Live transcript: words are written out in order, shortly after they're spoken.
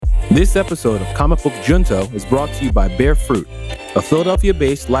This episode of Comic Book Junto is brought to you by Bear Fruit, a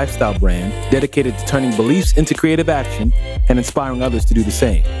Philadelphia-based lifestyle brand dedicated to turning beliefs into creative action and inspiring others to do the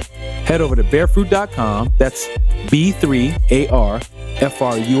same. Head over to bearfruit.com, that's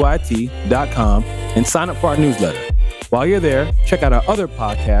B3ARFRUIT.com, and sign up for our newsletter. While you're there, check out our other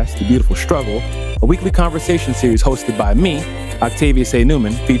podcast, The Beautiful Struggle, a weekly conversation series hosted by me, Octavius A.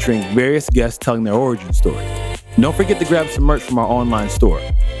 Newman, featuring various guests telling their origin story. Don't forget to grab some merch from our online store.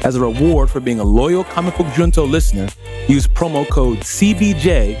 As a reward for being a loyal Comic Book Junto listener, use promo code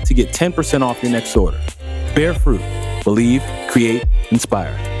CBJ to get 10% off your next order. Bear Fruit. Believe, create,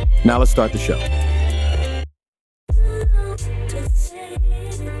 inspire. Now let's start the show.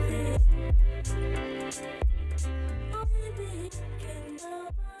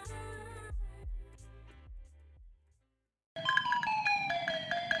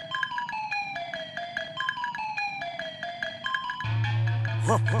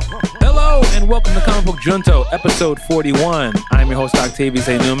 Hello and welcome to Comic Book Junto, episode 41. I'm your host, Octavius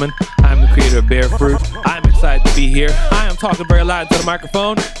A. Newman. I'm the creator of Bear Fruit. I'm excited to be here. I am talking very loud into the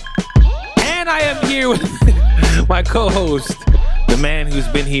microphone. And I am here with my co-host, the man who's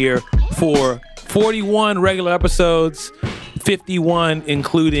been here for 41 regular episodes, 51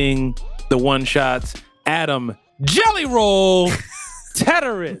 including the one-shots, Adam Jelly Roll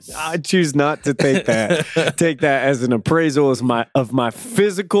Teteris. I choose not to take that as an appraisal of my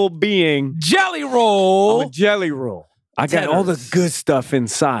physical being. Jelly Roll. I'm a jelly roll. I got all the good stuff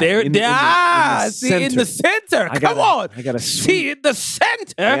inside. There, in the see in the center. Come on. I got a see in the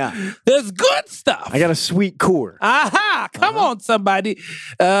center. Yeah. There's good stuff. I got a sweet core. Aha! Come on, somebody.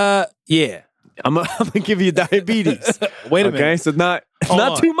 Yeah. I'm gonna give you diabetes. Wait a minute. Okay, so not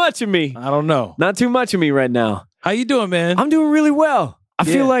on. too much of me. I don't know. Not too much of me right now. How you doing, man? I'm doing really well. I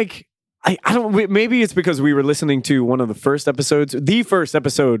Yeah. feel like I don't. Maybe it's because we were listening to one of the first episodes. The first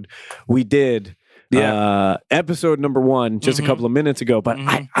episode we did. Yeah. Episode number 1 just a couple of minutes ago. But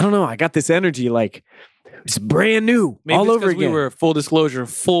I don't know. I got this energy like it's brand new Maybe all it's over 'cause again. we were, full disclosure,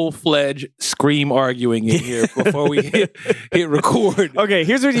 full-fledged scream arguing in here before we hit record. Okay,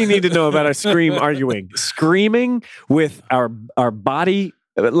 here's what you need to know about our scream arguing. Screaming with our body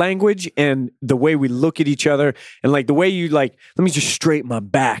language and the way we look at each other and like the way you like, let me just straighten my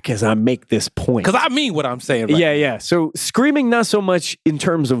back as I make this point. Because I mean what I'm saying right Yeah. So screaming, not so much in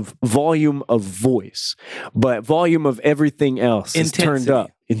terms of volume of voice, but volume of everything else is turned Intensity. up.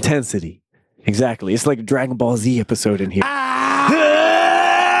 Intensity. Exactly. It's like a Dragon Ball Z episode in here.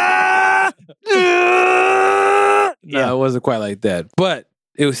 No, it wasn't quite like that. But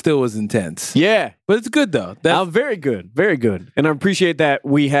it still was intense. Yeah. But it's good, though. Very good. Very good. And I appreciate that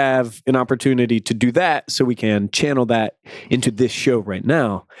we have an opportunity to do that so we can channel that into this show right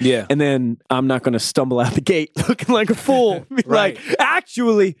now. Yeah. And then I'm not going to stumble out the gate looking like a fool. Be Right. Like,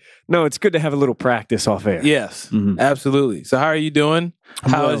 actually, no, it's good to have a little practice off air. Yes, Mhm. absolutely. So how are you doing?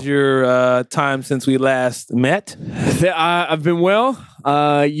 How well. has your time since we last met? I've been well.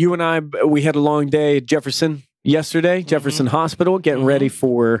 You and I, we had a long day at Jefferson yesterday, Jefferson Hospital, getting ready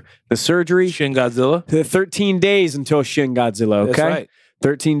for the surgery. Shin Godzilla. The 13 days until Shin Godzilla, okay? That's right.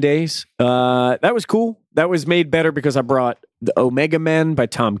 13 days. That was cool. That was made better because I brought the Omega Men by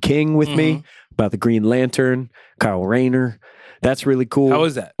Tom King with me, about the Green Lantern, Kyle Rayner. That's really cool. How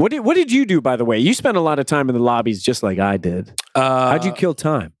was that? What did you do, by the way? You spent a lot of time in the lobbies just like I did. How'd you kill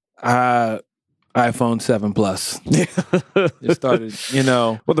time? iPhone 7 Plus. It started,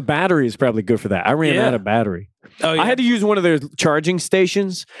 Well, the battery is probably good for that. I ran Yeah. out of battery. Oh, yeah. I had to use one of their charging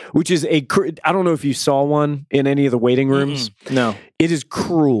stations, which is I don't know if you saw one in any of the waiting rooms. No. It is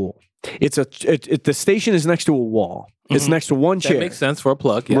cruel. The station is next to a wall. It's next to one chair. That makes sense for a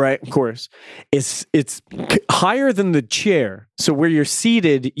plug. Yeah. Right, of course. It's higher than the chair. So where you're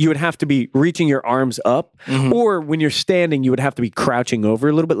seated, you would have to be reaching your arms up. Or when you're standing, you would have to be crouching over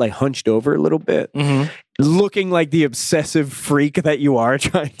a little bit, like hunched over a little bit. Looking like the obsessive freak that you are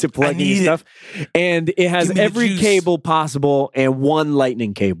trying to plug in stuff. And it has Give me the every juice. cable possible and one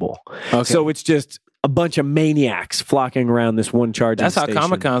lightning cable. Okay. So it's just a bunch of maniacs flocking around this one charging That's how station.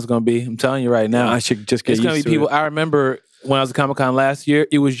 Comic-Con's going to be. I'm telling you right now. I should just get It's going used to be people. it. I remember when I was at Comic-Con last year,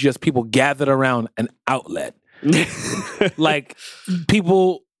 it was just people gathered around an outlet. Like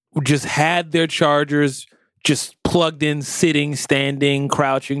people just had their chargers just plugged in, sitting, standing,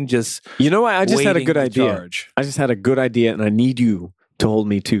 crouching, just You know what? I just had a waiting good to idea. charge. I just had a good idea, and I need you to hold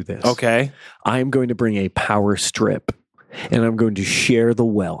me to this. Okay. I am going to bring a power strip, and I'm going to share the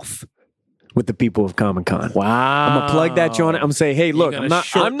wealth with the people of Comic Con. Wow. I'm gonna plug that joint. I'm gonna say, hey, look, gonna I'm not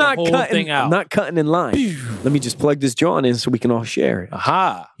short the whole cutting. thing out. I'm not cutting in line. Let me just plug this joint in so we can all share it.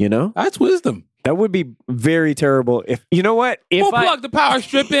 Aha. You know? That's wisdom. That would be very terrible if, you know what? If We'll plug the power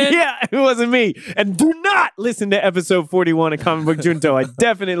strip in. Yeah, it wasn't me. And do not listen to episode 41 of Comic Book Junto.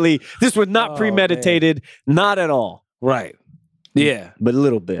 This was not premeditated, not at all. Right. Yeah. But a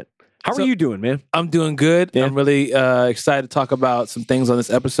little bit. How are you doing, man? I'm doing good. Yeah. I'm really excited to talk about some things on this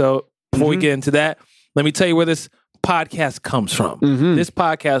episode. Before we get into that, let me tell you where this podcast comes from. This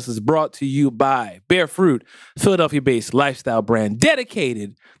podcast is brought to you by Bear Fruit, Philadelphia-based lifestyle brand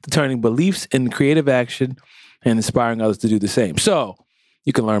dedicated to turning beliefs into creative action and inspiring others to do the same. So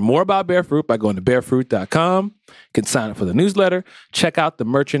you can learn more about Bear Fruit by going to bearfruit.com. You can sign up for the newsletter, check out the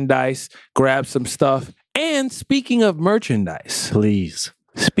merchandise, grab some stuff. And speaking of merchandise, Please.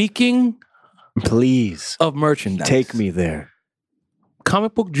 of merchandise, Take me there.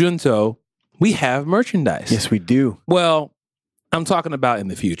 Comic Book Junto, we have merchandise. Yes, we do. Well, I'm talking about in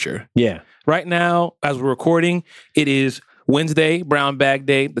the future. Yeah. Right now, as we're recording, it is Wednesday, Brown Bag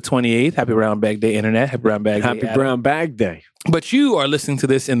Day, the 28th. Happy Brown Bag Day, Internet. Happy Brown Bag Day. Happy Adam. Brown Bag Day. But you are listening to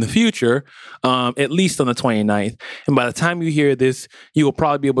this in the future, at least on the 29th. And by the time you hear this, you will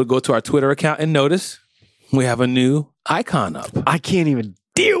probably be able to go to our Twitter account and notice we have a new icon up. I can't even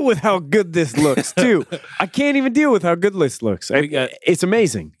deal with how good this looks, too. I can't even deal with how good this looks. It's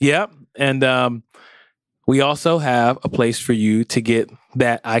amazing. Yep. And we also have a place for you to get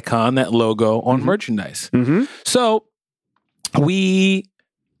that icon, that logo on merchandise. So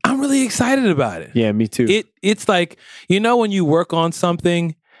I'm really excited about it. Yeah, me too. It's like, when you work on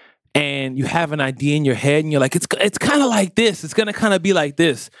something and you have an idea in your head and you're like, it's kind of like this. It's going to kind of be like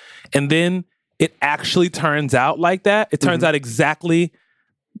this. And then it actually turns out like that. It turns out exactly,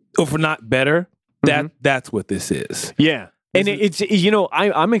 if not better, that's what this is. Yeah. And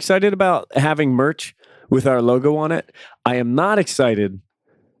I'm excited about having merch with our logo on it. I am not excited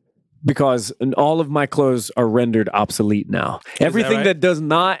because all of my clothes are rendered obsolete now. Everything that does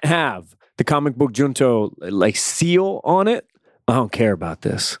not have the Comic Book Junto seal on it, I don't care about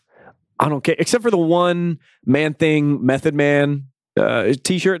this. I don't care, except for the one Man Thing Method Man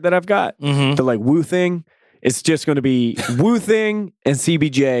t-shirt that I've got, the Woo Thing. It's just going to be Woo Thing and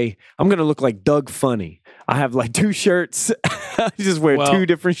CBJ. I'm going to look like Doug Funny. I have two shirts. I just wear two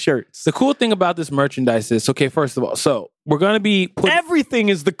different shirts. The cool thing about this merchandise is, okay, first of all, so we're going to be everything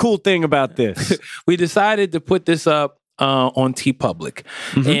is the cool thing about this. We decided to put this up on TeePublic.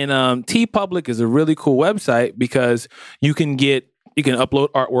 And TeePublic is a really cool website because you can upload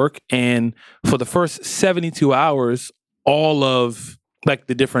artwork, and for the first 72 hours, all of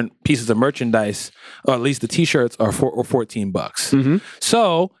the different pieces of merchandise, or at least the t-shirts, are $14.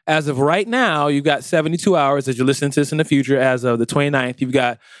 So as of right now, you've got 72 hours as you're listening to this in the future. As of the 29th, you've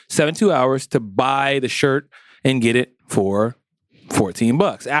got 72 hours to buy the shirt and get it for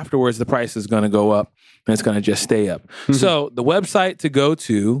 $14. Afterwards, the price is going to go up and it's going to just stay up. So the website to go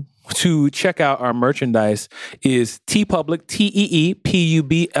to check out our merchandise is TeePublic,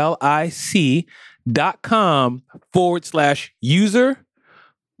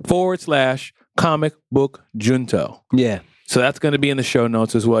 TeePublic.com/user/Comic Book Junto. Yeah. So that's going to be in the show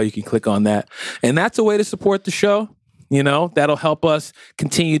notes as well. You can click on that. And that's a way to support the show. That'll help us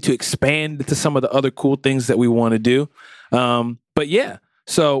continue to expand into some of the other cool things that we want to do. But yeah,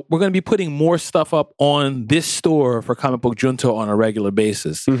 so we're going to be putting more stuff up on this store for Comic Book Junto on a regular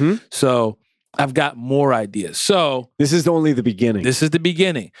basis. So I've got more ideas. So this is only the beginning. This is the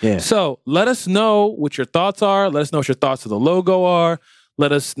beginning. Yeah. So let us know what your thoughts are. Let us know what your thoughts of the logo are.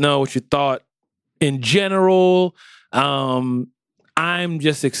 Let us know what you thought in general. I'm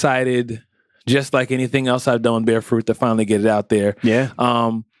just excited, just like anything else I've done with Bear Fruit, to finally get it out there. Yeah.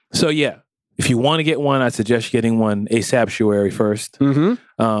 So yeah, if you want to get one, I suggest getting one ASAP-Shuary first.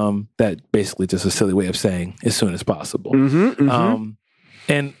 That basically just a silly way of saying as soon as possible.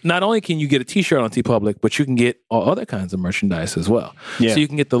 And not only can you get a t-shirt on TeePublic, but you can get all other kinds of merchandise as well. Yeah. So you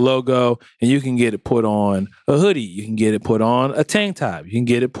can get the logo, and you can get it put on a hoodie. You can get it put on a tank top. You can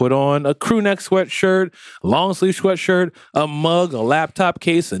get it put on a crew neck sweatshirt, a long sleeve sweatshirt, a mug, a laptop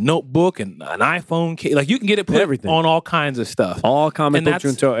case, a notebook, and an iPhone case. You can get it put on all kinds of stuff. All Comic Book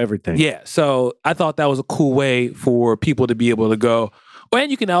Junto, everything. Yeah. So I thought that was a cool way for people to be able to go. And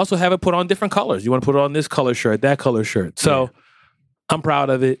you can also have it put on different colors. You want to put it on this color shirt, that color shirt. So I'm proud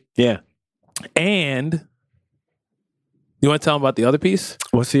of it. Yeah. And you want to tell them about the other piece?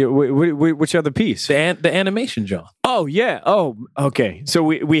 What's which other piece? The animation, John. Oh, yeah. Oh, okay. So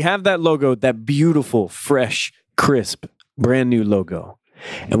we have that logo, that beautiful, fresh, crisp, brand new logo.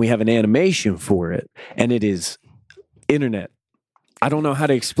 And we have an animation for it. And it is internet I don't know how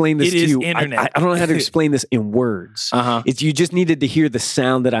to explain this It to is you. internet. I don't know how to explain this in words. It's you just needed to hear the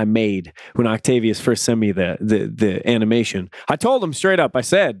sound that I made when Octavius first sent me the animation. I told him straight up. I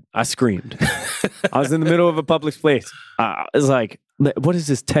said I screamed. I was in the middle of a public place. I was like, "What is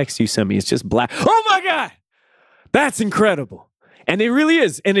this text you sent me? It's just black. Oh my god, that's incredible." And it really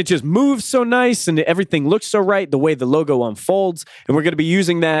is. And it just moves so nice and everything looks so right, the way the logo unfolds. And we're going to be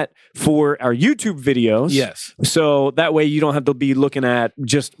using that for our YouTube videos. Yes. So that way you don't have to be looking at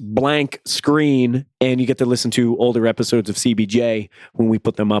just blank screen and you get to listen to older episodes of CBJ when we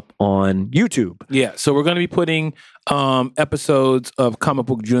put them up on YouTube. Yeah, so we're going to be putting episodes of Comic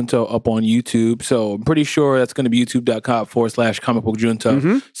Book Junto up on YouTube. So I'm pretty sure that's going to be youtube.com/Comic Book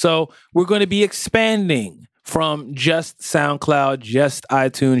Junto. So we're going to be expanding from just SoundCloud, just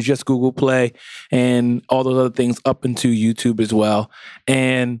iTunes, just Google Play, and all those other things up into YouTube as well.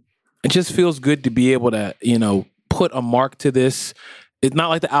 And it just feels good to be able to, put a mark to this. It's not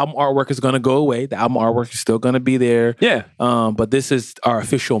like the album artwork is going to go away. The album artwork is still going to be there. Yeah. But this is our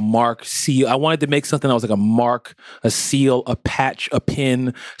official mark, seal. I wanted to make something that was like a mark, a seal, a patch, a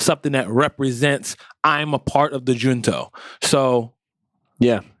pin, something that represents I'm a part of the Junto. So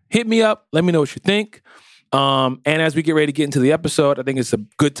yeah, hit me up. Let me know what you think. And as we get ready to get into the episode, I think it's a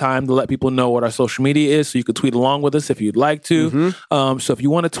good time to let people know what our social media is so you can tweet along with us if you'd like to. So if you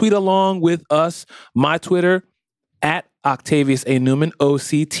want to tweet along with us, my Twitter, at Octavius A. Newman,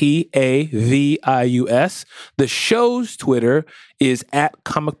 OCTAVIUS. The show's Twitter is at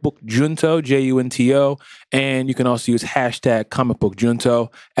Comic Book Junto, JUNTO. And you can also use hashtag Comic Book Junto.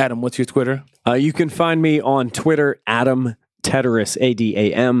 Adam, what's your Twitter? You can find me on Twitter, Adam Teterus,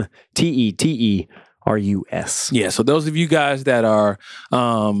 ADAMTETERUS. Yeah, so those of you guys that are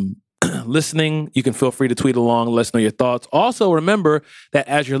listening, you can feel free to tweet along, let us know your thoughts. Also, remember that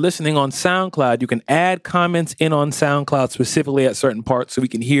as you're listening on SoundCloud, you can add comments in on SoundCloud specifically at certain parts so we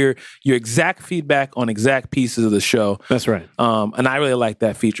can hear your exact feedback on exact pieces of the show. That's right. And I really like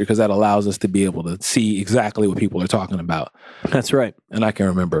that feature because that allows us to be able to see exactly what people are talking about. That's right. And I can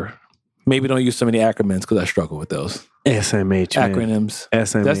remember. Maybe don't use so many acronyms because I struggle with those. SMH, man. Acronyms.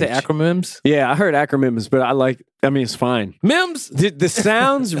 SMH. Did I say acronyms? Yeah, I heard acronyms, but it's fine. Mims! The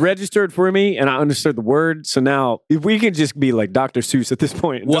sounds registered for me, and I understood the word. So now, if we can just be like Dr. Seuss at this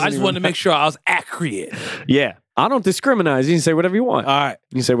point. Well, I just wanted to make sure I was accurate. Yeah. I don't discriminate. You can say whatever you want. All right.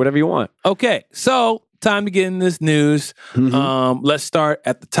 You can say whatever you want. Okay, so time to get in this news. Let's start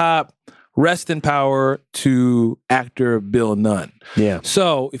at the top. Rest in power to actor Bill Nunn. Yeah.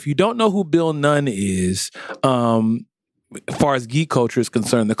 So if you don't know who Bill Nunn is, as far as geek culture is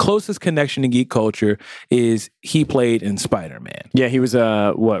concerned, the closest connection to geek culture is he played in Spider-Man. Yeah, he was,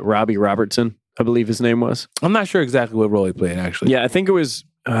 Robbie Robertson, I believe his name was. I'm not sure exactly what role he played, actually. Yeah, I think it was,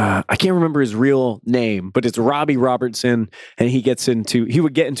 I can't remember his real name, but it's Robbie Robertson, and he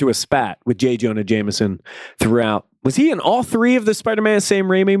would get into a spat with J. Jonah Jameson throughout. Was he in all three of the Spider-Man Sam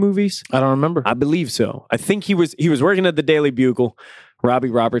Raimi movies? I don't remember. I believe so. I think he was working at the Daily Bugle, Robbie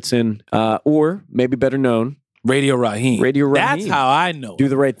Robertson, or maybe better known, Radio Raheem. That's how I know. Do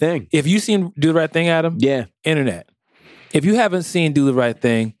the Right Thing. If you've seen Do the Right Thing, Adam? Yeah. Internet. If you haven't seen Do the Right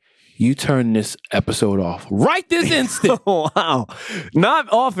Thing, you turn this episode off right this instant. Oh, wow.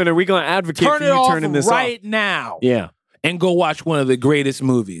 Not often are we going to advocate for you turning this off. Right now. Yeah. And go watch one of the greatest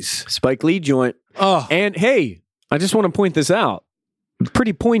movies. Spike Lee joint. Oh. And hey, I just want to point this out.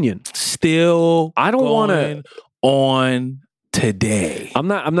 Pretty poignant. Still I don't want to on today. I'm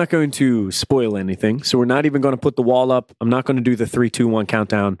not going to spoil anything. So we're not even going to put the wall up. I'm not going to do the 3, 2, 1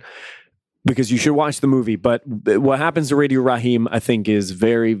 countdown because you should watch the movie. But what happens to Radio Raheem, I think, is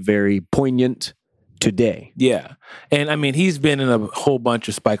very, very poignant today. Yeah. And I mean, he's been in a whole bunch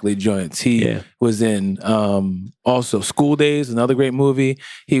of Spike Lee joints. He was in also School Days, another great movie.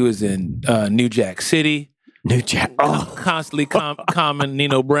 He was in New Jack City. New Jack. Constantly calming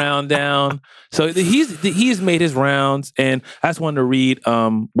Nino Brown down. So he's made his rounds. And I just wanted to read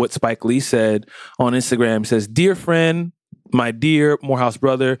what Spike Lee said on Instagram. He says, "Dear friend, my dear Morehouse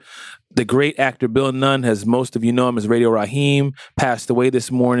brother, the great actor Bill Nunn, as most of you know him as Radio Raheem, passed away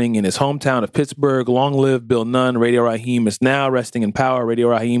this morning in his hometown of Pittsburgh. Long live Bill Nunn. Radio Raheem is now resting in power. Radio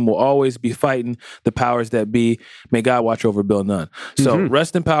Raheem will always be fighting the powers that be. May God watch over Bill Nunn." So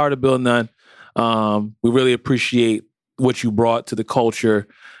rest in power to Bill Nunn. We really appreciate what you brought to the culture.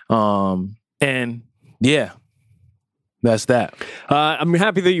 And yeah, that's that. I'm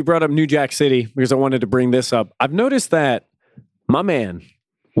happy that you brought up New Jack City because I wanted to bring this up. I've noticed that my man,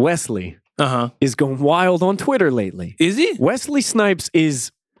 Wesley, is going wild on Twitter lately. Is he? Wesley Snipes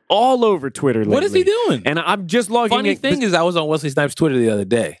is all over Twitter lately. What is he doing? And I'm just logging Funny thing is, I was on Wesley Snipes' Twitter the other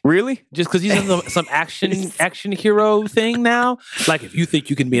day. Really? Just because he's in some action hero thing now. Like, if you think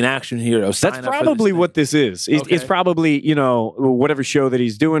you can be an action hero, sign That's up for probably this what this is. It's Okay. probably, whatever show that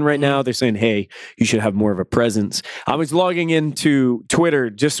he's doing right now, they're saying, hey, you should have more of a presence. I was logging into Twitter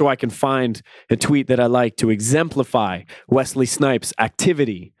just so I can find a tweet that I like to exemplify Wesley Snipes'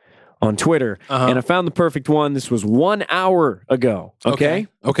 activity on Twitter. And I found the perfect one. This was 1 hour ago. Okay.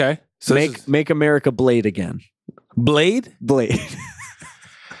 So Make America Blade again. Blade.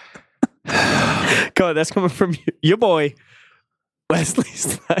 God, that's coming from your boy, Wesley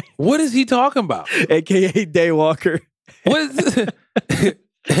Snipes, What is he talking about? aka Daywalker. What is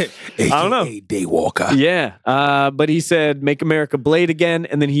I don't know. Daywalker. Yeah, but he said, make America Blade again,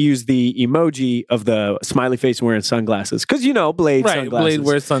 and then he used the emoji of the smiley face wearing sunglasses. Because, Blade Right, sunglasses. Blade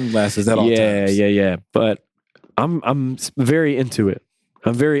wears sunglasses at all times. Yeah. But I'm very into it.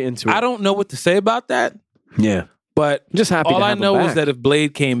 I'm very into it. I don't know what to say about that, Yeah. but Just happy all to I have him know is back. that if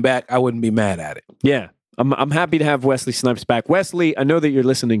Blade came back, I wouldn't be mad at it. Yeah. I'm happy to have Wesley Snipes back. Wesley, I know that you're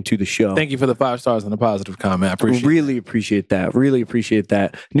listening to the show. Thank you for the 5 stars and a positive comment. I appreciate it. Really appreciate that. Really appreciate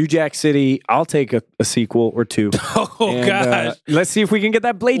that. New Jack City, I'll take a sequel or two. Oh, And, gosh. let's see if we can get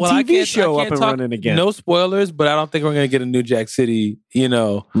that Blade Well, I TV can't- show I up can't and talk- running again. No spoilers, but I don't think we're going to get a New Jack City,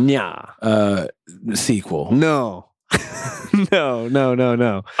 Yeah. sequel. No.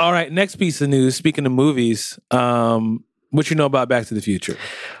 No. All right, next piece of news. Speaking of movies, what you know about Back to the Future?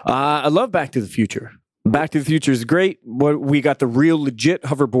 I love Back to the Future. Back to the Future is great. We got the real legit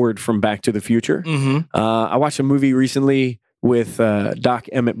hoverboard from Back to the Future. Mm-hmm. I watched a movie recently with Doc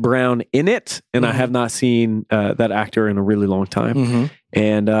Emmett Brown in it, and I have not seen that actor in a really long time. Mm-hmm.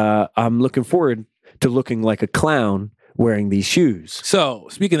 And I'm looking forward to looking like a clown wearing these shoes. So,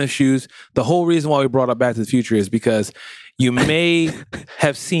 speaking of shoes, the whole reason why we brought up Back to the Future is because you may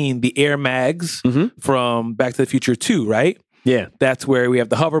have seen the Air Mags from Back to the Future 2, right? Yeah. That's where we have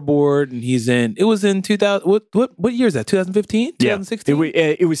the hoverboard, and it was in 2000. What year is that? 2015? 2016?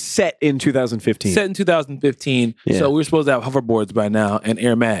 It was set in 2015. Set in 2015. Yeah. So we were supposed to have hoverboards by now and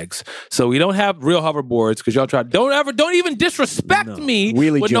Air Mags. So we don't have real hoverboards because y'all don't even disrespect me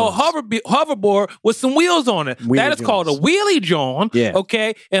Wheelie with Jones. no hoverboard with some wheels on it. Wheelie That is called a Jones. wheelie John. Yeah.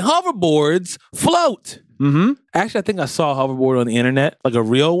 Okay. And hoverboards float. Mm-hmm. Actually, I think I saw a hoverboard on the internet, like a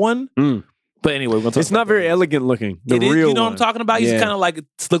real one. But anyway, we're gonna talk It's not very elegant looking. The It is, real you know what one. I'm talking about? It's Yeah. kind of like, it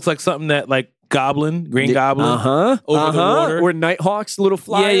looks like something that like Green Goblin. Over the water. Or Nighthawk's little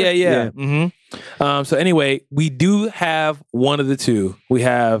flyer. Yeah. Mm-hmm. So anyway, we do have one of the two. We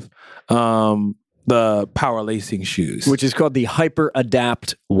have the power lacing shoes. Which is called the Hyper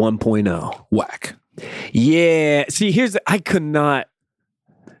Adapt 1.0. whack. Yeah. See, I could not.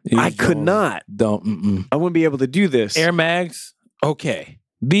 I could not. Don't. Mm-mm. I wouldn't be able to do this. Air Mags, okay.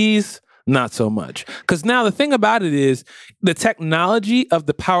 These, not so much. Because now the thing about it is the technology of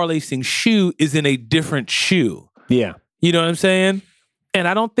the power lacing shoe is in a different shoe. Yeah. You know what I'm saying? And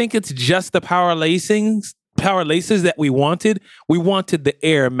I don't think it's just the power laces that we wanted. We wanted the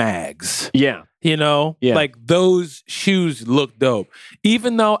Air Mags. Yeah. Yeah. Like those shoes look dope.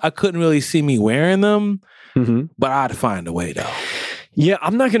 Even though I couldn't really see me wearing them, but I'd find a way though. Yeah,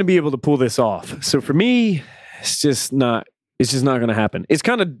 I'm not going to be able to pull this off. So for me, it's just not going to happen. It's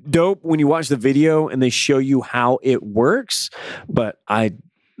kind of dope when you watch the video and they show you how it works, but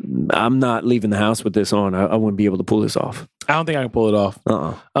I'm not leaving the house with this on. I wouldn't be able to pull this off. I don't think I can pull it off.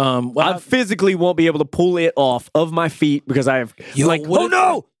 I physically won't be able to pull it off of my feet because I have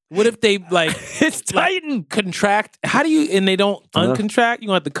What if they like it's tightened. Contract? How do you? And they don't uncontract. You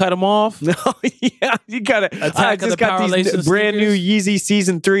gonna have to cut them off. No, yeah, you gotta. I of the just got power these laces brand new sneakers? Yeezy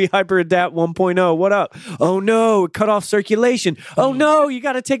Season 3 Hyper Adapt 1.0. What up? Oh no, it cut off circulation. Oh no, you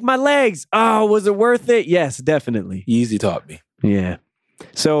got to take my legs. Oh, was it worth it? Yes, definitely. Yeezy taught me. Yeah.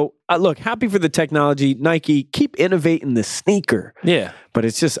 So look, happy for the technology. Nike, keep innovating the sneaker. Yeah, but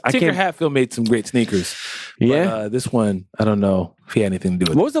it's just I Tinker can't. Hatfield made some great sneakers. Yeah. But, this one I don't know if he had anything to do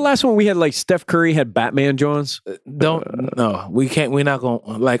with What was the last one we had? Like Steph Curry had Batman Johns. No, we can't. We're not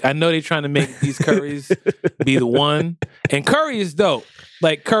gonna like. I know they're trying to make these Currys be the one, and Curry is dope.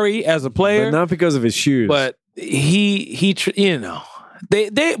 Like Curry as a player, But not because of his shoes. but he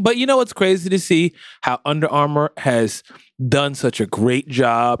they. But you know what's crazy to see how Under Armour has done such a great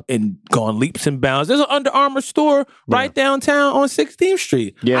job and gone leaps and bounds. There's an Under Armour store right downtown on 16th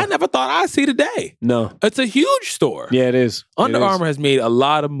Street. Yeah. I never thought I'd see today. No. It's a huge store. Yeah, it is. Under It is. Armour has made a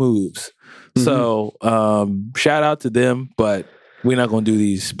lot of moves. So shout out to them, but we're not going to do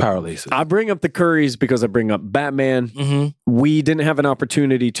these power laces. I bring up the Currys because I bring up Batman. Mm-hmm. We didn't have an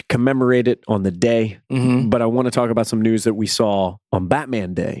opportunity to commemorate it on the day, Mm-hmm. but I want to talk about some news that we saw on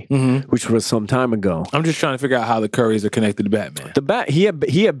Batman Day, Mm-hmm. which was some time ago. I'm just trying to figure out how the Currys are connected to Batman. He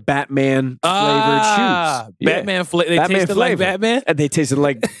had Batman flavored shoes. Batman They Batman tasted like flavor. Batman? And they tasted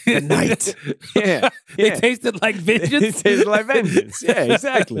like the night. Yeah. They tasted like They vengeance? tasted like vengeance. Yeah,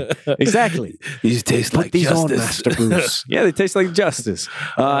 exactly. These taste Put like these on, justice. Master Bruce. Yeah, they taste like justice.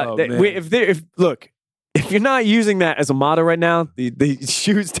 Oh, man. If you're not using that as a motto right now, the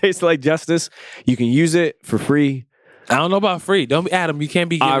shoes taste like justice. You can use it for free. I don't know about free. Don't be Adam. You can't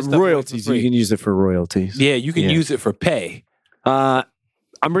be giving stuff away for Royalties. free. You can use it for royalties. Yeah, you can Yeah. use it for pay. I'm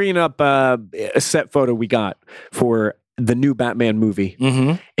bringing up a set photo we got for the new Batman movie,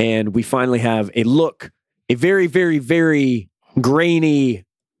 Mm-hmm. and we finally have a very, very, very grainy,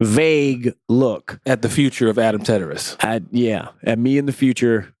 vague look At the future of Adam Teteris, at me in the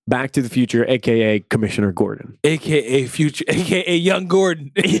future, Back to the Future, aka Commissioner Gordon, aka Young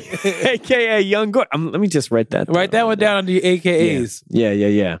Gordon. aka Young Gordon. Let me just write that. Write that one down on the AKAs.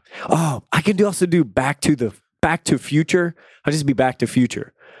 Yeah. Oh, I can also do Back to Future. I'll just be Back to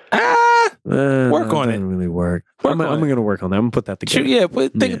Future. Work on it. Doesn't really work. Work I'm on going to work on that. I'm going to put that together.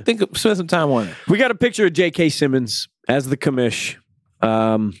 Spend some time on it. We got a picture of J.K. Simmons as the commish.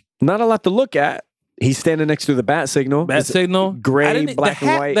 Not a lot to look at. He's standing next to the bat signal. Bat It's signal, gray, black,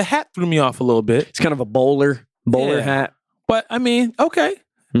 and white. The hat threw me off a little bit, It's kind of a bowler Yeah. hat. but I mean, okay.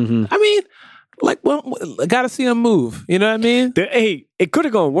 Mm-hmm. I mean, I got to see him move. You know what I mean? Hey, it could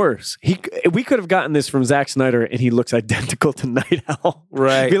have gone worse. We could have gotten this from Zack Snyder, and he looks identical to Night Owl.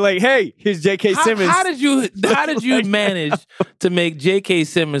 Right. Be like, hey, here's J.K. Simmons. How did you manage to make J.K.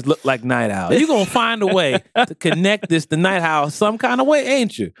 Simmons look like Night Owl? You're gonna find a way to connect this to Night Owl some kind of way,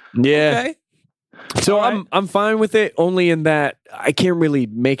 ain't you? Yeah. Okay. So All right. I'm fine with it, only in that I can't really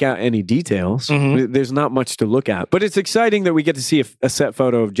make out any details. Mhm. There's not much to look at, but it's exciting that we get to see a set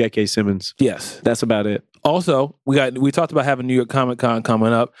photo of J.K. Simmons. Yes. That's about it. Also, we talked about having New York Comic Con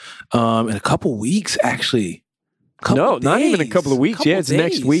coming up in a couple weeks. Actually, Not even a couple of weeks. Couple Yeah, it's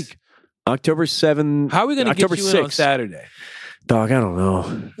next days. week, October 7th. How are we going to get October you in on 6th. Saturday? Dog, I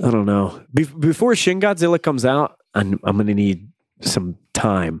don't know. Before Shin Godzilla comes out, I'm going to need some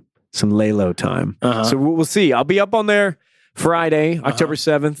time, some lay-low time. Uh-huh. So we'll see. I'll be up on there Friday, October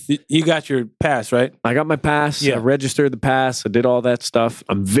 7th. You got your pass, right? I got my pass. Yeah. I registered the pass. I did all that stuff.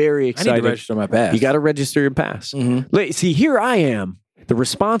 I'm very I need excited. to register my pass. You got to register your pass. Mhm. See, here I am, the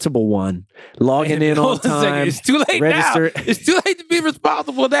responsible one, logging in on Hold on a second. time. It's too late register- now. It's too late to be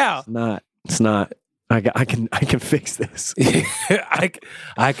responsible now. It's not. I can fix this.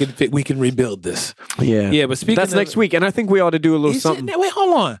 We can rebuild this. Yeah. Yeah, but speaking That's of, next week, and I think we ought to do a little Is it- something wait,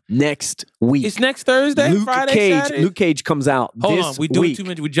 hold on. next week. It's next Thursday, Friday, Saturday? Luke Cage comes out Hold this on, we do week. too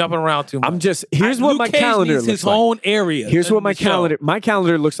much. We're jumping around too much. Here's what Luke my Cage calendar needs looks his like. own area. Here's what in my the show.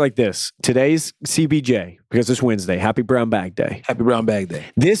 calendar looks like this. Today's CBJ because it's Wednesday. Happy Brown Bag Day. Happy Brown Bag Day.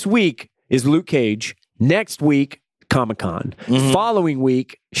 This week is Luke Cage. Next week, Comic-Con. Mhm. Following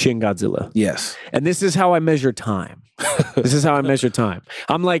week, Shin Godzilla. Yes. And this is how I measure time.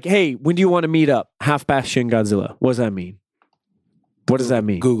 I'm like, hey, when do you want to meet up? 1/2 Shin Godzilla. What does that mean? What does that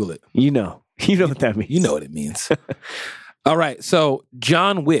mean? Google it. You know what that means. You know what it means. All right. So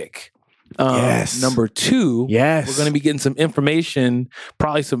John Wick. Yes. Number 2. Yes. We're going to be getting some information,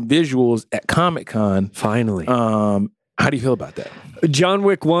 probably some visuals at Comic-Con. Finally. How do you feel about that? John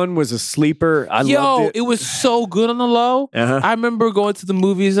Wick 1 was a sleeper. I loved it. It was so good on the low. Uh-huh. I remember going to the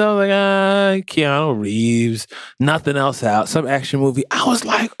movies. I was like, Keanu Reeves, nothing else out, some action movie. I was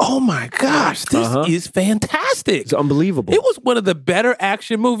like, oh my gosh, this is fantastic. It's unbelievable. It was one of the better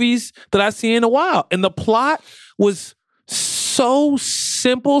action movies that I've seen in a while. And the plot was so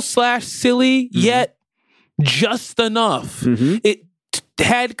simple / silly, yet just enough. Mhm. It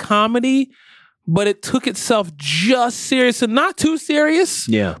had comedy, but it took itself just serious and not too serious,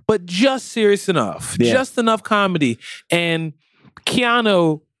 Yeah. but just serious enough. Yeah. Just enough comedy. And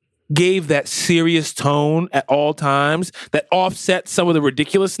Keanu gave that serious tone at all times that offset some of the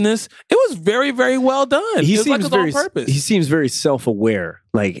ridiculousness. It was very, very well done. He it was like seems it was very on purpose. he seems very self-aware.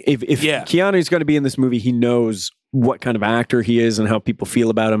 Like if Yeah. Keanu's going to be in this movie, he knows what kind of actor he is and how people feel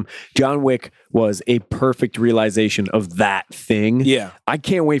about him. John Wick was a perfect realization of that thing. Yeah. I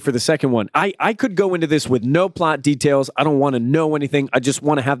can't wait for the second one. I could go into this with no plot details. I don't want to know anything. I just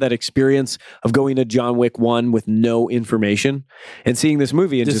want to have that experience of going to John Wick 1 with no information and seeing this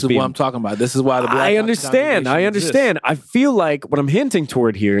movie and This just is being, what I'm talking about. This is why the Black I understand. Congregation exists. I feel like what I'm hinting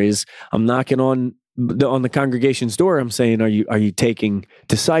toward here is I'm knocking on the congregation's door. I'm saying, are you taking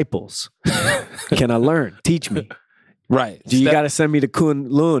disciples? Can I learn? Teach me. Right. Do you got to send me to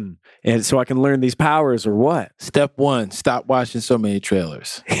Kunlun and so I can learn these powers or what? Step one, stop watching so many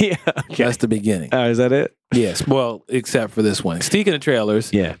trailers. Yeah. Okay. That's the beginning. Is that it? Yes. Well, except for this one. Speaking of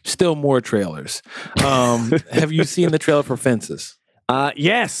trailers, Yeah. still more trailers. Have you seen the trailer for Fences?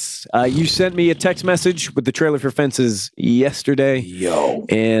 Yes. You sent me a text message with the trailer for Fences yesterday. Yo.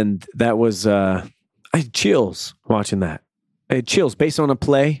 And that was, I had chills watching that. I had chills based on a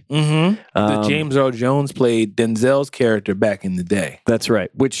play. Mm-hmm. The James Earl Jones played Denzel's character back in the day. That's right.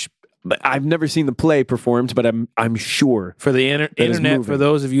 Which I've never seen the play performed, but I'm sure. For the internet, for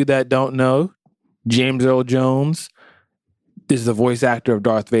those of you that don't know, James Earl Jones is the voice actor of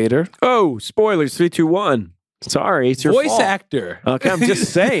Darth Vader. Oh, spoilers, 3, 2, 1. Sorry, it's your voice fault. actor. Okay, I'm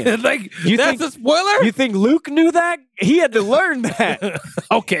just saying. Like, You that's think- a spoiler? You think Luke knew that? He had to learn that.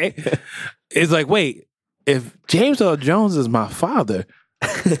 Okay. It's like, wait, if James Earl Jones is my father,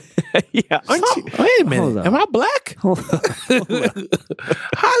 Yeah, aren't you? wait a Hold minute, on. am I black? Hold on.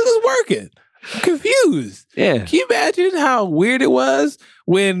 How's this working? I'm confused. Yeah. Can you imagine how weird it was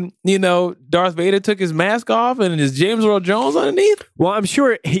when, Darth Vader took his mask off and there's James Earl Jones underneath? Well, I'm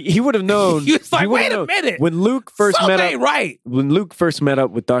sure he would have known. He was like, would have wait a known. minute. When Luke first Something met up, ain't right. when Luke first met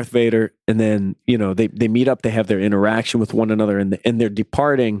up with Darth Vader, and then they meet up, they have their interaction with one another, and they're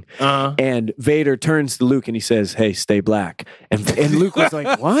departing. Uh-huh. And Vader turns to Luke and he says, "Hey, stay black." And Luke was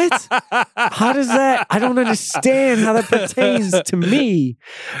like, "What? How does that? I don't understand how that pertains to me."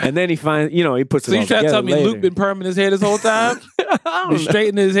 And then he finds, he puts So it you all trying to together tell me later. Luke been perming his hair this whole time? I Been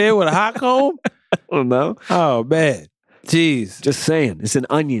straightening his hair with a hot comb? don't know. Oh, man. Jeez. Just saying, it's an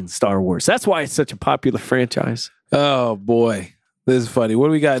onion, Star Wars. That's why it's such a popular franchise. Oh, boy. This is funny. What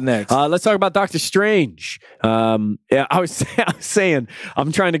do we got next? Let's talk about Doctor Strange. Yeah, I was saying,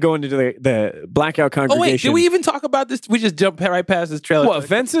 I'm trying to go into the Blackout Oh, congregation. wait. Did we even talk about this? We just jumped right past this trailer. What,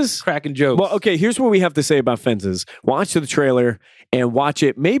 Fences? Cracking jokes. Well, okay, here's what we have to say about Fences. Watch the trailer and watch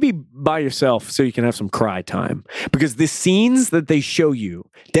it maybe by yourself so you can have some cry time. Because the scenes that they show you,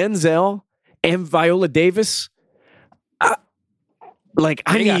 Denzel and Viola Davis, They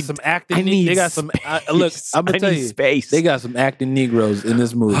got some acting. They got some. Look, I'm gonna tell you, space. they got some acting Negroes in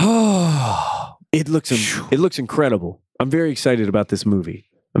this movie. Oh, it looks incredible. I'm very excited about this movie.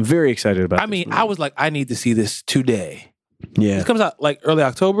 I'm very excited about. I mean, I was like, I need to see this today. Yeah. It comes out like early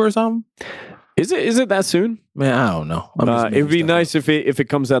October or something. Is it that soon? Man, I don't know. It would be nice if it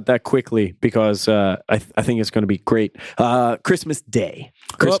comes out that quickly because I think it's going to be great. Christmas Day.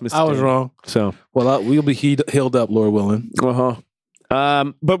 Christmas. I was Day. wrong. So Well, we'll be healed up, Lord willing.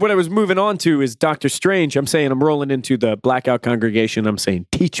 But what I was moving on to is Doctor Strange. I'm saying I'm rolling into the Blackout congregation. I'm saying,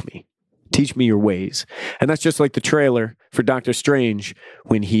 teach me your ways, and that's just like the trailer for Doctor Strange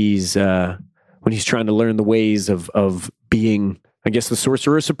when he's trying to learn the ways of being, I guess, the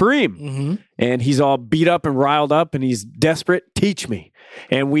Sorcerer Supreme, Mm-hmm. and he's all beat up and riled up, and he's desperate. Teach me,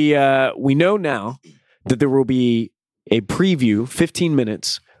 and we know now that there will be a preview, 15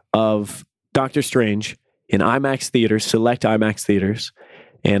 minutes of Doctor Strange in IMAX theaters, select IMAX theaters,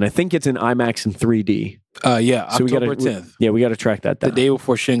 and I think it's in IMAX in 3D. Yeah, So October 10th, we got to track that down. the day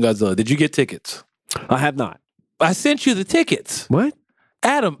before Shin Godzilla. Did you get tickets? I have not. I sent you the tickets. What?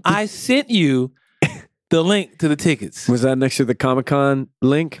 Adam, I sent you the link to the tickets. Was that next to the Comic-Con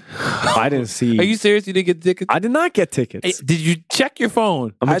link? I didn't see. Are you serious? You didn't get tickets? I did not get tickets. Hey, did you check your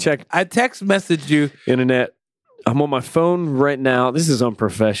phone? I'm gonna check. I text messaged you. Internet. I'm on my phone right now. This is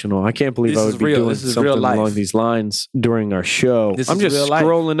unprofessional. I can't believe This I is would be real. doing This is something real life. along these lines during our show. This I'm is just real life.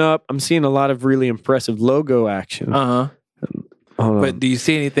 scrolling up. I'm seeing a lot of really impressive logo action. Uh-huh. Hold on. But do you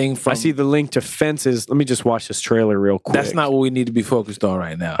see anything from... I see the link to Fences. Let me just watch this trailer real quick. That's not what we need to be focused on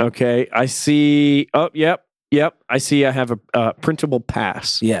right now. Okay. I see. Oh, yep. I see. I have a printable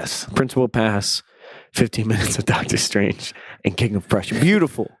pass. Yes. Printable pass. 15 minutes of Doctor Strange and King of Prussia.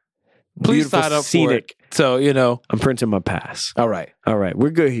 Beautiful. Please Beautiful, sign up scenic. for it. So, I'm printing my pass. all right. All right. We're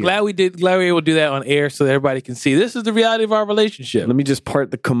good here. Glad we were able to do that on air so that everybody can see. This is the reality of our relationship. Let me just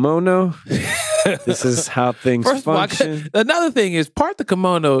part the kimono. This is how things First of all, function. another thing is part the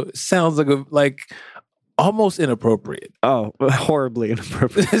kimono sounds like almost inappropriate. Oh, horribly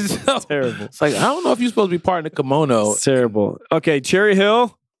inappropriate. So, Terrible. It's like, I don't know if you're supposed to be parting the kimono. It's terrible. Okay, Cherry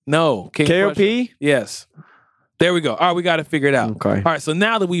Hill, No. King KOP. Prussia. Yes. There we go. All right, we got to figure it out. Okay. All right, so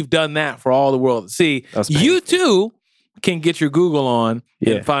now that we've done that for all the world to see, That's you too can get your Google on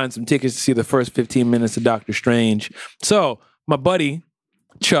Yeah. and find some tickets to see the first 15 minutes of Doctor Strange. So my buddy,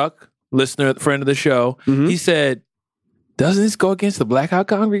 Chuck, listener, friend of the show, Mhm. he said, doesn't this go against the Blackout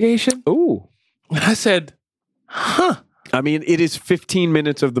congregation? Ooh. And I said, huh. I mean, it is 15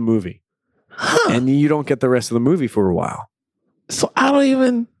 minutes of the movie, and you don't get the rest of the movie for a while. So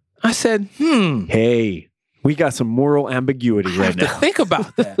I said, Hey, We got some moral ambiguity right now. Think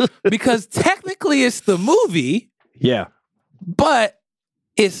about that. Because technically it's the movie, Yeah. but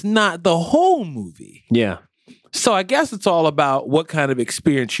it's not the whole movie. Yeah. So I guess it's all about what kind of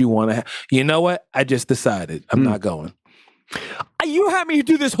experience you want to have. You know what? I just decided I'm not going. You had me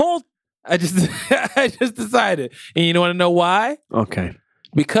do this whole... I just decided. And you want to know why? Okay.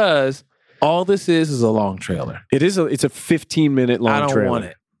 Because all this is a long trailer. It's a 15-minute long trailer. I don't want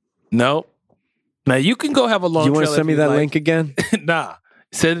it. Nope. Now you can go have a long trailer. You want to send me that link again? Nah.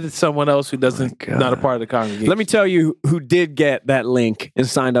 Send it to someone else who doesn't not a part of the congregation. Let me tell you who did get that link and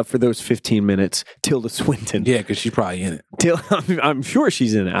signed up for those 15 minutes. Tilda Swinton. Yeah, because she's probably in it. I'm sure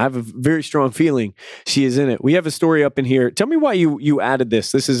she's in it. I have a very strong feeling she is in it. We have a story up in here. Tell me why you added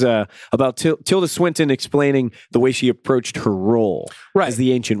this. This is about Tilda Swinton explaining the way she approached her role as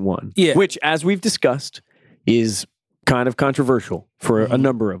the Ancient One. Yeah. Which, as we've discussed, is kind of controversial for a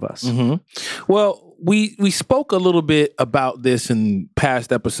number of us. Mm-hmm. Well, we spoke a little bit about this in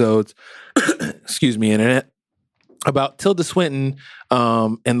past episodes. Excuse me, Internet. About Tilda Swinton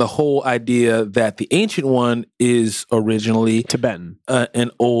and the whole idea that the Ancient One is originally Tibetan,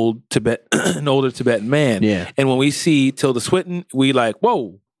 an older Tibetan man. Yeah. And when we see Tilda Swinton, we like,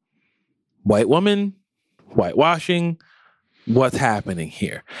 whoa, white woman, whitewashing. What's happening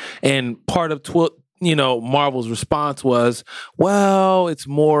here? And part of Marvel's response was, well, it's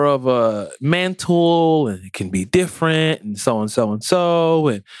more of a mantle and it can be different and so and so and so.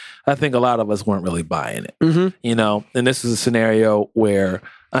 And I think a lot of us weren't really buying it, and this is a scenario where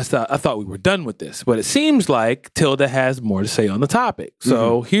I thought we were done with this, but it seems like Tilda has more to say on the topic.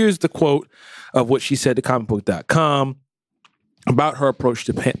 So here's the quote of what she said to comicbook.com about her approach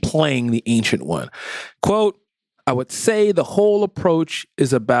to playing the Ancient One. Quote, I would say the whole approach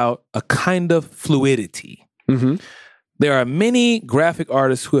is about a kind of fluidity. Mm-hmm. There are many graphic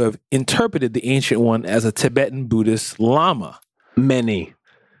artists who have interpreted the Ancient One as a Tibetan Buddhist Lama. Many.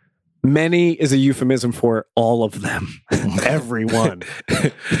 Many is a euphemism for all of them. Everyone.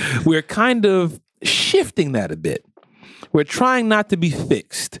 We're kind of shifting that a bit. We're trying not to be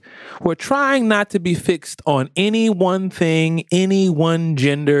fixed. We're trying not to be fixed on any one thing, any one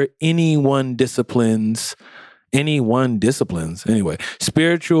gender, any one disciplines. Anyway,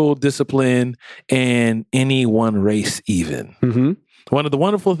 spiritual discipline and any one race even. Mm-hmm. One of the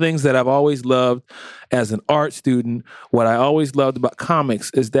wonderful things that I've always loved as an art student, what I always loved about comics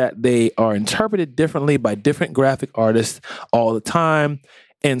is that they are interpreted differently by different graphic artists all the time.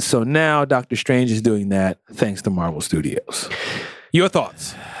 And so now Doctor Strange is doing that thanks to Marvel Studios. Your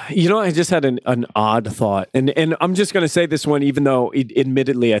thoughts? I just had an odd thought. And I'm just going to say this one, even though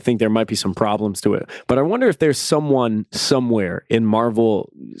admittedly I think there might be some problems to it. But I wonder if there's someone somewhere in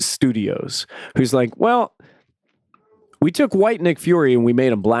Marvel Studios who's like, well, we took white Nick Fury and we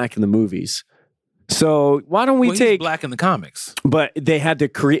made him black in the movies. So why don't we take... He's black in the comics. But they had to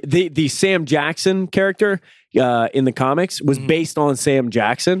create... The Sam Jackson character in the comics was based on Sam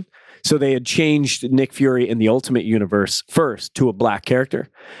Jackson. So they had changed Nick Fury in the Ultimate Universe first to a black character.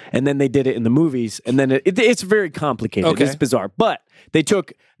 And then they did it in the movies. And then it's very complicated. Okay. It's bizarre. But they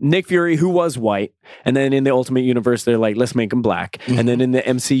took Nick Fury, who was white. And then in the Ultimate Universe, they're like, let's make him black. And then in the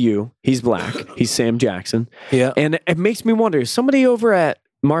MCU, he's black. He's Sam Jackson. Yeah. And it makes me wonder, somebody over at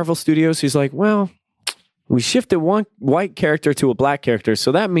Marvel Studios who's like, well, we shifted one white character to a black character.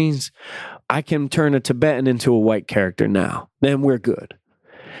 So that means I can turn a Tibetan into a white character now. Then we're good.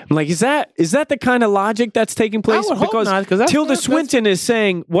 I'm like, is that the kind of logic that's taking place? I would hope not, because Tilda Swinton is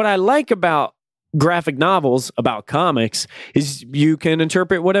saying, what I like about graphic novels, about comics, is you can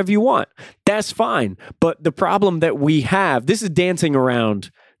interpret whatever you want. That's fine. But the problem that we have, this is dancing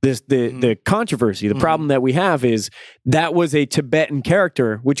around the controversy. The problem that we have is that was a Tibetan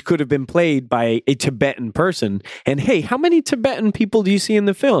character, which could have been played by a Tibetan person. And hey, how many Tibetan people do you see in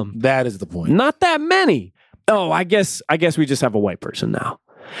the film? That is the point. Not that many. Oh, I guess we just have a white person now.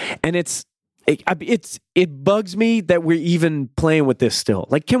 And it bugs me that we're even playing with this still.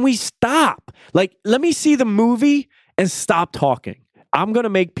 Like, can we stop? Like, let me see the movie and stop talking. I'm going to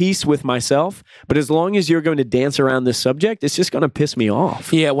make peace with myself, but as long as you're going to dance around this subject, it's just going to piss me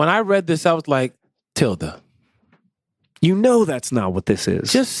off. Yeah, when I read this, I was like, Tilda, that's not what this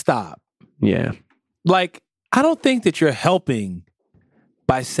is. just stop. Yeah. Like, I don't think that you're helping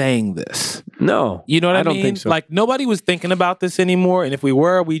by saying this. No. You know what I mean? don't think so. Like, nobody was thinking about this anymore. And if we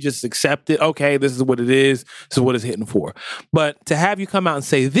were, we just accept it. Okay, this is what it is. This is what it's hitting for. But to have you come out and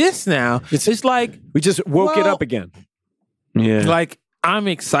say this now, it's like... We just woke it up again. Yeah. Like, I'm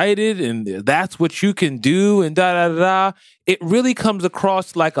excited and that's what you can do and da-da-da-da. It really comes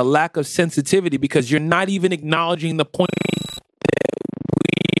across like a lack of sensitivity because you're not even acknowledging the point that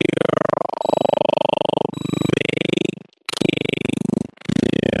we're all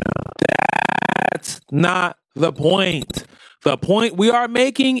not the point. The point we are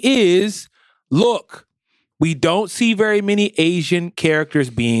making is, look, we don't see very many Asian characters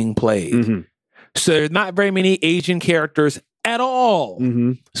being played. Mm-hmm. So there's not very many Asian characters at all.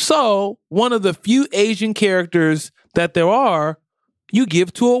 Mm-hmm. So one of the few Asian characters that there are, you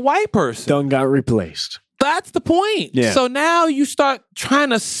give to a white person. Done got replaced. That's the point. Yeah. So now you start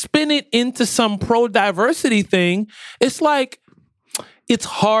trying to spin it into some pro-diversity thing. It's like, it's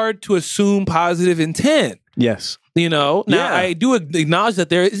hard to assume positive intent. Yes. You know, now Yeah. I do acknowledge that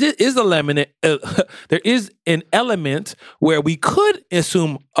there is a lemon, there is an element where we could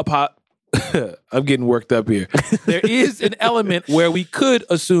assume I'm getting worked up here. There is an element where we could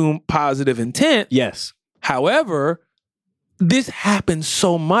assume positive intent. Yes. However, this happens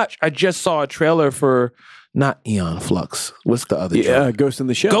so much. I just saw a trailer for not Eon Flux. What's the other trailer? Yeah, Ghost in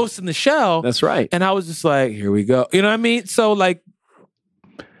the Shell. Ghost in the Shell. That's right. And I was just like, here we go. You know what I mean? So like,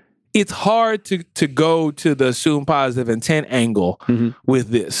 it's hard to go to the assume positive intent angle with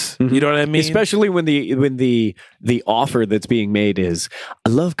this. You know what I mean? Especially when the offer that's being made is, I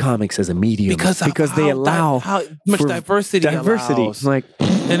love comics as a medium because they allow how much for diversity. Allows. Like,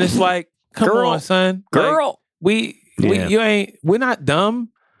 and it's like, come Girl. on, son, girl. Like, we're not dumb.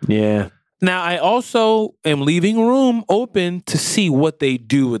 Yeah. Now, I also am leaving room open to see what they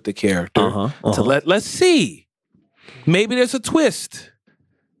do with the character. So let's see. Maybe there's a twist.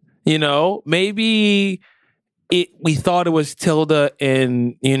 You know, maybe we thought it was Tilda,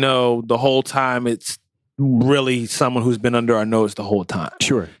 and you know, the whole time it's really someone who's been under our nose the whole time.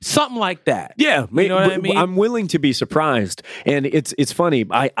 Sure. Something like that. Yeah, You know what I mean? I'm willing to be surprised, and it's funny.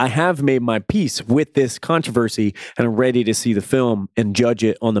 I have made my peace with this controversy, and I'm ready to see the film and judge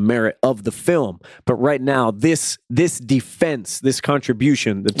it on the merit of the film. But right now, this defense, this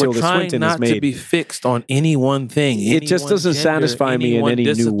contribution that We're Tilda trying Swinton not has made, to be fixed on any one thing. It just any one doesn't gender, satisfy me in one any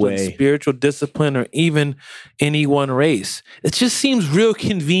new discipline, way. Spiritual discipline, or even any one race. It just seems real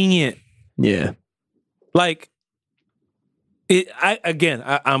convenient. yeah, Like,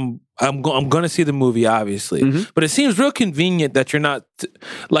 I'm going to see the movie, obviously, but it seems real convenient that you're not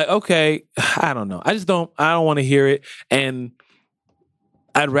like, okay, I don't know. I don't want to hear it, and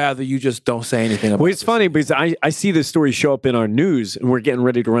I'd rather you just don't say anything about it. Well, it's funny because I see this story show up in our news, and we're getting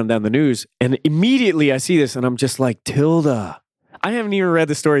ready to run down the news, and immediately I see this, and I'm just like, Tilda, I haven't even read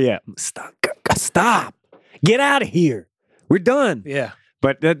the story yet. Stop. Get out of here. We're done. Yeah.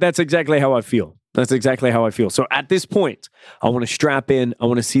 But that's exactly how I feel. That's exactly how I feel. So at this point, I want to strap in, I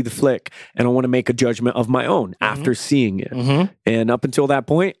want to see the flick, and I want to make a judgment of my own after seeing it. And up until that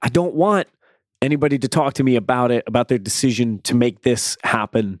point, I don't want anybody to talk to me about it, about their decision to make this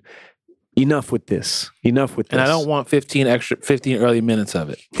happen. Enough with this. And I don't want 15 early minutes of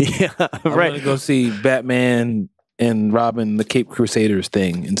it. Yeah, I'm right. going to go see Batman and Robin, the Cape Crusaders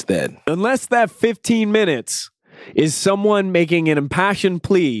thing instead. Unless that 15 minutes is someone making an impassioned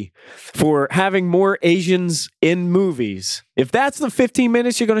plea for having more Asians in movies. If that's the 15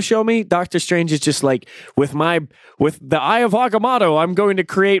 minutes you're going to show me, Doctor Strange is just like, with the Eye of Agamotto, I'm going to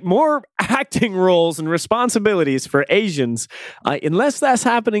create more acting roles and responsibilities for Asians. Unless that's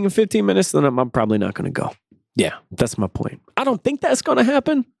happening in 15 minutes, then I'm probably not going to go. Yeah. That's my point. I don't think that's going to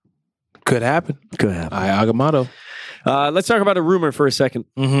happen. Could happen. Eye Agamotto. Let's talk about a rumor for a second.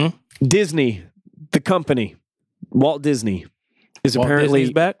 Disney, the company, Walt Disney, is apparently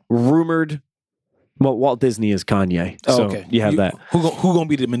Disney's back? rumored. Well, Walt Disney is Kanye. So okay. You have that. Who gonna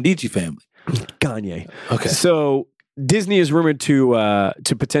be the Medici family? Kanye. Okay. So Disney is rumored to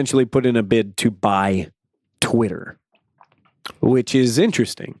potentially put in a bid to buy Twitter, which is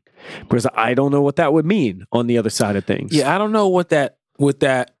interesting because I don't know what that would mean on the other side of things. Yeah, I don't know what that.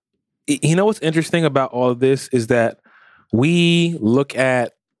 You know what's interesting about all of this is that we look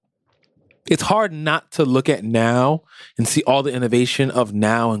at. It's hard not to look at now and see all the innovation of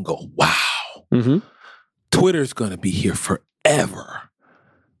now and go, wow, Twitter's going to be here forever.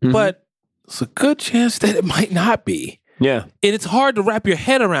 But it's a good chance that it might not be. Yeah. And it's hard to wrap your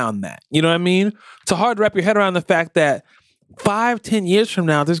head around that. You know what I mean? It's hard to wrap your head around the fact that 5-10 years from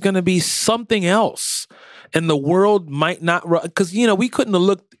now, there's going to be something else. And the world might not, because, we couldn't have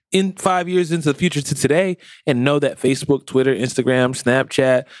looked in 5 years into the future to today and know that Facebook, Twitter, Instagram,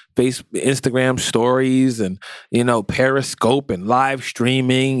 Snapchat, Instagram stories, and, Periscope and live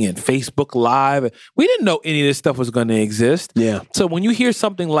streaming and Facebook Live. We didn't know any of this stuff was going to exist. Yeah. So when you hear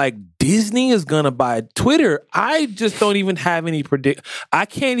something like Disney is going to buy Twitter, I just don't even have any I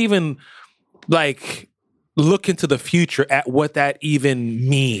can't even look into the future at what that even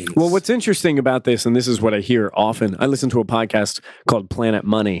means. Well, what's interesting about this, and this is what I hear often, I listen to a podcast called Planet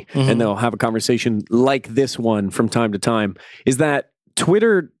Money, and they'll have a conversation like this one from time to time, is that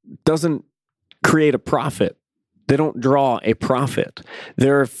Twitter doesn't create a profit. They don't draw a profit.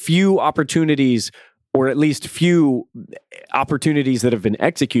 There are few opportunities, or at least few opportunities that have been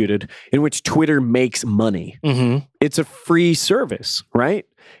executed in which Twitter makes money. Mm-hmm. It's a free service, right?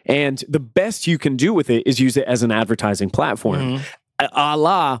 And the best you can do with it is use it as an advertising platform. Mm-hmm. A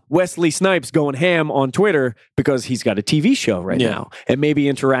la Wesley Snipes going ham on Twitter because he's got a TV show right now. And maybe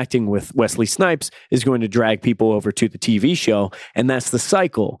interacting with Wesley Snipes is going to drag people over to the TV show. And that's the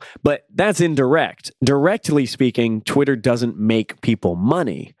cycle. But that's indirect. Directly speaking, Twitter doesn't make people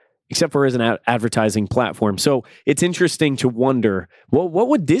money, except for as an advertising platform. So it's interesting to wonder, well, what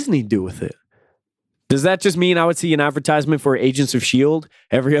would Disney do with it? Does that just mean I would see an advertisement for Agents of S.H.I.E.L.D.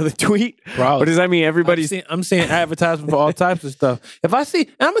 every other tweet? Probably. Or does that mean everybody's... I'm seeing advertisement for all types of stuff. If I see...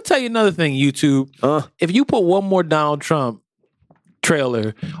 And I'm going to tell you another thing, YouTube. If you put one more Donald Trump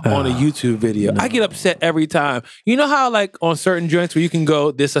trailer on a YouTube video, I get upset every time. You know how like on certain joints where you can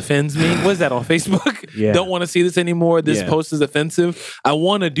go, this offends me? What is that on Facebook? Yeah. Don't want to see this anymore. This post is offensive. I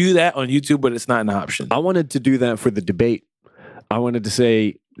want to do that on YouTube, but it's not an option. I wanted to do that for the debate. I wanted to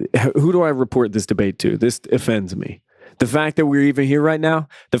say, who do I report this debate to? This offends me. The fact that we're even here right now,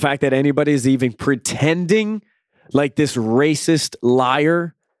 the fact that anybody is even pretending like this racist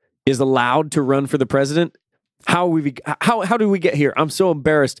liar is allowed to run for the president. How do we get here? I'm so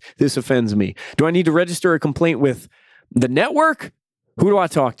embarrassed. This offends me. Do I need to register a complaint with the network? Who do I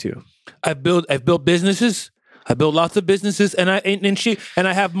talk to? I've built businesses. I build lots of businesses, and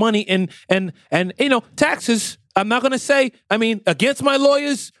I have money and taxes. I'm not going to say, against my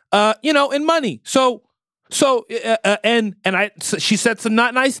lawyers, and money. She said some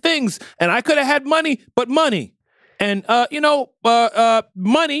not nice things, and I could have had money, but money, and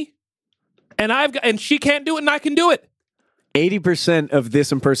money, and she can't do it, and I can do it. 80% of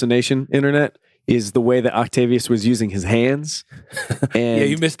this impersonation, internet, is the way that Octavius was using his hands. And yeah,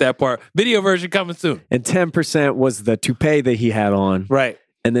 you missed that part. Video version coming soon. And 10% was the toupee that he had on. Right.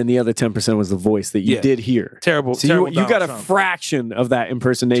 And then the other 10% was the voice that you did hear. Terrible. So terrible you got a Trump. fraction of that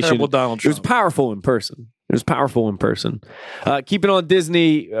impersonation. Terrible Donald Trump. It was powerful in person. Keeping on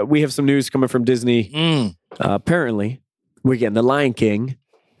Disney, we have some news coming from Disney. Apparently, we're getting the Lion King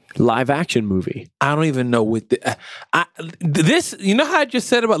live action movie. I don't even know what this. You know how I just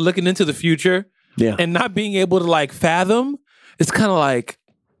said about looking into the future, and not being able to like fathom. It's kind of like,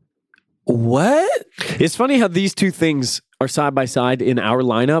 what? It's funny how these two things are side by side in our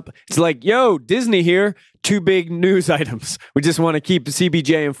lineup. It's like, yo, Disney here, two big news items. We just want to keep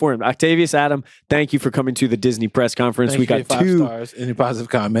CBJ informed. Octavius, Adam, thank you for coming to the Disney press conference. Thank we got 5 stars. Any positive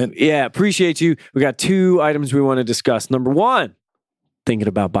comment? Yeah, appreciate you. We got 2 items we want to discuss. Number 1, thinking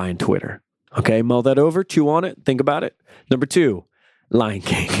about buying Twitter. Okay, mull that over, chew on it, think about it. Number 2, Lion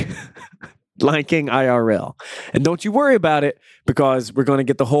King. Lion King IRL. And don't you worry about it, because we're going to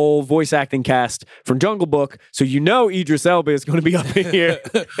get the whole voice acting cast from Jungle Book, so you know Idris Elba is going to be up in here.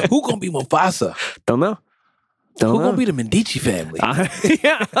 Who going to be Mufasa? Don't know. Who going to be the Medici family? I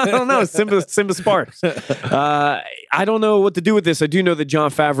don't know. Simba Sparks. I don't know what to do with this. I do know that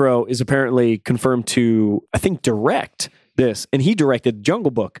Jon Favreau is apparently confirmed to, I think, direct this, and he directed Jungle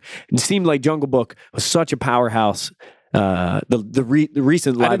Book. It seemed like Jungle Book was such a powerhouse. The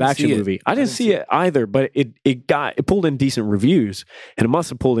recent live action movie. I didn't see it either, but it pulled in decent reviews, and it must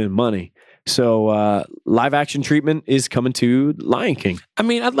have pulled in money. So live action treatment is coming to Lion King.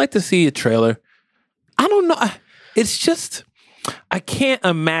 I'd like to see a trailer. I don't know. It's just, I can't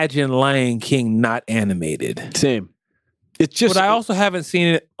imagine Lion King not animated. Same. It's just, but I also haven't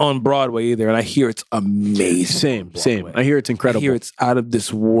seen it on Broadway either, and I hear it's amazing. Same. I hear it's incredible. I hear it's out of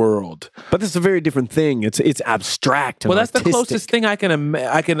this world. But that's a very different thing. It's abstract. And that's artistic. The closest thing I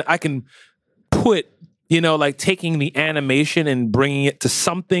can put. Like taking the animation and bringing it to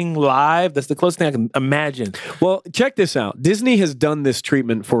something live. That's the closest thing I can imagine. Well, check this out. Disney has done this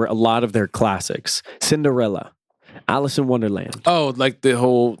treatment for a lot of their classics. Cinderella, Alice in Wonderland. Oh, like the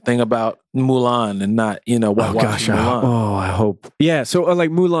whole thing about Mulan and not, watching Mulan. I hope. Yeah, so like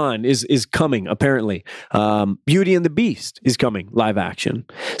Mulan is coming, apparently. Beauty and the Beast is coming, live action.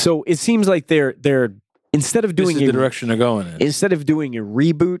 So it seems like they're instead of doing the direction they're going in. Instead of doing a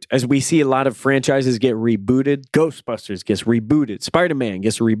reboot, as we see a lot of franchises get rebooted, Ghostbusters gets rebooted, Spider-Man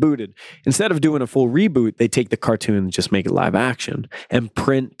gets rebooted. Instead of doing a full reboot, they take the cartoon and just make it live action and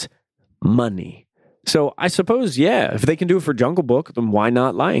print money. So I suppose, if they can do it for Jungle Book, then why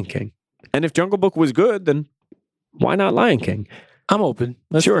not Lion King? And if Jungle Book was good, then why not Lion King? I'm open.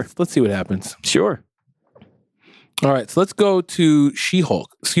 Let's see what happens. Sure. All right, so let's go to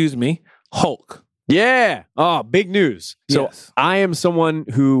Hulk. Yeah. Oh, big news. So Yes. I am someone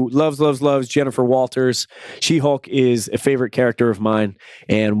who loves Jennifer Walters. She-Hulk is a favorite character of mine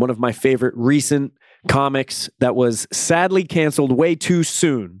and one of my favorite recent comics that was sadly canceled way too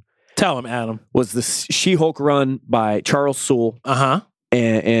soon Tell him, Adam. was the She-Hulk run by Charles Soule Uh-huh.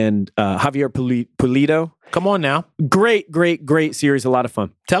 and Javier Pulido. Come on now. Great series. A lot of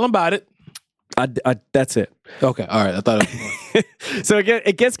fun. Tell him about it. That's it. Okay. All right. I thought it was So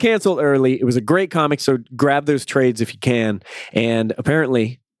it gets canceled early. It was a great comic, so grab those trades if you can. And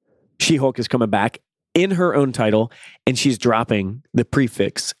apparently, She-Hulk is coming back in her own title, and she's dropping the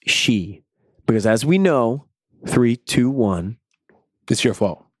prefix she. Because as we know, 3, 2, 1, It's your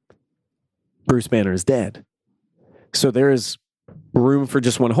fault. Bruce Banner is dead. So there is room for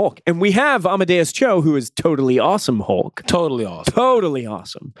just one Hulk. And we have Amadeus Cho, who is totally awesome Hulk. Totally awesome. Totally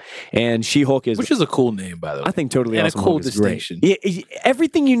awesome. And She-Hulk is... Which is a cool name, by the way. I think totally and awesome. a cool Hulk is great. distinction. Yeah,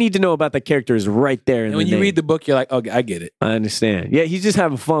 everything you need to know about that character is right there. And when you read the book, you're like, okay, I get it. I understand. Yeah, he's just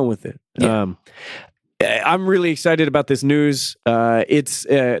having fun with it. Yeah. I'm really excited about this news. It's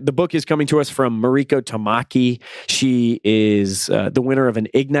the book is coming to us from Mariko Tamaki. She is the winner of an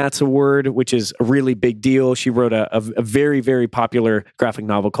Ignatz Award, which is a really big deal. She wrote a very, very popular graphic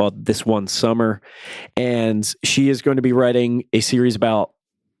novel called This One Summer. And she is going to be writing a series about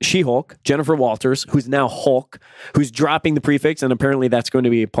She-Hulk, Jennifer Walters, who's now Hulk, who's dropping the prefix, and apparently that's going to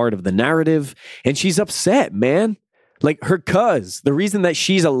be a part of the narrative. And she's upset, man. Like her the reason that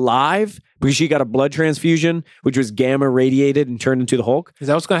she's alive, because she got a blood transfusion, which was gamma radiated and turned into the Hulk. Is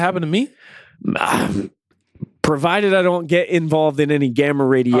that what's going to happen to me? Provided I don't get involved in any gamma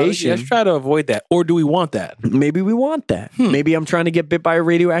radiation. Let's try to avoid that. Or do we want that? Maybe we want that. Maybe I'm trying to get bit by a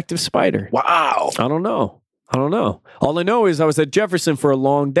radioactive spider. Wow. I don't know. All I know is I was at Jefferson for a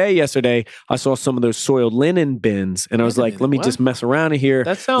long day yesterday. I saw some of those soiled linen bins, and I was like, let me just mess around in here.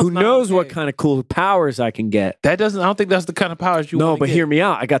 That sounds Who not knows okay. what kind of cool powers I can get. I don't think that's the kind of powers you want No, to but get. hear me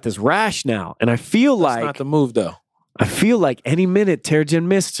out. I got this rash now, and I feel That's not the move, though. any minute Terrigen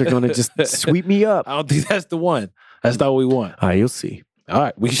mists are going to just sweep me up. I don't think that's the one. That's not what we want. All right, you'll see. All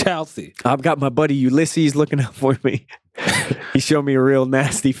right, we shall see. I've got my buddy Ulysses looking out for me. He showed me a real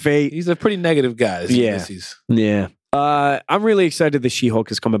nasty fate. He's a pretty negative guy. Yeah. Ulysses. Yeah. I'm really excited that She-Hulk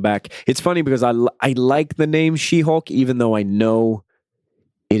is coming back. It's funny because I like the name She-Hulk, even though I know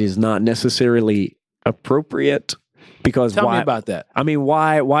it is not necessarily appropriate. Because Tell me about that. I mean,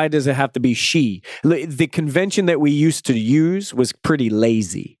 why does it have to be she? The convention that we used to use was pretty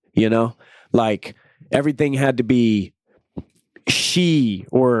lazy, you know? Like everything had to be she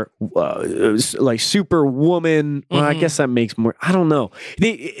or like Superwoman. Well, I guess that makes more. I don't know.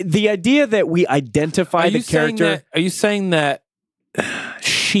 The idea that we identify the character. Are you saying that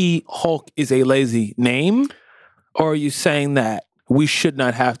She-Hulk is a lazy name? Or are you saying that we should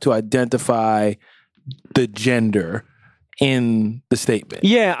not have to identify the gender in the statement?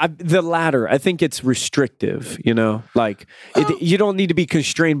 Yeah, the latter. I think it's restrictive, you know? Like, you don't need to be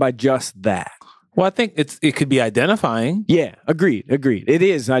constrained by just that. Well, I think it could be identifying. Yeah, agreed. It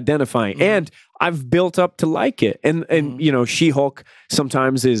is identifying. And I've built up to like it. And you know, She-Hulk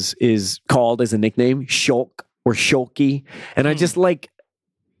sometimes is called as a nickname, Shulk or Shulky. And I just like,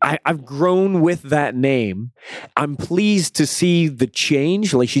 I've grown with that name. I'm pleased to see the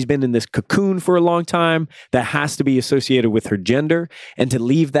change. Like she's been in this cocoon for a long time that has to be associated with her gender. And to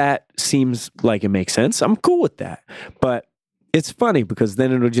leave that seems like it makes sense. I'm cool with that. But it's funny because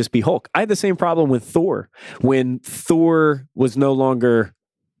then it'll just be Hulk. I had the same problem with Thor. When Thor was no longer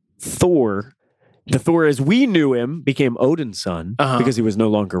Thor, the Thor as we knew him became Odin's son because he was no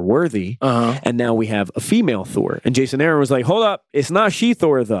longer worthy. And now we have a female Thor. And Jason Aaron was like, hold up, it's not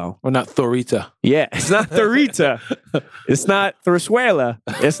She-Thor though. Or not Thorita. Yeah, it's not Thorita. It's not Thorsuela.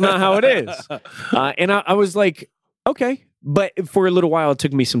 It's not how it is. And I was like, okay. But for a little while, it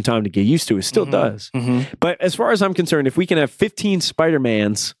took me some time to get used to it. It still does. But as far as I'm concerned, if we can have 15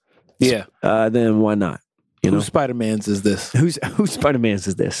 Spider-Mans, then why not? You know? Who Spider-Mans is this? Who Spider-Mans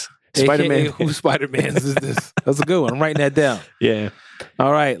is this? Spider-Man. Who Spider-Mans is this? That's a good one. I'm writing that down. Yeah.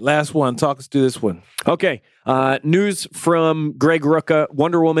 All right, last one. Talk us through this one. Okay. News from Greg Rucka.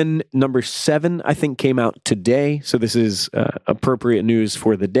 Wonder Woman #7, I think, came out today. So this is appropriate news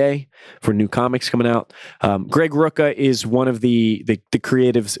for the day, for new comics coming out. Greg Rucka is one of the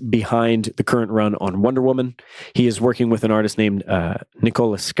creatives behind the current run on Wonder Woman. He is working with an artist named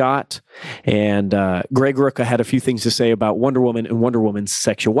Nicola Scott. And Greg Rucka had a few things to say about Wonder Woman and Wonder Woman's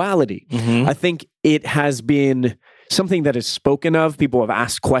sexuality. I think it has been something that is spoken of, people have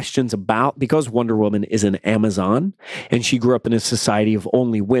asked questions about, because Wonder Woman is an Amazon and she grew up in a society of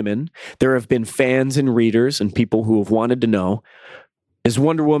only women. There have been fans and readers and people who have wanted to know, is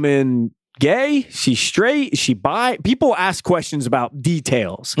Wonder Woman gay? She's straight? Is she bi? People ask questions about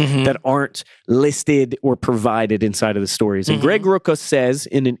details that aren't listed or provided inside of the stories. And Greg Rucka says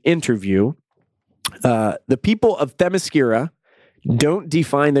in an interview, the people of Themyscira don't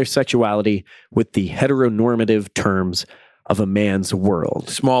define their sexuality with the heteronormative terms of a man's world.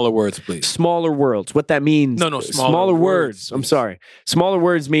 Smaller words, please. Smaller words. What that means? Smaller words. I'm sorry. Smaller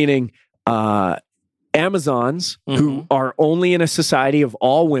words meaning Amazons who are only in a society of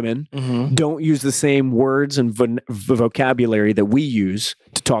all women don't use the same words and vocabulary that we use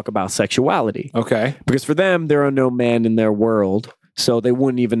to talk about sexuality. Okay. Because for them, there are no men in their world. So they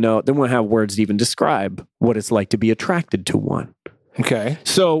wouldn't even know, they wouldn't have words to even describe what it's like to be attracted to one. Okay.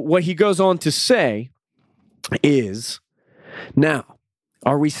 So what he goes on to say is, now,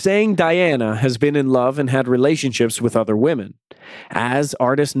 are we saying Diana has been in love and had relationships with other women? As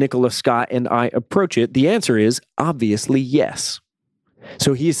artist Nicholas Scott and I approach it, the answer is obviously yes.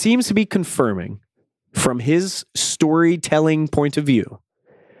 So he seems to be confirming from his storytelling point of view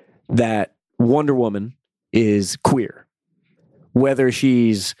that Wonder Woman is queer. Whether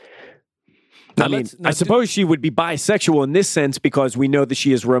she's, I suppose she would be bisexual in this sense because we know that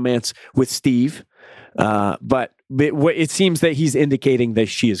she has romance with Steve. But it seems that he's indicating that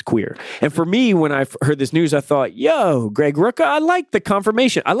she is queer. And for me, when I heard this news, I thought, yo, Greg Rucka, I like the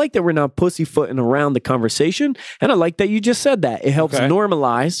confirmation. I like that we're not pussyfooting around the conversation. And I like that you just said that. It helps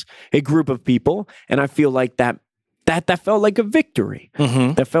normalize a group of people. And I feel like that felt like a victory.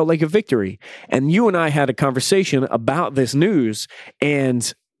 That felt like a victory. And you and I had a conversation about this news,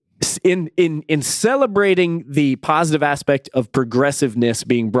 and in celebrating the positive aspect of progressiveness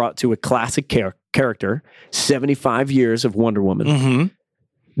being brought to a classic character, 75 years of Wonder Woman,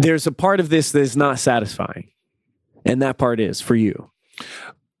 there's a part of this that is not satisfying. And that part is for you.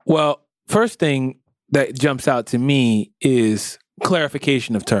 Well, first thing that jumps out to me is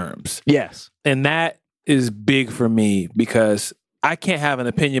clarification of terms. Yes. And that is big for me because I can't have an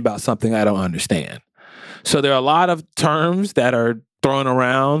opinion about something I don't understand. So there are a lot of terms that are thrown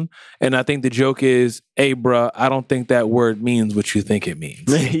around, and I think the joke is, hey, bruh, I don't think that word means what you think it means.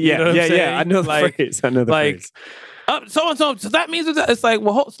 Yeah. I know the phrase. Phrase. So that means that it's like,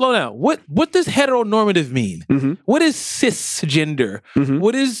 well, slow down. What does heteronormative mean? What is cisgender?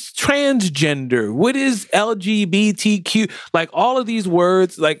 What is transgender? What is LGBTQ? Like all of these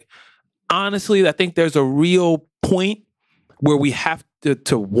words, like honestly, I think there's a real point where we have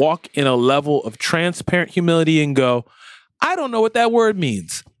to walk in a level of transparent humility and go, I don't know what that word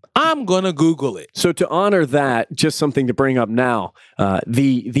means. I'm going to Google it. So to honor that, just something to bring up now,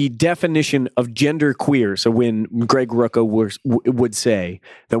 the definition of gender queer. So when Greg Rucka would say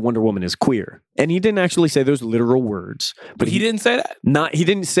that Wonder Woman is queer, and he didn't actually say those literal words. But he didn't say that? He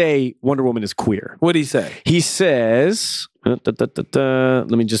didn't say Wonder Woman is queer. What did he say? He says, let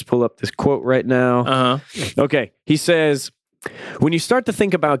me just pull up this quote right now. Okay. He says, when you start to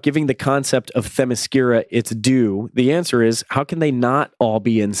think about giving the concept of Themyscira its due, the answer is, how can they not all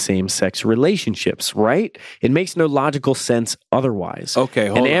be in same-sex relationships, right? It makes no logical sense otherwise. Okay,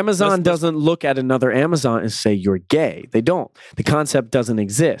 hold on. An Amazon doesn't look at another Amazon and say, you're gay. They don't. The concept doesn't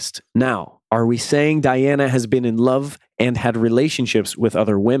exist. Now, are we saying Diana has been in love and had relationships with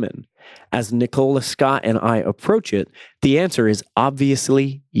other women? As Nicholas Scott and I approach it, the answer is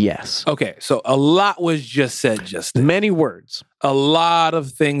obviously yes. Okay, so a lot was just said just then. Many words. A lot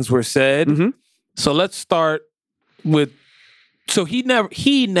of things were said. So let's start with, so he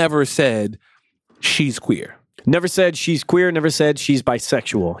never said she's queer. Never said she's queer, never said she's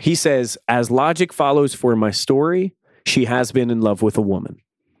bisexual. He says, as logic follows for my story, she has been in love with a woman.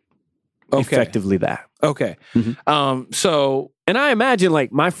 Okay. Effectively that. Okay. So, and I imagine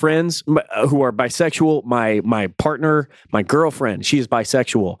like my friends who are bisexual, my partner, my girlfriend, she is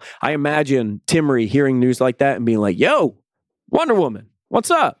bisexual. I imagine Timmery hearing news like that and being like, yo, Wonder Woman,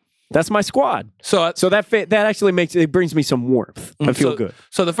 what's up? That's my squad. So that actually brings me some warmth. I feel good.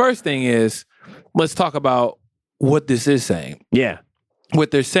 So the first thing is, let's talk about what this is saying. Yeah.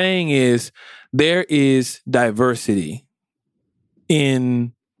 What they're saying is there is diversity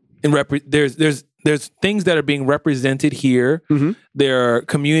there's things that are being represented here. There are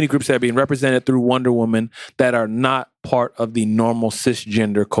community groups that are being represented through Wonder Woman that are not part of the normal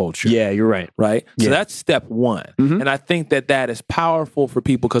cisgender culture. Yeah, you're right. Right? Yeah. So that's step one. And I think that is powerful for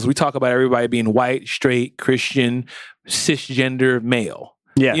people because we talk about everybody being white, straight, Christian, cisgender, male.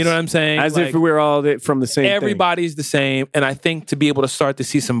 Yes. You know what I'm saying? As if we're all from the same Everybody's thing. the same. And I think to be able to start to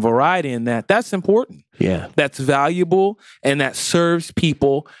see some variety in that, that's important. Yeah. That's valuable and that serves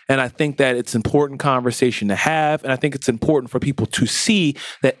people. And I think that it's important conversation to have. And I think it's important for people to see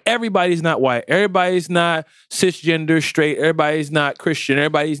that everybody's not white. Everybody's not cisgender, straight. Everybody's not Christian.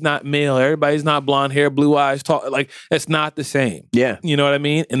 Everybody's not male. Everybody's not blonde hair, blue eyes, tall. Like, it's not the same. Yeah. You know what I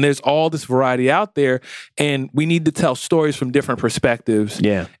mean? And there's all this variety out there. And we need to tell stories from different perspectives.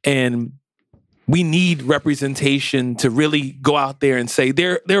 Yeah. And we need representation to really go out there and say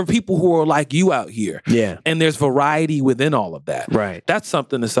there are people who are like you out here. Yeah. And there's variety within all of that. Right. That's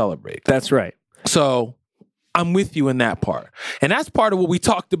something to celebrate. That's right. So I'm with you in that part. And that's part of what we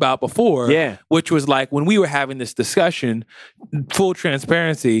talked about before. Yeah. Which was like when we were having this discussion, full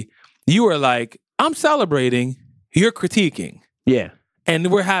transparency, you were like, I'm celebrating, you're critiquing. Yeah.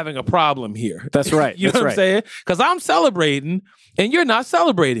 And we're having a problem here. That's right. You know what I'm saying? Because I'm celebrating and you're not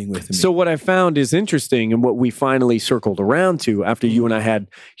celebrating with me. So what I found is interesting and what we finally circled around to after you and I had,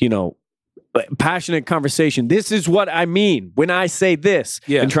 passionate conversation. This is what I mean when I say this.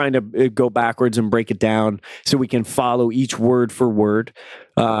 Yeah. And trying to go backwards and break it down so we can follow each word for word.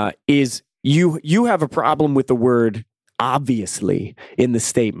 Is you have a problem with the word obviously in the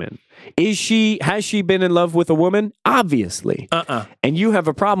statement. Has she been in love with a woman? Obviously. And you have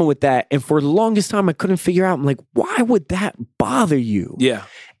a problem with that. And for the longest time, I couldn't figure out, I'm like, why would that bother you? Yeah.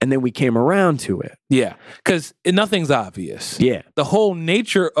 And then we came around to it. Yeah. Because nothing's obvious. Yeah. The whole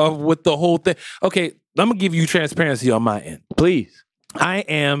nature of what the whole thing. Okay, I'm going to give you transparency on my end. Please. I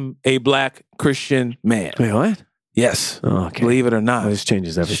am a Black Christian man. Wait, what? Yes. Oh, okay. Believe it or not. This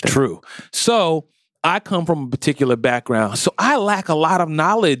changes everything. It's true. So I come from a particular background. So I lack a lot of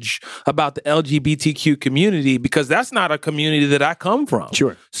knowledge about the LGBTQ community because that's not a community that I come from.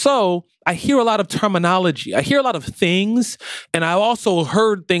 Sure. So I hear a lot of terminology. I hear a lot of things. And I also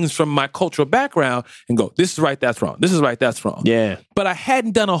heard things from my cultural background and go, this is right, that's wrong. This is right, that's wrong. Yeah. But I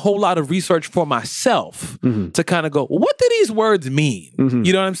hadn't done a whole lot of research for myself to kind of go, well, what do these words mean?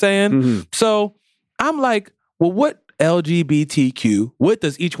 You know what I'm saying? So I'm like, well, what LGBTQ, what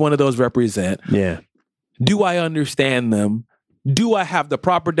does each one of those represent? Yeah. Do I understand them? Do I have the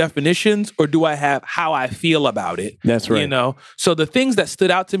proper definitions or do I have how I feel about it? That's right. So the things that stood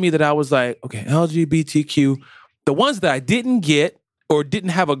out to me that I was like, okay, LGBTQ, the ones that I didn't get or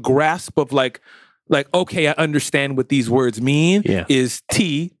didn't have a grasp of like, okay, I understand what these words mean is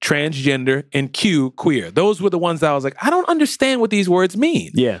T, transgender, and Q, queer. Those were the ones that I was like, I don't understand what these words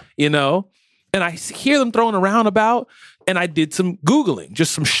mean. Yeah. And I hear them thrown around about, and I did some Googling,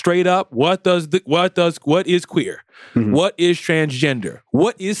 just some straight up, what is queer? What is transgender?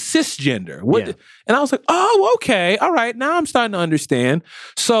 What is cisgender? And I was like, oh, okay. All right. Now I'm starting to understand.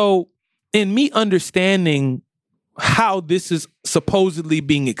 So in me understanding how this is supposedly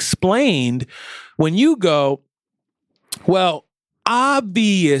being explained, when you go, well,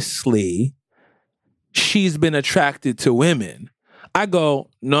 obviously she's been attracted to women. I go,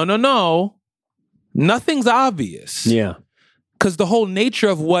 no. Nothing's obvious. Yeah. Because the whole nature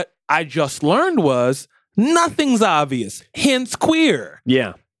of what I just learned was nothing's obvious, hence queer.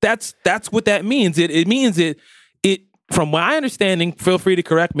 Yeah. That's what that means. It means it from my understanding, feel free to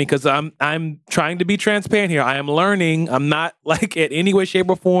correct me because I'm trying to be transparent here. I am learning. I'm not like in any way, shape,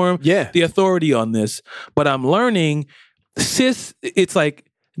 or form the authority on this, but I'm learning it's like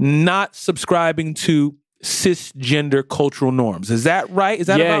not subscribing to cisgender cultural norms. Is that right? Is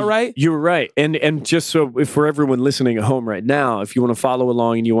that about right? You're right. And just so for everyone listening at home right now, if you want to follow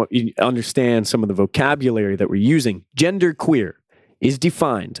along and you understand some of the vocabulary that we're using, gender queer is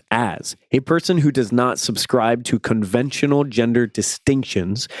defined as a person who does not subscribe to conventional gender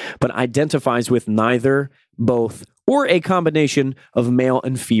distinctions, but identifies with neither, both, or a combination of male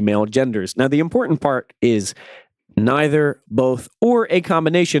and female genders. Now, the important part is neither, both, or a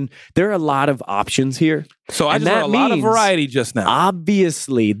combination. There are a lot of options here. So I just heard a lot of variety just now.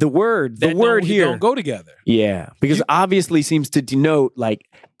 Obviously, the word here don't go together. Yeah, because obviously seems to denote like,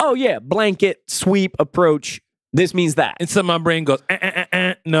 oh yeah, blanket sweep approach. This means that. And so my brain goes,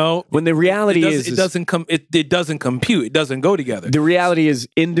 no. When the reality it doesn't compute. It doesn't go together. The reality is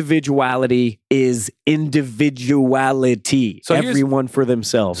individuality is individuality. So everyone for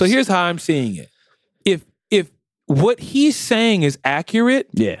themselves. So here's how I'm seeing it. If what he's saying is accurate,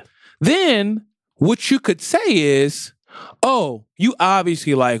 then what you could say is, oh, you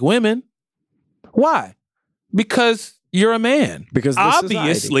obviously like women. Why? Because you're a man. Because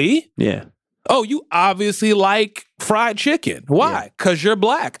obviously. Yeah. Oh, you obviously like fried chicken. Why? Because you're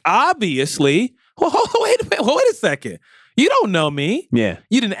Black. Obviously. Well, wait a second. You don't know me. Yeah.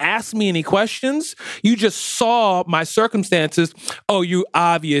 You didn't ask me any questions. You just saw my circumstances. Oh, you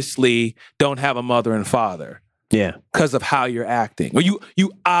obviously don't have a mother and father. Yeah. because of how you're acting. Or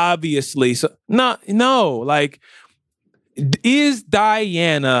you obviously no. Like, is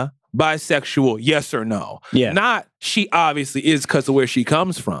Diana bisexual? Yes or no? Yeah. Not she obviously is because of where she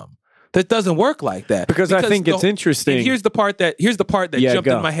comes from. That doesn't work like that. Because I think it's interesting. And here's the part that jumped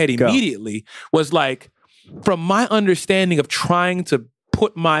in my head immediately was like, from my understanding of trying to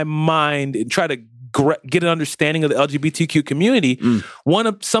put my mind and try to get an understanding of the LGBTQ community,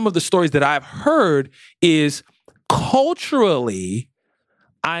 some of the stories that I've heard is culturally,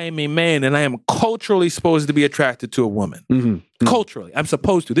 I am a man and I am culturally supposed to be attracted to a woman. Culturally, I'm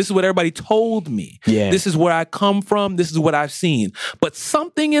supposed to. This is what everybody told me. Yeah. This is where I come from. This is what I've seen. But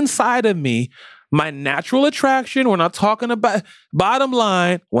something inside of me, my natural attraction, we're not talking about, bottom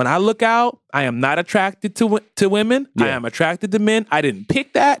line, when I look out, I am not attracted to women. Yeah. I am attracted to men. I didn't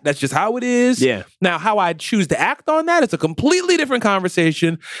pick that. That's just how it is. Yeah. Now, how I choose to act on that, it's a completely different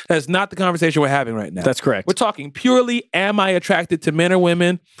conversation. That's not the conversation we're having right now. That's correct. We're talking purely, am I attracted to men or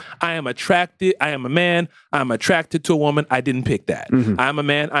women? I am a man. I'm attracted to a woman. I didn't pick that. I'm a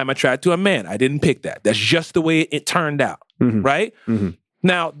man. I'm attracted to a man. I didn't pick that. That's just the way it turned out. Right?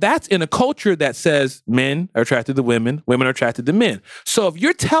 Now, that's in a culture that says men are attracted to women, women are attracted to men. So if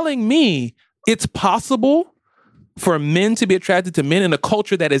you're telling me it's possible for men to be attracted to men in a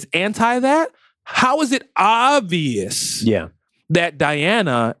culture that is anti that, how is it obvious that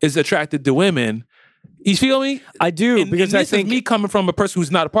Diana is attracted to women? You feel me? I do, because I think is me coming from a person who's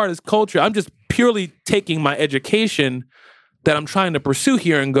not a part of this culture. I'm just purely taking my education that I'm trying to pursue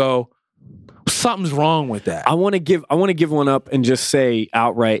here and go, something's wrong with that. I want to give one up and just say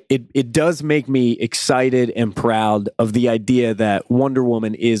outright, it does make me excited and proud of the idea that Wonder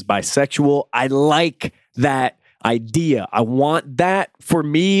Woman is bisexual. I like that idea. I want that for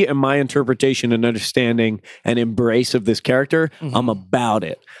me and my interpretation and understanding and embrace of this character. I'm about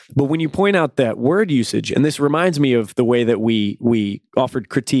it. But when you point out that word usage, and this reminds me of the way that we offered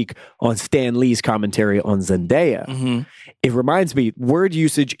critique on Stan Lee's commentary on Zendaya, it reminds me word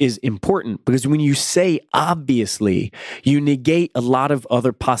usage is important because when you say obviously, you negate a lot of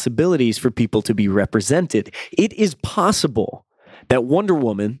other possibilities for people to be represented. It is possible that Wonder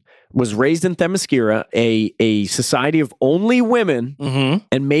Woman was raised in Themyscira, a society of only women,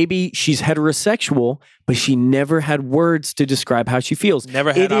 and maybe she's heterosexual, but she never had words to describe how she feels.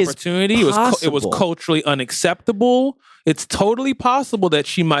 Never had opportunity. It was culturally unacceptable. It's totally possible that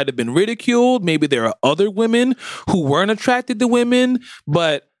she might have been ridiculed. Maybe there are other women who weren't attracted to women,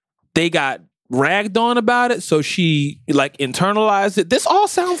 but they got ragged on about it, so she like internalized it. This all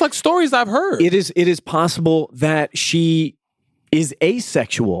sounds like stories I've heard. It is possible that she is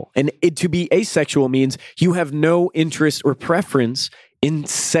asexual. And to be asexual means you have no interest or preference in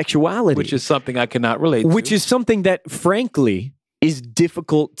sexuality. Which is something I cannot relate to. Which is something that, frankly, is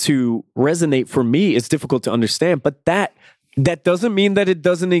difficult to resonate for me. It's difficult to understand. But that doesn't mean that it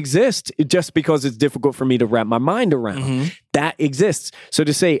doesn't exist just because it's difficult for me to wrap my mind around. That exists. So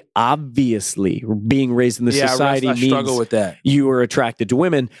to say, obviously, being raised in the society I means struggle with that. You are attracted to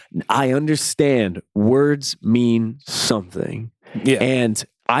women. I understand words mean something. Yeah. And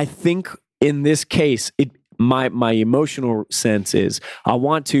I think in this case, my emotional sense is I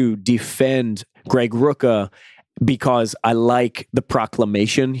want to defend Greg Rucka because I like the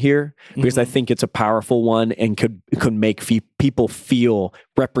proclamation here, because I think it's a powerful one and could make people feel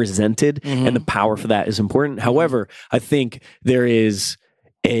represented, and the power for that is important. However, I think there is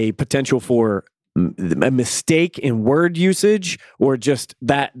a potential for a mistake in word usage, or just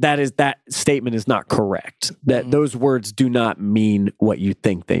that statement is not correct. That those words do not mean what you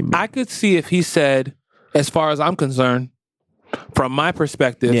think they mean. I could see if he said, as far as I'm concerned, from my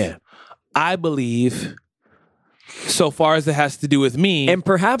perspective, I believe, so far as it has to do with me, and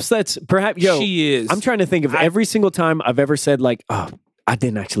perhaps she is. I'm trying to think of every single time I've ever said like, oh, I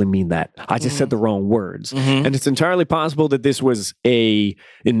didn't actually mean that. I just said the wrong words. And it's entirely possible that this was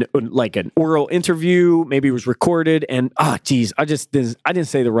like an oral interview. Maybe it was recorded and, I didn't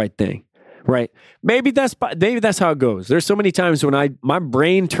say the right thing. Right. Maybe that's how it goes. There's so many times when my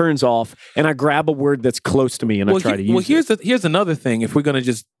brain turns off and I grab a word that's close to me and I try to use it. Here's another thing. If we're going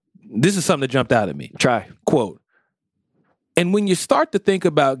to this is something that jumped out at me. Try. Quote. And when you start to think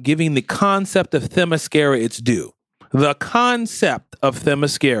about giving the concept of Themyscira its due,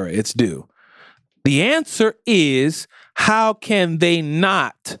 the answer is, how can they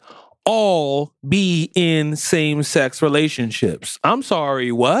not all be in same-sex relationships? I'm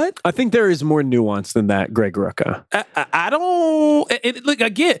sorry, what? I think there is more nuance than that, Greg Rucka. I don't... Look, I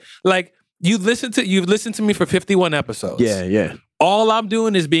get... Like, you've listened to me for 51 episodes. Yeah. All I'm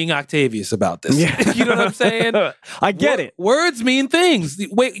doing is being Octavius about this. Yeah. You know what I'm saying? I get it. Words mean things.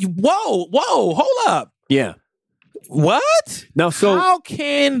 Wait, whoa, hold up. Yeah. What? Now, so how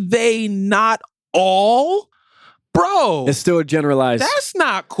can they not all? Bro, it's still a generalized. that's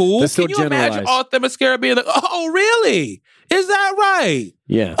not cool. That's still Can you imagine all Themyscira being like, oh, really? Is that right?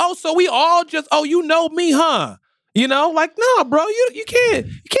 Yeah. Oh, so we all just, you know me, huh? You know, like, no, bro, you can't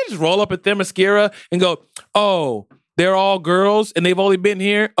just roll up at Themyscira and go, oh, they're all girls and they've only been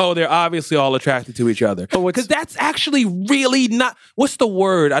here. Oh, they're obviously all attracted to each other. Because that's actually really not, what's the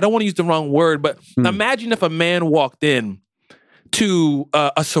word? I don't want to use the wrong word, but imagine if a man walked in to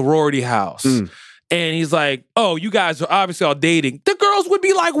a sorority house and he's like, oh, you guys are obviously all dating. The girls would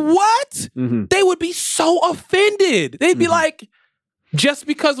be like, what? They would be so offended. They'd be like, just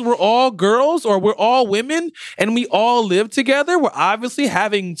because we're all girls or we're all women and we all live together, we're obviously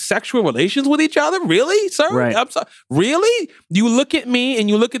having sexual relations with each other? Really, sir? Right. I'm sorry. Really? You look at me and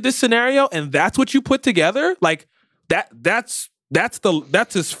you look at this scenario and that's what you put together? Like, that's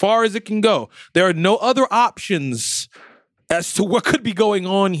as far as it can go. There are no other options as to what could be going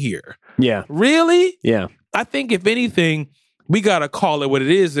on here. Yeah. Really? Yeah. I think if anything, we got to call it what it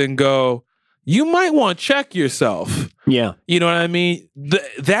is and go, you might want to check yourself. Yeah. You know what I mean?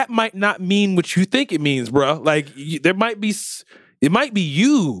 That might not mean what you think it means, bro. Like, it might be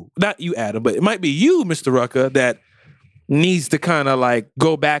you, not you, Adam, but it might be you, Mr. Rucker, that needs to kind of like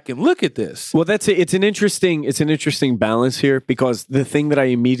go back and look at this. Well, that's it. It's an interesting balance here, because the thing that I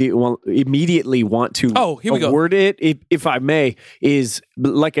immediately want to award it, if I may, is,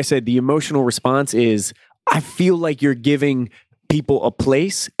 like I said, the emotional response is, I feel like you're giving people a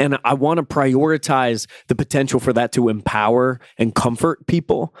place, and I want to prioritize the potential for that to empower and comfort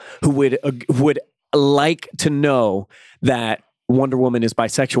people who would like to know that Wonder Woman is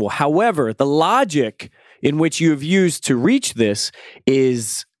bisexual. However, the logic in which you have used to reach this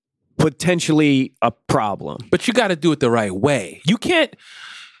is potentially a problem. But you got to do it the right way. You can't.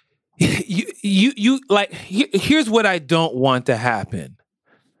 You like. Here's what I don't want to happen.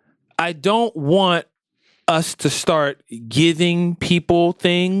 I don't want us to start giving people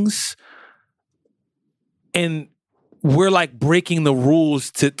things and we're like breaking the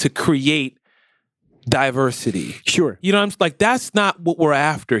rules to create diversity. Sure. You know, I'm like, that's not what we're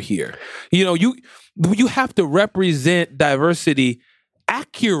after here. You know, you have to represent diversity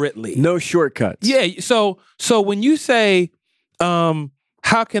accurately. No shortcuts. Yeah. So when you say,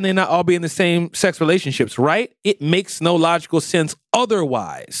 how can they not all be in the same sex relationships, right? It makes no logical sense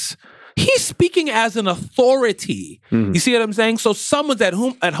otherwise. He's speaking as an authority. You see what I'm saying? So someone's at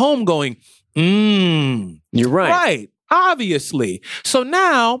home going, you're right. Right. Obviously. So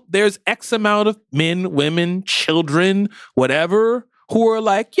now there's X amount of men, women, children, whatever, who are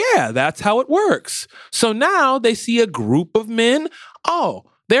like, yeah, that's how it works. So now they see a group of men. Oh,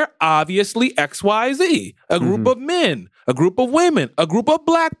 they're obviously XYZ. A group of men, a group of women, a group of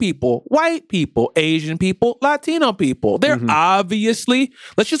black people, white people, Asian people, Latino people. They're obviously,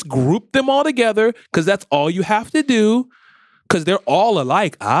 let's just group them all together because that's all you have to do. Because they're all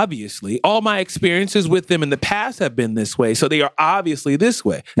alike, obviously. All my experiences with them in the past have been this way. So they are obviously this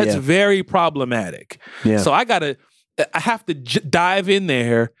way. That's very problematic. Yeah. So I have to dive in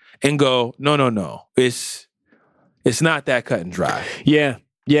there and go, no. It's not that cut and dry. Yeah.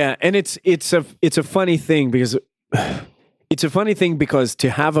 Yeah. And it's a funny thing because to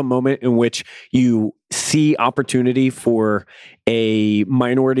have a moment in which you see opportunity for a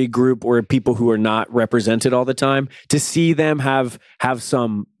minority group or people who are not represented all the time, to see them have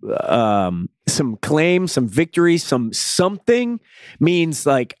some claim, some victory, something means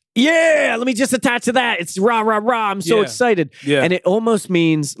like, yeah, let me just attach to that. It's rah, rah, rah. I'm so excited. Yeah. And it almost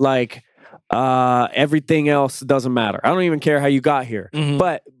means like, everything else doesn't matter. I don't even care how you got here.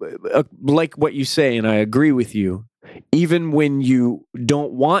 But like what you say, and I agree with you, even when you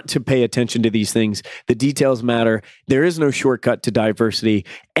don't want to pay attention to these things, the details matter. There is no shortcut to diversity.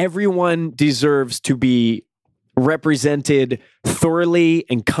 Everyone deserves to be represented thoroughly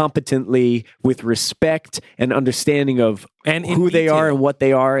and competently with respect and understanding of who they are and what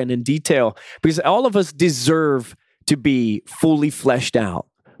they are, and in detail. Because all of us deserve to be fully fleshed out,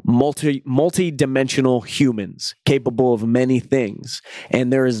 multi-dimensional humans capable of many things.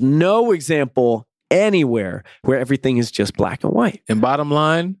 And there is no example anywhere where everything is just black and white. And bottom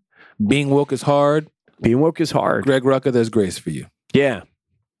line, being woke is hard. Being woke is hard. Greg Rucka, there's grace for you. Yeah.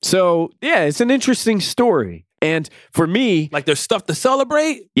 So, yeah, it's an interesting story. And for me... Like, there's stuff to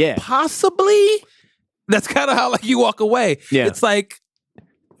celebrate? Yeah. Possibly? That's kind of how, like, you walk away. Yeah. It's like,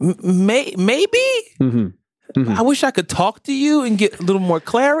 maybe? I wish I could talk to you and get a little more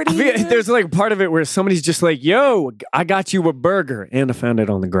clarity. There's like part of it where somebody's just like, yo, I got you a burger and I found it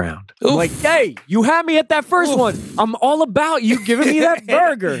on the ground. I'm like, hey, you had me at that first one. I'm all about you giving me that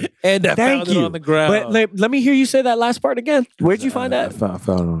burger. And I Thank found you. it on the ground. But let me hear you say that last part again. Where'd you find that? I found it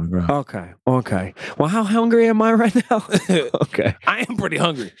on the ground. Okay. Well, how hungry am I right now? Okay. I am pretty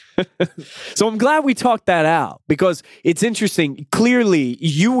hungry. So I'm glad we talked that out because it's interesting. Clearly,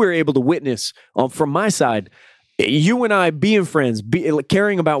 you were able to witness from my side, you and I being friends,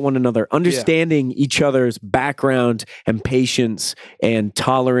 caring about one another, understanding each other's background and patience and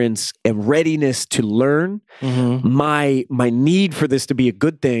tolerance and readiness to learn. My need for this to be a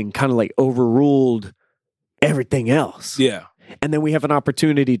good thing kind of like overruled everything else. Yeah. And then we have an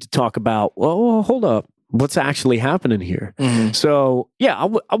opportunity to talk about, well, hold up. What's actually happening here? So, yeah,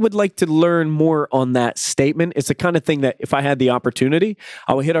 I would like to learn more on that statement. It's the kind of thing that if I had the opportunity,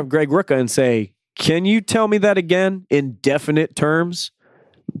 I would hit up Greg Rucka and say, can you tell me that again in definite terms?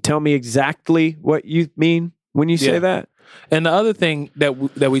 Tell me exactly what you mean when you say that. And the other thing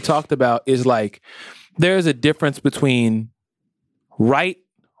that we talked about is like, there's a difference between right,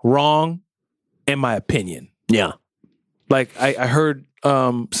 wrong, and my opinion. Yeah. Like I heard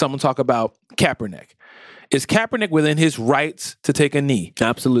someone talk about Kaepernick. Is Kaepernick within his rights to take a knee?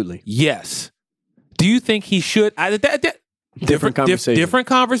 Absolutely. Yes. Do you think he should? Different conversation. Different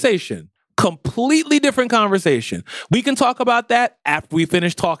conversation. Completely different conversation. We can talk about that after we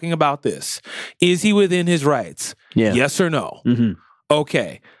finish talking about this. Is he within his rights? Yeah. Yes or no?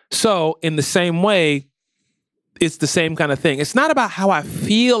 Okay. So in the same way, it's the same kind of thing. It's not about how I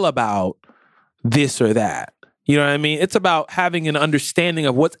feel about this or that. You know what I mean? It's about having an understanding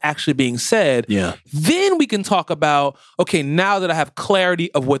of what's actually being said. Yeah. Then we can talk about, okay, now that I have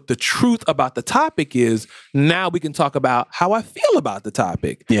clarity of what the truth about the topic is, now we can talk about how I feel about the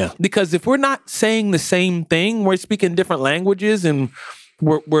topic. Yeah. Because if we're not saying the same thing, we're speaking different languages and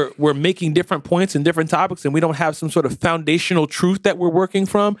we're making different points and different topics and we don't have some sort of foundational truth that we're working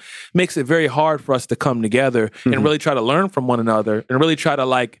from, makes it very hard for us to come together and really try to learn from one another and really try to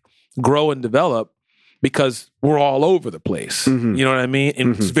like grow and develop. Because we're all over the place, you know what I mean,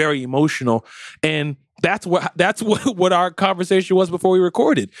 and it's very emotional, and that's what our conversation was before we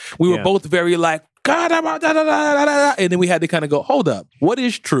recorded. We were both very like, God, and then we had to kind of go, hold up, what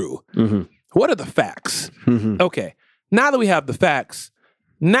is true? What are the facts? Okay, now that we have the facts,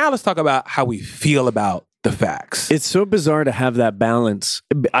 now let's talk about how we feel about the facts. It's so bizarre to have that balance.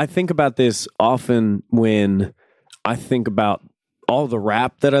 I think about this often when I think about all the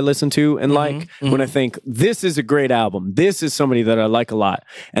rap that I listen to and when I think this is a great album, this is somebody that I like a lot.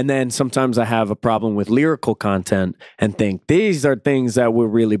 And then sometimes I have a problem with lyrical content and think these are things that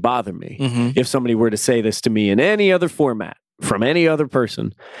would really bother me if somebody were to say this to me in any other format from any other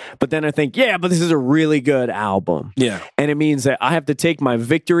person. But then I think, yeah, but this is a really good album. Yeah. And it means that I have to take my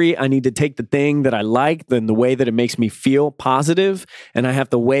victory. I need to take the thing that I like, then the way that it makes me feel positive, and I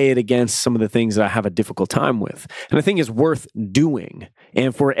have to weigh it against some of the things that I have a difficult time with. And I think it's worth doing.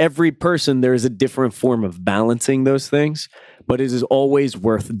 And for every person, there is a different form of balancing those things, but it is always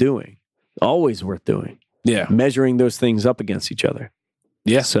worth doing. Always worth doing. Yeah. Measuring those things up against each other.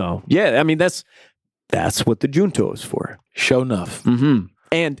 Yeah. So, yeah, I mean, that's what the Junto is for. Show enough.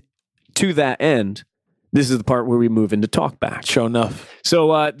 And to that end, this is the part where we move into Talk Back. Show enough.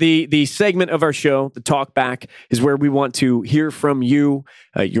 So the segment of our show, the Talk Back, is where we want to hear from you,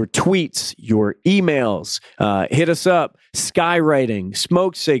 your tweets, your emails, hit us up, skywriting,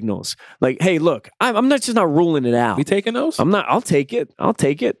 smoke signals. Like, hey, look, I'm not just not ruling it out. We taking those? I'm not. I'll take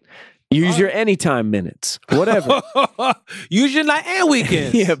it. Use your anytime minutes, whatever. Use your night and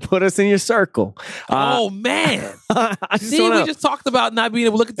weekends. Yeah, put us in your circle. Oh, man. See, we just talked about not being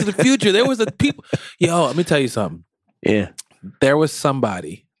able to look into the future. There was a people. Yo, let me tell you something. Yeah. There was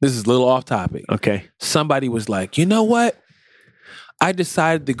somebody. This is a little off topic. Okay. Somebody was like, you know what? I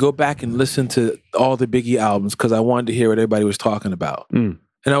decided to go back and listen to all the Biggie albums because I wanted to hear what everybody was talking about. And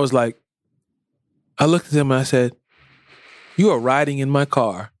I was like, I looked at him and I said, you are riding in my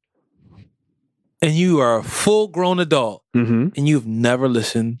car. And you are a full-grown adult, and you've never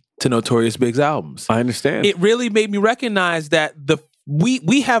listened to Notorious Big's albums. I understand. It really made me recognize that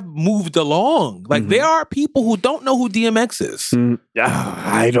we have moved along. Like there are people who don't know who DMX is.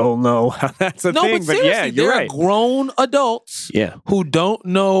 I don't know. That's a thing, but yeah, you're right. There are grown adults who don't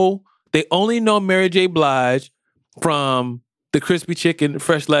know. They only know Mary J. Blige from the Crispy Chicken,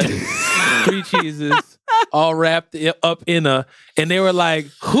 Fresh Lettuce, 3 cheeses. All wrapped up in and they were like,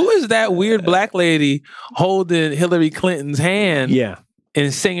 who is that weird black lady holding Hillary Clinton's hand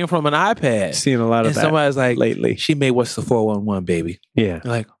and singing from an iPad? Seen a lot of that somebody's like, lately. She made What's the 411, baby? Yeah.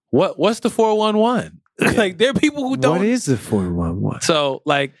 Like, what's the 411? Like there are people who don't. What is the 411? So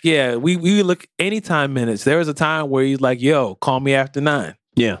like, yeah, we look anytime minutes. There was a time where he's like, yo, call me after 9.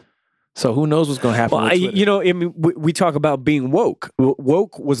 Yeah. So who knows what's going to happen Well, with Twitter. I mean, we talk about being woke.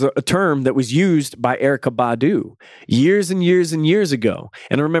 Woke was a term that was used by Erykah Badu years and years and years ago.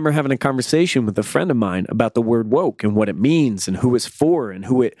 And I remember having a conversation with a friend of mine about the word woke and what it means and who it's for and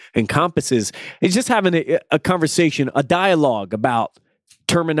who it encompasses. It's just having a conversation, a dialogue about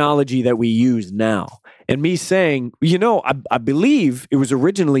terminology that we use now. And me saying, I believe it was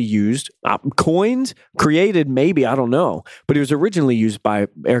originally used, coined, created, maybe, I don't know, but it was originally used by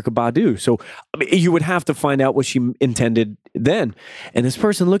Erykah Badu. So you would have to find out what she intended then. And this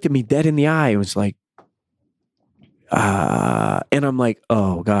person looked at me dead in the eye and was like, and I'm like,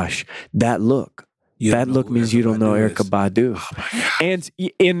 oh gosh, that look. That look means you don't know Erykah Badu. Oh And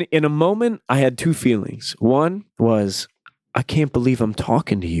in a moment, I had two feelings. One was, I can't believe I'm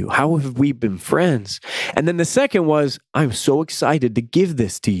talking to you. How have we been friends? And then the second was, I'm so excited to give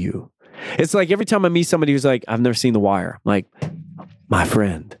this to you. It's like every time I meet somebody who's like, I've never seen The Wire, I'm like, my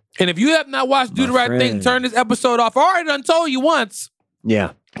friend. And if you have not watched Do the Right Thing, turn this episode off. I already done told you once.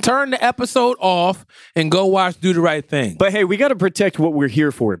 Yeah. Turn the episode off and go watch Do the Right Thing. But hey, we got to protect what we're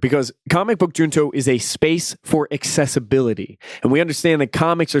here for because Comic Book Junto is a space for accessibility. And we understand that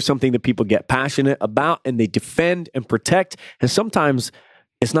comics are something that people get passionate about and they defend and protect. And sometimes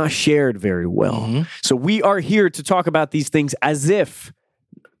it's not shared very well. Mm-hmm. So we are here to talk about these things as if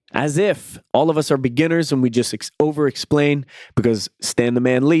all of us are beginners and we just over-explain because Stan the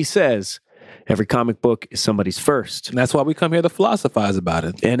Man Lee says, every comic book is somebody's first. And that's why we come here to philosophize about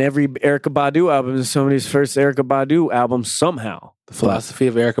it. And every Erykah Badu album is somebody's first Erykah Badu album somehow. The philosophy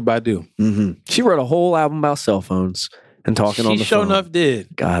of Erykah Badu. Mm-hmm. She wrote a whole album about cell phones and talking on the phone. She sure enough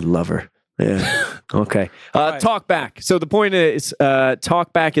did. God love her. Yeah. Okay. Talk Back. So the point is,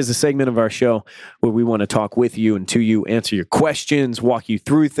 Talk Back is a segment of our show where we want to talk with you and to you, answer your questions, walk you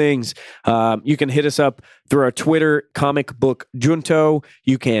through things. You can hit us up through our Twitter, Comic Book Junto.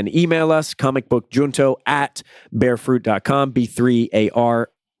 You can email us, comicbookjunto@bearfruit.com,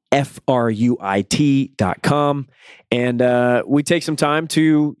 B3ARFRUIT.com. And we take some time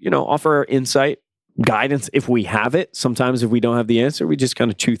to, offer our insight, guidance if we have it. Sometimes if we don't have the answer, we just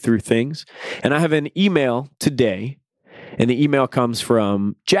kind of chew through things. And I have an email today, and the email comes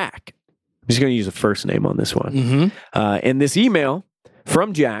from Jack. I'm just going to use a first name on this one. Mm-hmm. And this email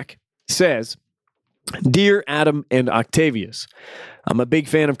from Jack says, Dear Adam and Octavius, I'm a big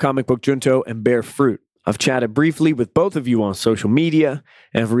fan of Comic Book Junto and Bear Fruit. I've chatted briefly with both of you on social media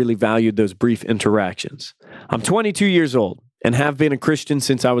and have really valued those brief interactions. I'm 22 years old and have been a Christian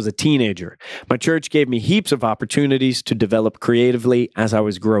since I was a teenager. My church gave me heaps of opportunities to develop creatively as I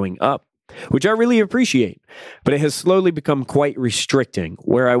was growing up, which I really appreciate, but it has slowly become quite restricting,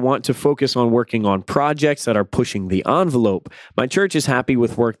 where I want to focus on working on projects that are pushing the envelope. My church is happy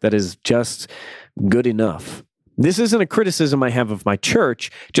with work that is just good enough. This isn't a criticism I have of my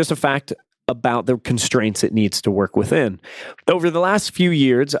church, just a fact about the constraints it needs to work within. Over the last few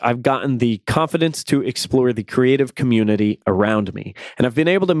years, I've gotten the confidence to explore the creative community around me, and I've been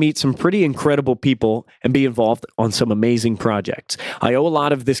able to meet some pretty incredible people and be involved on some amazing projects. I owe a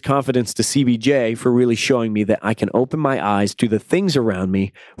lot of this confidence to CBJ for really showing me that I can open my eyes to the things around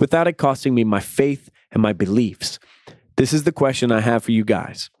me without it costing me my faith and my beliefs. This is the question I have for you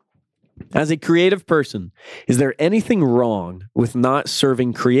guys. As a creative person, is there anything wrong with not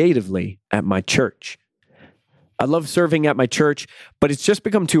serving creatively at my church? I love serving at my church, but it's just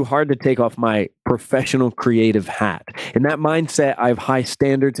become too hard to take off my professional creative hat. In that mindset, I have high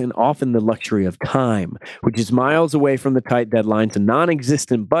standards and often the luxury of time, which is miles away from the tight deadlines and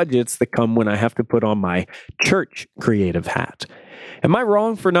non-existent budgets that come when I have to put on my church creative hat. Am I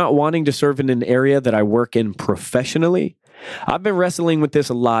wrong for not wanting to serve in an area that I work in professionally? I've been wrestling with this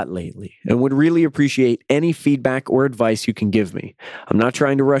a lot lately and would really appreciate any feedback or advice you can give me. I'm not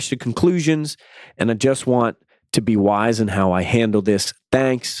trying to rush to conclusions, and I just want to be wise in how I handle this.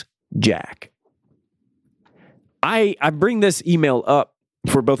 Thanks, Jack. I bring this email up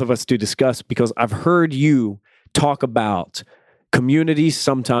for both of us to discuss because I've heard you talk about communities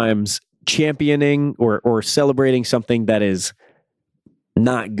sometimes championing or celebrating something that is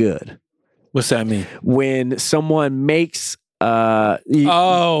not good. What's that mean? When someone makes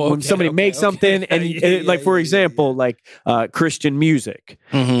when somebody makes something and like for example like Christian music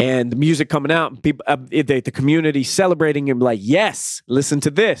and the music coming out and people the community celebrating and like, yes, listen to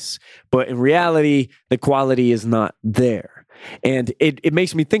this, but in reality the quality is not there. And it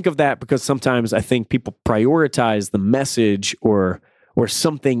makes me think of that because sometimes I think people prioritize the message or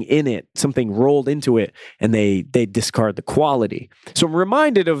something in it, something rolled into it, and they discard the quality. So I'm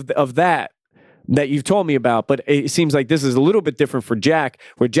reminded of that that you've told me about, but it seems like this is a little bit different for Jack,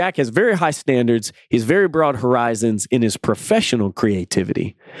 where Jack has very high standards. He has very broad horizons in his professional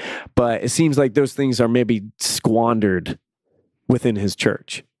creativity, but it seems like those things are maybe squandered within his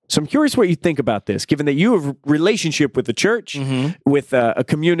church. So I'm curious what you think about this, given that you have a relationship with the church, with a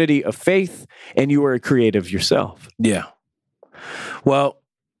community of faith, and you are a creative yourself. Yeah. Well,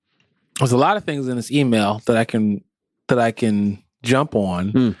 there's a lot of things in this email that I can jump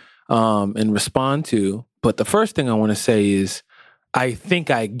on and respond to. But the first thing I want to say is I think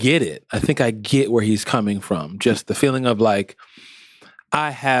I get it. I think I get where he's coming from. Just the feeling of like,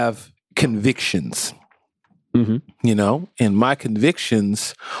 I have convictions. You know, and my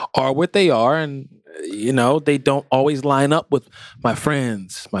convictions are what they are. And, you know, they don't always line up with my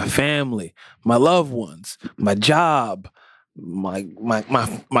friends, my family, my loved ones, my job, my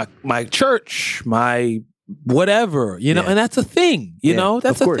church, my whatever, you know, and that's a thing, you know,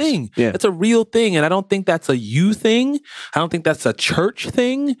 that's a thing. It's a real thing. And I don't think that's a you thing. I don't think that's a church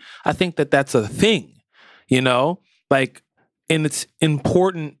thing. I think that that's a thing, you know, like, and it's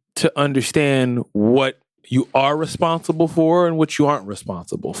important to understand what you are responsible for and what you aren't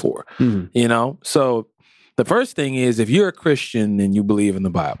responsible for, you know? So the first thing is, if you're a Christian and you believe in the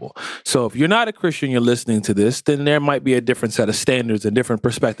Bible. So if you're not a Christian, you're listening to this, then there might be a different set of standards, a different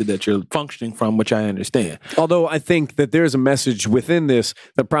perspective that you're functioning from, which I understand. Although I think that there's a message within this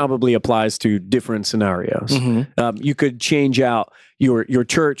that probably applies to different scenarios. You could change out your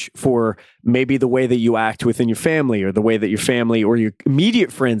church for maybe the way that you act within your family, or the way that your family or your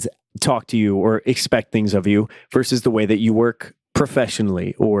immediate friends talk to you or expect things of you, versus the way that you work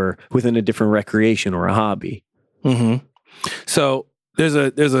professionally or within a different recreation or a hobby. So there's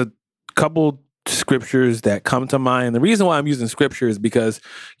a couple scriptures that come to mind. The reason why I'm using scripture is because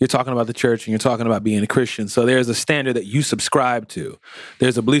you're talking about the church and you're talking about being a Christian. So there's a standard that you subscribe to.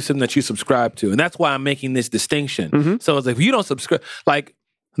 There's a belief system that you subscribe to. And that's why I'm making this distinction. So it's like, if you don't subscribe, like,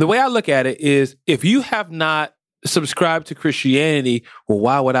 the way I look at it is, if you have not subscribed to Christianity, well,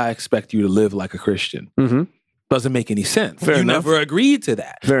 why would I expect you to live like a Christian? Doesn't make any sense. Fair you enough. never agreed to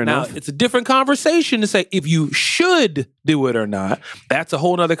that. Fair now, enough. it's a different conversation to say if you should do it or not. That's a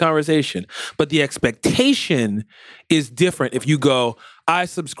whole nother conversation. But the expectation is different if you go, I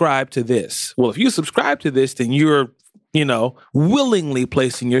subscribe to this. Well, if you subscribe to this, then you're, you know, willingly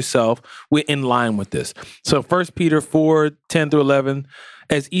placing yourself in line with this. So 1 Peter 4:10-11,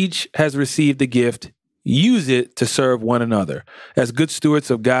 as each has received a gift, use it to serve one another as good stewards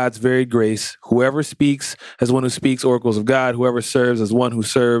of God's varied grace. Whoever speaks as one who speaks oracles of God, whoever serves as one who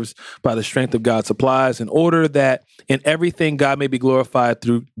serves by the strength of God supplies, in order that in everything God may be glorified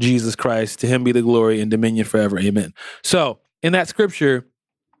through Jesus Christ. To him be the glory and dominion forever. Amen. So in that scripture,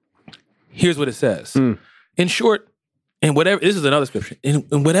 here's what it says. In short, and whatever, this is another scripture, in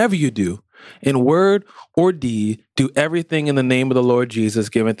whatever you do, in word or deed, do everything in the name of the Lord Jesus,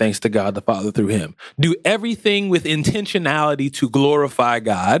 giving thanks to God the Father through him. Do everything with intentionality to glorify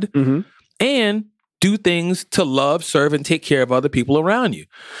God, and do things to love, serve, and take care of other people around you.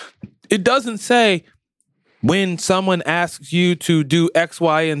 It doesn't say when someone asks you to do X,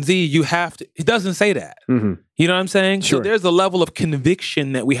 Y, and Z, you have to. It doesn't say that. You know what I'm saying? Sure. So there's a level of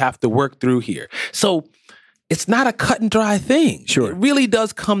conviction that we have to work through here. So it's not a cut and dry thing. Sure. It really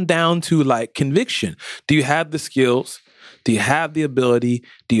does come down to like conviction. Do you have the skills? Do you have the ability?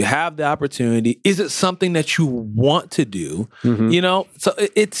 Do you have the opportunity? Is it something that you want to do? You know, so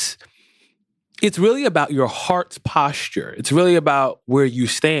it's really about your heart's posture. It's really about where you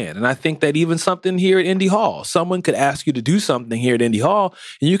stand. And I think that even something here at Indy Hall, someone could ask you to do something here at Indy Hall,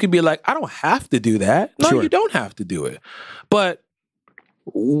 and you could be like, I don't have to do that. No, Sure. You don't have to do it. But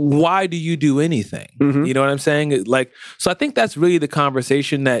why do you do anything? You know what I'm saying? Like, so I think that's really the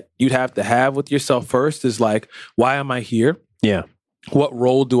conversation that you'd have to have with yourself first, is like, why am I here? Yeah. What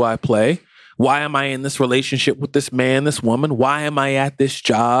role do I play? Why am I in this relationship with this man, this woman? Why am I at this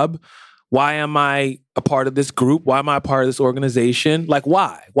job? Why am I a part of this group? Why am I a part of this organization? Like,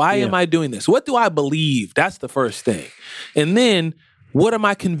 why? Why am I doing this? What do I believe? That's the first thing. And then, what are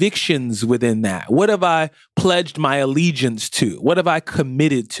my convictions within that? What have I pledged my allegiance to? What have I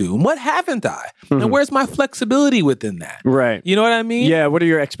committed to? And what haven't I? And where's my flexibility within that? Right. You know what I mean? Yeah. What are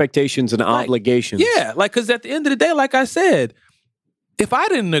your expectations and obligations? Yeah. Like, because at the end of the day, like I said, if I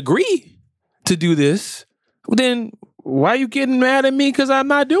didn't agree to do this, then why are you getting mad at me because I'm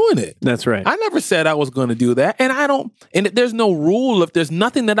not doing it? That's right. I never said I was going to do that. And I don't, and there's no rule. If there's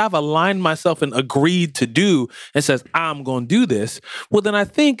nothing that I've aligned myself and agreed to do and says, I'm going to do this, well, then I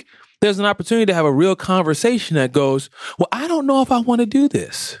think there's an opportunity to have a real conversation that goes, well, I don't know if I want to do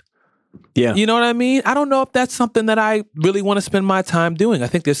this. Yeah. You know what I mean? I don't know if that's something that I really want to spend my time doing. I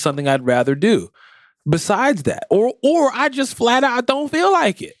think there's something I'd rather do besides that. Or I just flat out don't feel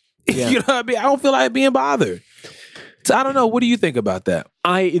like it. Yeah. You know what I mean? I don't feel like being bothered. So I don't know. What do you think about that?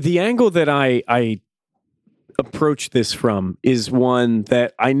 The angle that I approach this from is one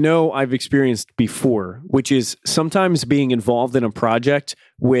that I know I've experienced before, which is sometimes being involved in a project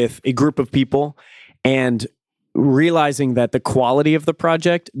with a group of people and realizing that the quality of the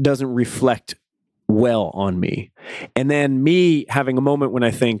project doesn't reflect well on me. And then me having a moment when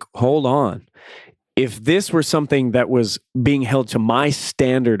I think, hold on, if this were something that was being held to my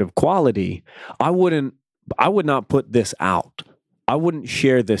standard of quality, I would not put this out. I wouldn't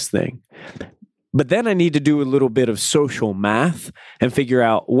share this thing. But then I need to do a little bit of social math and figure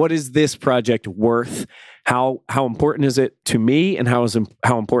out, what is this project worth? How important is it to me, and how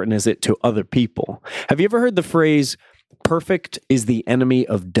important is it to other people? Have you ever heard the phrase, perfect is the enemy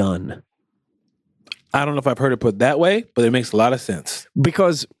of done? I don't know if I've heard it put that way, but it makes a lot of sense.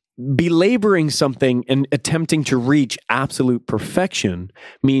 Because belaboring something and attempting to reach absolute perfection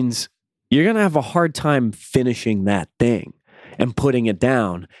means you're going to have a hard time finishing that thing and putting it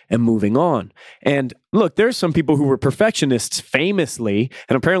down and moving on. And look, there's some people who were perfectionists famously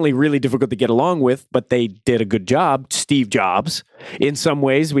and apparently really difficult to get along with, but they did a good job. Steve Jobs. In some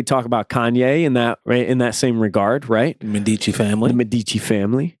ways, we talk about Kanye in that same regard, right? The Medici family.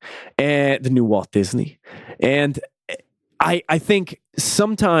 And the new Walt Disney. And I think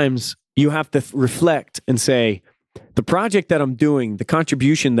sometimes you have to reflect and say, the project that I'm doing, the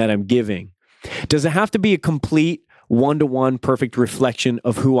contribution that I'm giving, does it have to be a complete one-to-one perfect reflection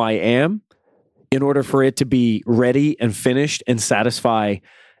of who I am in order for it to be ready and finished and satisfy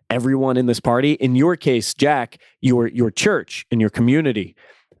everyone in this party? In your case, Jack, your church and your community.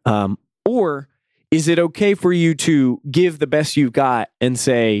 Or is it okay for you to give the best you've got and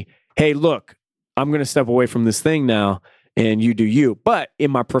say, hey, look, I'm going to step away from this thing now and you do you. But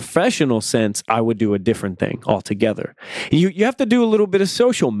in my professional sense, I would do a different thing altogether. You have to do a little bit of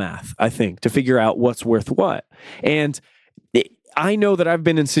social math, I think, to figure out what's worth what. And I know that I've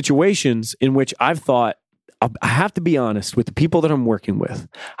been in situations in which I've thought, I have to be honest with the people that I'm working with.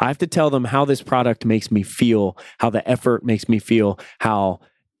 I have to tell them how this product makes me feel, how the effort makes me feel, how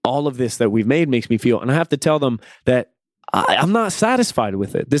all of this that we've made makes me feel. And I have to tell them that I'm not satisfied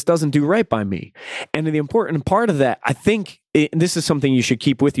with it. This doesn't do right by me. And the important part of that, I think, and this is something you should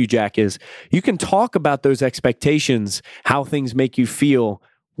keep with you, Jack, is you can talk about those expectations, how things make you feel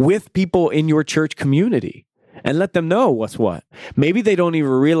with people in your church community and let them know what's what. Maybe they don't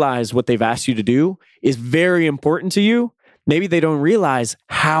even realize what they've asked you to do is very important to you. Maybe they don't realize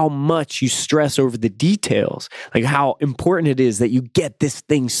how much you stress over the details, like how important it is that you get this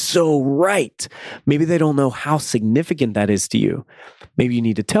thing so right. Maybe they don't know how significant that is to you. Maybe you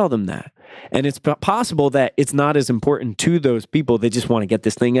need to tell them that. And it's possible that it's not as important to those people. They just want to get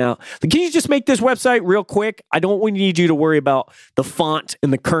this thing out. Can you just make this website real quick? I don't need you to worry about the font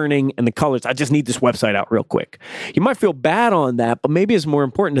and the kerning and the colors. I just need this website out real quick. You might feel bad on that, but maybe it's more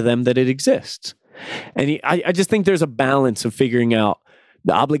important to them that it exists. And I just think there's a balance of figuring out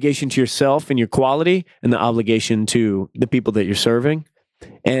the obligation to yourself and your quality and the obligation to the people that you're serving.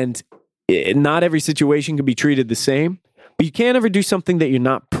 And not every situation can be treated the same, but you can't ever do something that you're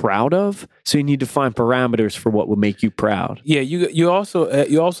not proud of. So you need to find parameters for what will make you proud. Yeah, you also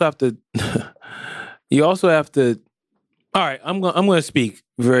have to all right, I'm going to speak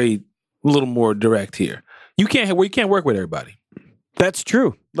very a little more direct here. You can't work with everybody. That's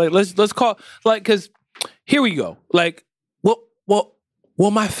true. Like let's call, like, because here we go. Like,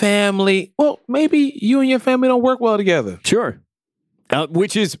 well, my family. Well, maybe you and your family don't work well together. Sure.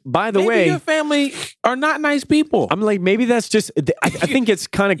 Which is, by the way, your family are not nice people. I'm like, maybe that's just, I think it's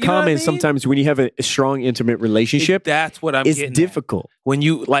kind of common sometimes when you have a strong, intimate relationship. That's what I'm getting at. It's difficult. When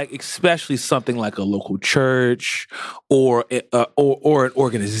you, like, especially something like a local church or an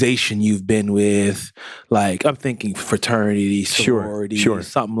organization you've been with, like, I'm thinking fraternity, sorority, sure.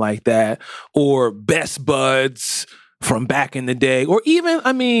 Something like that, or best buds from back in the day, or even,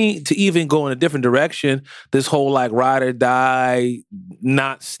 to even go in a different direction, this whole like ride or die,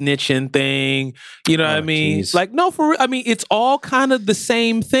 not snitching thing, you know what I mean? Geez. Like, no, for real. It's all kind of the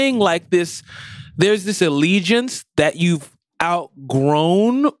same thing. Like this, there's this allegiance that you've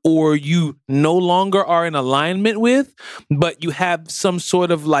outgrown or you no longer are in alignment with, but you have some sort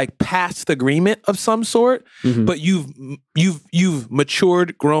of like past agreement of some sort, but you've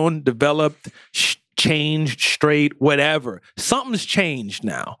matured, grown, developed, changed, straight, whatever. Something's changed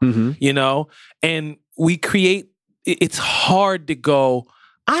now, you know? And we create, it's hard to go,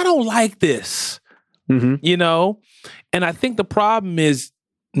 I don't like this, you know? And I think the problem is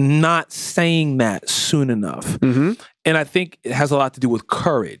not saying that soon enough. Mm-hmm. And I think it has a lot to do with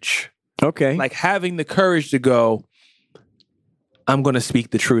courage. Okay. Like having the courage to go, I'm going to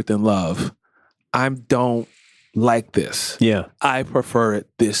speak the truth in love. I don't like this. Yeah. I prefer it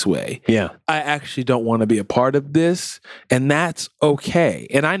this way. Yeah. I actually don't want to be a part of this. And that's okay.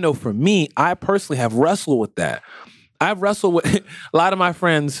 And I know for me, I personally have wrestled with that. I've wrestled with a lot of my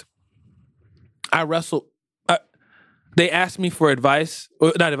friends. They ask me for advice,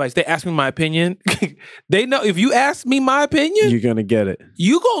 or not advice. They ask me my opinion. They know if you ask me my opinion, You're going to get it.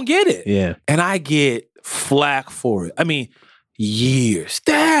 you gonna get it. Yeah. And I get flack for it. I mean, years.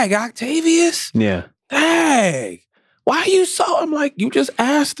 Dag, Octavius. Yeah. Dag. Why are you so? I'm like, you just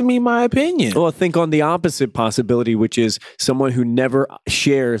asked me my opinion. Well, think on the opposite possibility, which is someone who never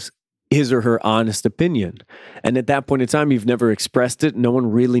shares his or her honest opinion. And at that point in time, you've never expressed it. No one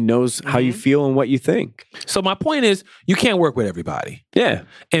really knows how you feel and what you think. So my point is, you can't work with everybody. Yeah.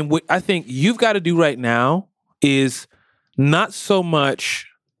 And what I think you've got to do right now is not so much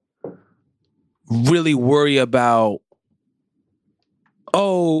really worry about,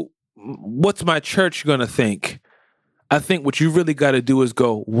 oh, what's my church going to think? I think what you really got to do is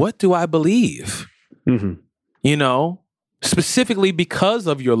go, what do I believe? Mm-hmm. You know, specifically because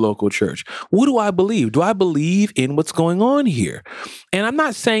of your local church. What do I believe? Do I believe in what's going on here? And I'm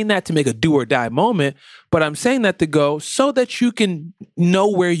not saying that to make a do or die moment, but I'm saying that to go so that you can know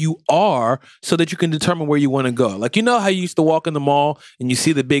where you are, so that you can determine where you want to go. Like, you know how you used to walk in the mall and you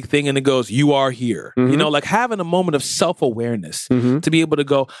see the big thing and it goes, you are here. Mm-hmm. You know, like having a moment of self-awareness Mm-hmm. to be able to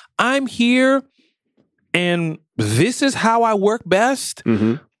go, I'm here and this is how I work best.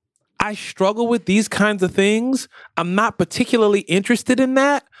 Mm-hmm. I struggle with these kinds of things. I'm not particularly interested in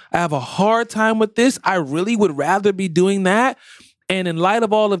that. I have a hard time with this. I really would rather be doing that. And in light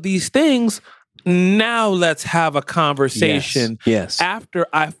of all of these things, now let's have a conversation. Yes. After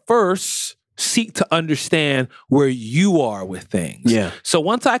I first seek to understand where you are with things. Yeah. So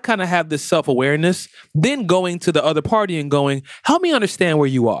once I kind of have this self-awareness, then going to the other party and going, help me understand where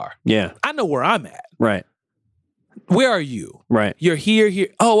you are. Yeah. I know where I'm at. Right. Where are you? Right. You're here.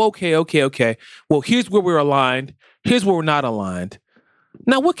 Oh, okay. Well, here's where we're aligned. Here's where we're not aligned.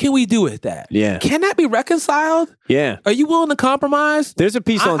 Now, what can we do with that? Yeah. Can that be reconciled? Yeah. Are you willing to compromise? There's a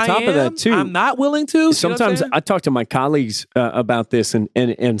piece on top of that too. I'm not willing to. You know what I'm Sometimes saying? I talk to my colleagues about this,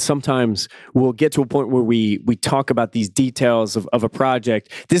 and sometimes we'll get to a point where we talk about these details of a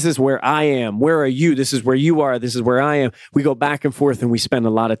project. This is where I am. Where are you? This is where you are. This is where I am. We go back and forth, and we spend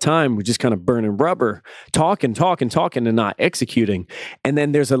a lot of time. We're just kind of burning rubber, talking, and not executing. And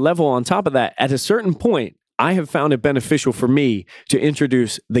then there's a level on top of that. At a certain point, I have found it beneficial for me to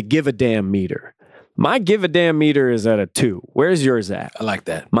introduce the give a damn meter. My give a damn meter is at a 2. Where's yours at? I like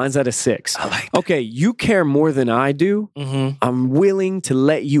that. Mine's at a 6. I like that. Okay, you care more than I do. Mm-hmm. I'm willing to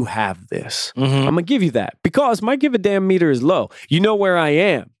let you have this. Mm-hmm. I'm going to give you that because my give a damn meter is low. You know where I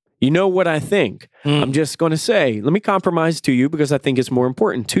am. You know what I think. I'm just going to say, let me compromise to you because I think it's more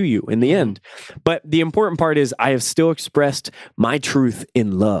important to you in the end. But the important part is I have still expressed my truth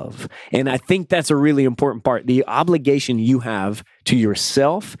in love. And I think that's a really important part. The obligation you have to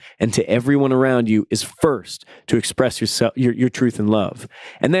yourself and to everyone around you is first to express your truth in love.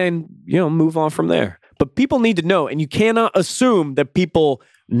 And then, move on from there. But people need to know, and you cannot assume that people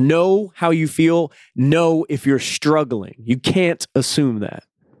know how you feel, know if you're struggling. You can't assume that.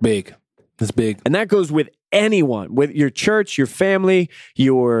 Big. That's big. And that goes with anyone, with your church, your family,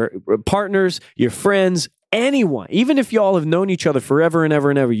 your partners, your friends, anyone. Even if y'all have known each other forever and ever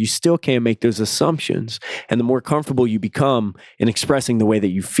and ever, you still can't make those assumptions. And the more comfortable you become in expressing the way that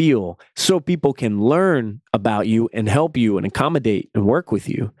you feel, so people can learn about you and help you and accommodate and work with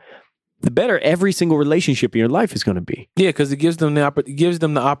you, the better every single relationship in your life is going to be. Yeah, because it gives them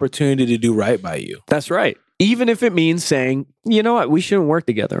the opportunity to do right by you. That's right. Even if it means saying, you know what, we shouldn't work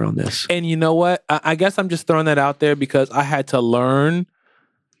together on this. And you know what? I guess I'm just throwing that out there because I had to learn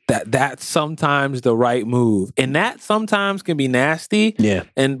that that's sometimes the right move. And that sometimes can be nasty. Yeah.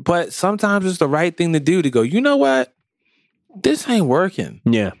 But sometimes it's the right thing to do, to go, you know what? This ain't working.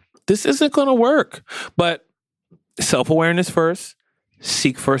 Yeah. This isn't going to work. But self-awareness first.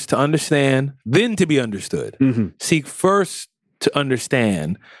 Seek first to understand, then to be understood. Mm-hmm. Seek first to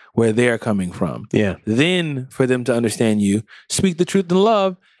understand where they're coming from. Yeah. Then for them to understand you, speak the truth in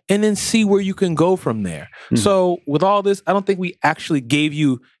love, and then see where you can go from there. Mm-hmm. So with all this, I don't think we actually gave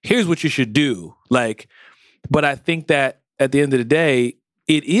you, here's what you should do. But I think that at the end of the day,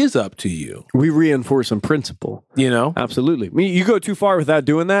 it is up to you. We reinforce some principle. Absolutely. I mean, you go too far without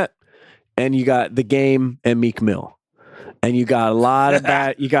doing that, and you got The Game and Meek Mill. And you got a lot of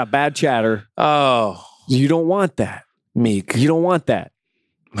bad chatter. Oh, You don't want that. Meek. You don't want that.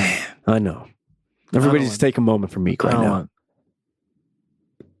 I know. Everybody just take a moment for Meek right now.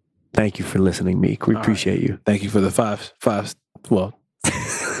 Thank you for listening, Meek. We appreciate you. Thank you for the five. Well,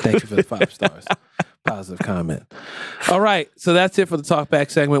 thank you for the 5 stars. Positive comment. All right. So that's it for the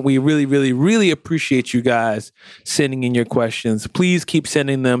Talkback segment. We really, really, really appreciate you guys sending in your questions. Please keep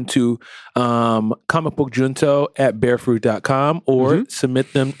sending them to comicbookjunto@bearfruit.com or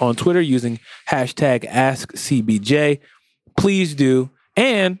submit them on Twitter using hashtag AskCBJ. Please do.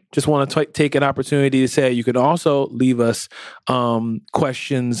 And just want to take an opportunity to say you can also leave us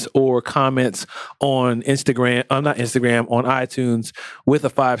questions or comments on Instagram, on iTunes with a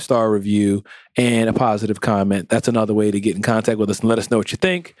 5-star review and a positive comment. That's another way to get in contact with us and let us know what you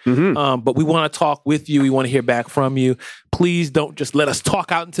think. But we want to talk with you. We want to hear back from you. Please don't just let us talk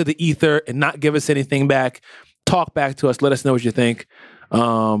out into the ether and not give us anything back. Talk back to us. Let us know what you think.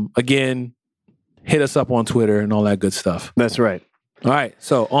 Again, hit us up on Twitter and all that good stuff. That's right. All right,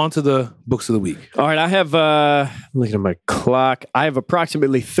 so on to the books of the week. All right, I have, looking at my clock, I have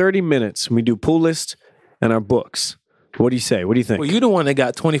approximately 30 minutes. We do Pull List and our books. What do you say? What do you think? Well, you're the one that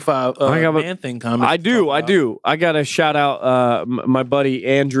got 25 Man-Thing comments. I do. I got to shout out my buddy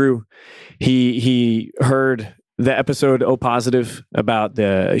Andrew. He heard the episode O Positive about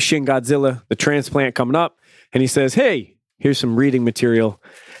the Shin Godzilla, the transplant coming up, and he says, hey, here's some reading material.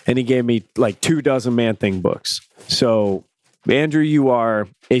 And he gave me like 24 Man-Thing books. So... Andrew, you are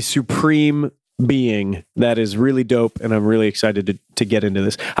a supreme being that is really dope, and I'm really excited to get into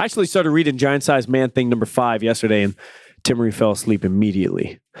this. I actually started reading Giant Size Man-Thing number 5 yesterday, and Timmery fell asleep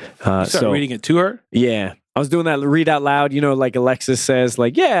immediately. You started reading it to her? Yeah. I was doing that read out loud, like Alexis says,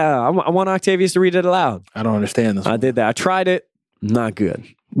 like, yeah, I want Octavius to read it aloud. I don't understand this one. I did that. I tried it. Not good.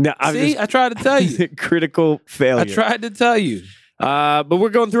 No, I tried to tell you. Critical failure. I tried to tell you. But we're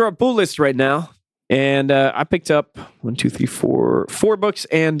going through our pull list right now. And I picked up 4 books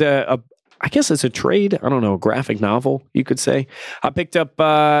and I guess it's a trade. I don't know, a graphic novel, you could say. I picked up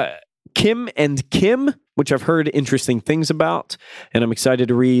Kim and Kim, which I've heard interesting things about. And I'm excited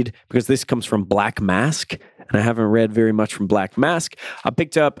to read because this comes from Black Mask. And I haven't read very much from Black Mask. I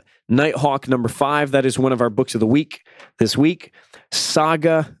picked up Nighthawk number 5. That is one of our books of the week this week.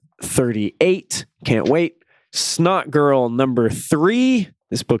 Saga 38. Can't wait. Snot Girl number 3.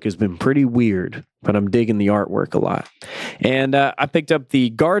 This book has been pretty weird, but I'm digging the artwork a lot. And I picked up The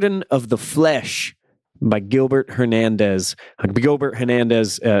Garden of the Flesh by Gilbert Hernandez. Gilbert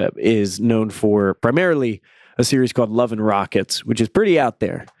Hernandez is known for primarily a series called Love and Rockets, which is pretty out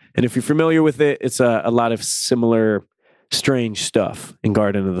there. And if you're familiar with it, it's a lot of similar strange stuff in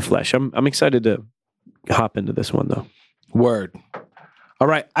Garden of the Flesh. I'm excited to hop into this one, though. Word. All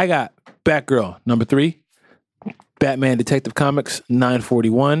right, I got Batgirl number 3. Batman Detective Comics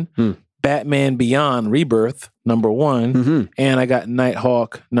 941, Batman Beyond Rebirth number 1, and I got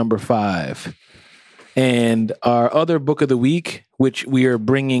Nighthawk number 5. And our other book of the week, which we are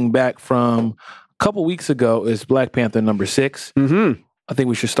bringing back from a couple weeks ago, is Black Panther number 6. I think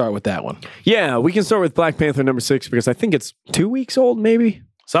we should start with that one. Yeah, we can start with Black Panther number 6 because I think it's 2 weeks old, maybe.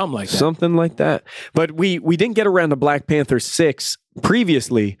 Something like that. Something like that. But we didn't get around to Black Panther 6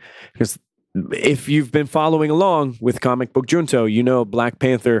 previously because if you've been following along with Comic Book Junto, you know Black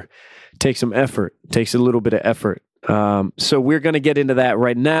Panther takes a little bit of effort. So we're going to get into that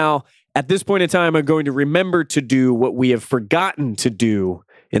right now. At this point in time, I'm going to remember to do what we have forgotten to do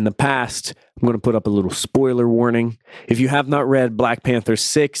in the past. I'm going to put up a little spoiler warning. If you have not read Black Panther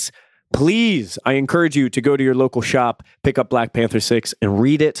 6, please, I encourage you to go to your local shop, pick up Black Panther 6 and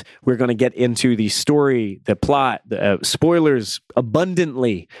read it. We're going to get into the story, the plot, the spoilers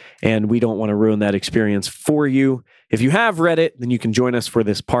abundantly, and we don't want to ruin that experience for you. If you have read it, then you can join us for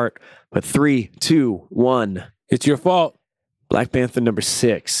this part. But 3, 2, 1. It's your fault. Black Panther number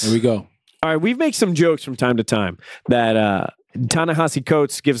 6. Here we go. All right, we've made some jokes from time to time that Ta-Nehisi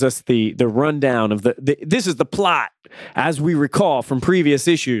Coates gives us the rundown of this is the plot, as we recall from previous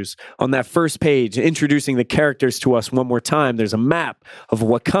issues. On that first page, introducing the characters to us one more time, there's a map of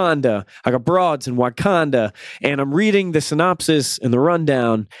Wakanda. I got broads in Wakanda, and I'm reading the synopsis and the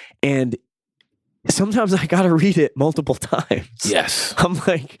rundown, and sometimes I gotta read it multiple times. Yes. I'm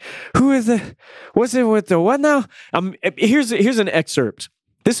like, who is it? What's it with the what now? Here's an excerpt.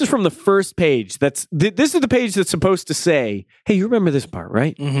 This is from the first page. This is the page that's supposed to say, hey, you remember this part,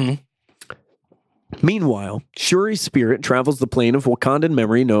 right? Meanwhile, Shuri's spirit travels the plane of Wakandan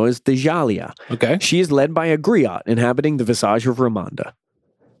memory known as Djalia. Okay. She is led by a griot inhabiting the visage of Ramonda.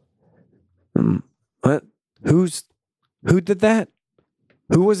 What? Who did that?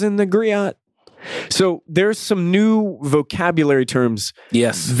 Who was in the griot? So there's some new vocabulary terms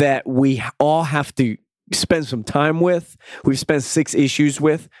that we all have to spend some time with. We've spent 6 issues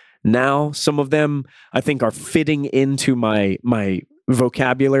with. now. Some of them I think are fitting into my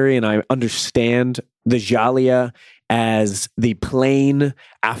vocabulary, and I understand the Jalia as the plane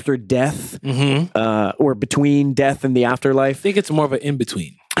after death, or between death and the afterlife. I think it's more of an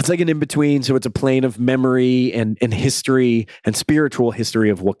in-between. It's like an in-between, so it's a plane of memory and history and spiritual history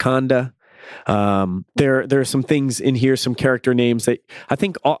of Wakanda. There are some things in here, some character names that I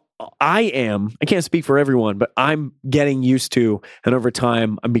think I can't speak for everyone, but I'm getting used to, and over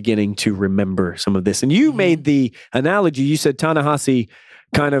time, I'm beginning to remember some of this. And you made the analogy, you said Ta-Nehisi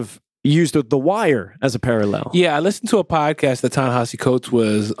kind of used The Wire as a parallel. Yeah, I listened to a podcast that Ta-Nehisi Coates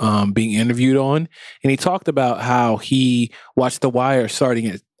was being interviewed on, and he talked about how he watched The Wire starting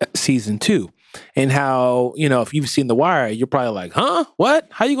at season 2. And how, if you've seen The Wire, you're probably like, huh? What?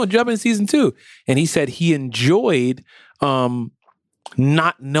 How you going to jump in season 2? And he said he enjoyed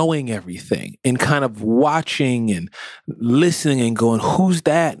not knowing everything and kind of watching and listening and going, who's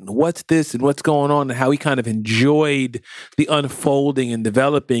that? And what's this? And what's going on? And how he kind of enjoyed the unfolding and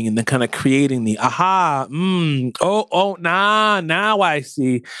developing and then kind of creating the now I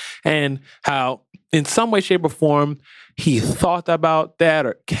see. And how in some way, shape, or form, he thought about that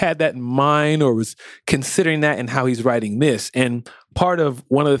or had that in mind or was considering that in how he's writing this. And part of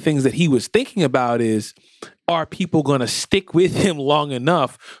one of the things that he was thinking about is, are people going to stick with him long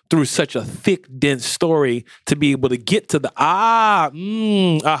enough through such a thick, dense story to be able to get to the aha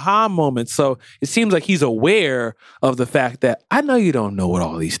moment? So it seems like he's aware of the fact that I know you don't know what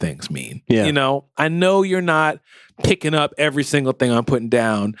all these things mean. Yeah. I know you're not picking up every single thing I'm putting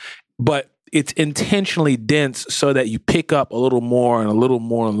down, but it's intentionally dense so that you pick up a little more and a little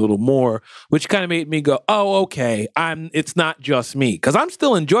more and a little more, which kind of made me go, oh, okay, it's not just me. Because I'm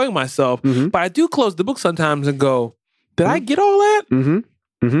still enjoying myself, but I do close the book sometimes and go, did I get all that?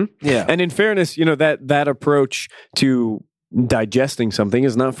 Yeah. And in fairness, that approach to digesting something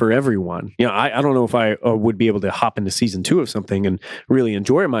is not for everyone. I don't know if I would be able to hop into season 2 of something and really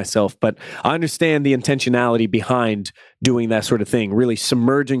enjoy myself, but I understand the intentionality behind doing that sort of thing, really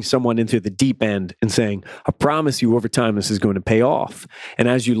submerging someone into the deep end and saying, I promise you over time this is going to pay off. And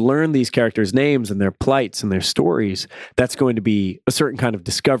as you learn these characters' names and their plights and their stories, that's going to be a certain kind of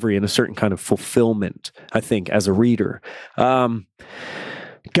discovery and a certain kind of fulfillment, I think, as a reader.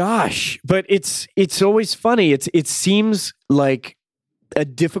 Gosh, but it's always funny. It seems like a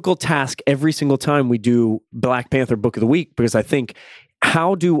difficult task every single time we do Black Panther Book of the Week, because I think,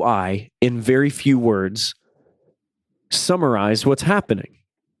 how do I, in very few words, summarize what's happening?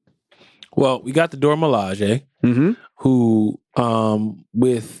 Well, we got the Dora Milaje, who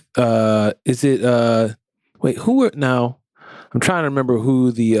who were now? I'm trying to remember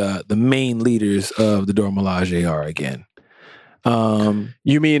who the main leaders of the Dora Milaje are again.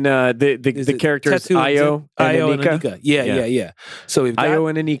 You mean the characters Ayo and Anika? Yeah. So we've got Ayo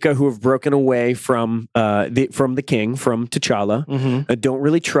and Anika, who have broken away from the king, from T'Challa. Don't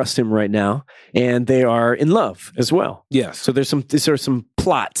really trust him right now, and they are in love as well. Yes. So there are some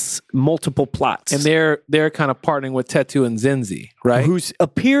plots, multiple plots, and they're kind of partnering with Tetu and Zenzi, right? Who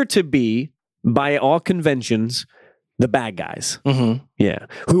appear to be, by all conventions, the bad guys. Yeah.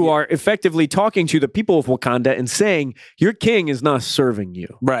 Who are effectively talking to the people of Wakanda and saying, your king is not serving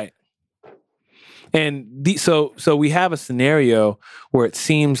you. Right. And so we have a scenario where it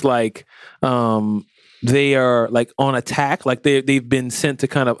seems like they are like on attack, like they've been sent to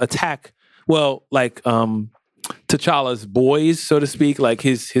kind of attack, T'Challa's boys, so to speak, like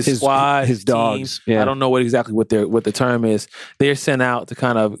his squad, his dogs. Team. Yeah. I don't know what the term is. They're sent out to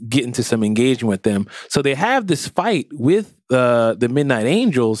kind of get into some engagement with them. So they have this fight with the Midnight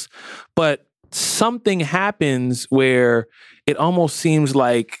Angels, but something happens where it almost seems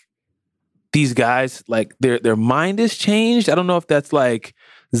like these guys, like their mind is changed. I don't know if that's like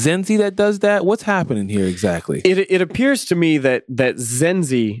Zenzi that does that. What's happening here exactly? It appears to me that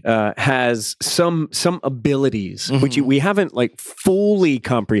Zenzi has some abilities which we haven't like fully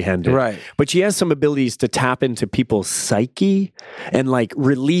comprehended. Right. But she has some abilities to tap into people's psyche and like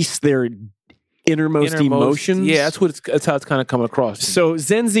release their innermost emotions. Yeah, that's how it's kind of coming across. So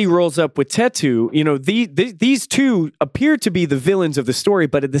Zenzi rolls up with Tetu. These two appear to be the villains of the story,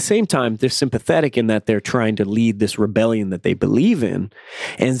 but at the same time, they're sympathetic in that they're trying to lead this rebellion that they believe in.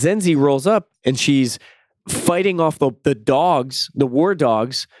 And Zenzi rolls up and she's fighting off the dogs, the war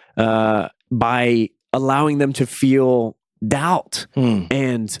dogs, by allowing them to feel doubt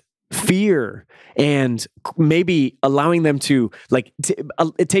and fear, and maybe allowing them to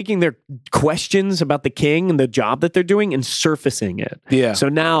taking their questions about the king and the job that they're doing and surfacing it. Yeah. So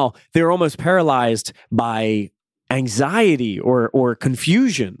now they're almost paralyzed by anxiety or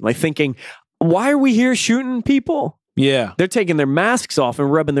confusion, like thinking, why are we here shooting people? Yeah. They're taking their masks off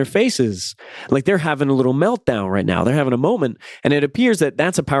and rubbing their faces. Like they're having a little meltdown right now. They're having a moment. And it appears that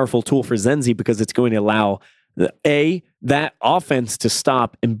that's a powerful tool for Zenzi because it's going to allow A, that offense to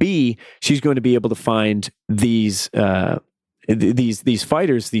stop, and B, she's going to be able to find these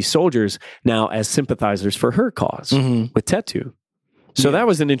fighters, these soldiers now as sympathizers for her cause with Tetu. So that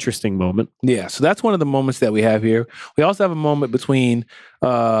was an interesting moment. Yeah, so that's one of the moments that we have here. We also have a moment between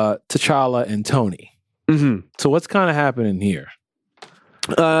T'Challa and Tony. So what's kind of happening here?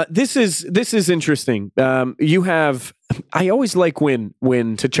 This is interesting. You have, I always like when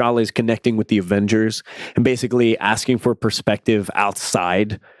T'Challa is connecting with the Avengers and basically asking for perspective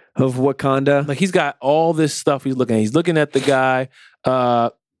outside of Wakanda. Like he's got all this stuff he's looking at. He's looking at the guy,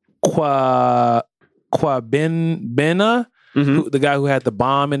 Kwabena, the guy who had the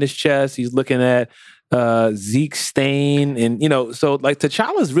bomb in his chest. He's looking at Zeke Stain, and so like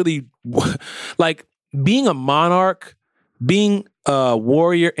T'Challa's really like being a monarch, being a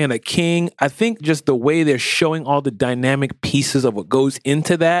warrior and a king. I think just the way they're showing all the dynamic pieces of what goes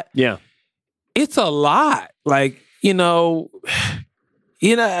into that. Yeah, it's a lot. Like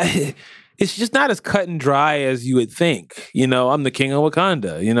it's just not as cut and dry as you would think. I'm the king of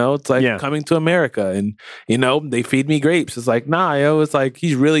Wakanda. It's like coming to America and, they feed me grapes. It's like, nah, it's like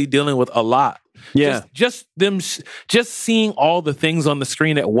he's really dealing with a lot. Yeah. Just seeing all the things on the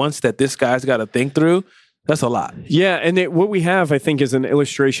screen at once that this guy's got to think through. That's a lot. Yeah, and what we have, I think, is an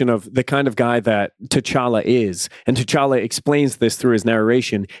illustration of the kind of guy that T'Challa is. And T'Challa explains this through his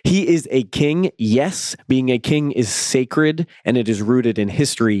narration. He is a king, yes. Being a king is sacred, and it is rooted in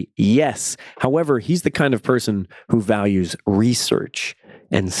history, yes. However, he's the kind of person who values research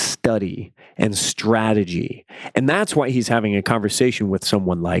and study and strategy. And that's why he's having a conversation with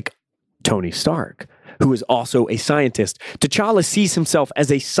someone like Tony Stark, who is also a scientist. T'Challa sees himself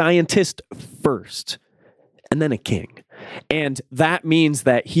as a scientist first, and then a king. And that means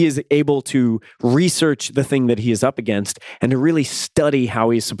that he is able to research the thing that he is up against and to really study how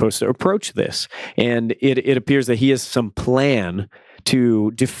he's supposed to approach this. And it appears that he has some plan to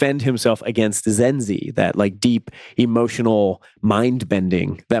defend himself against Zenzi, that like deep emotional mind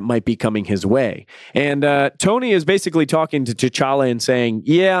bending that might be coming his way. And Tony is basically talking to T'Challa and saying,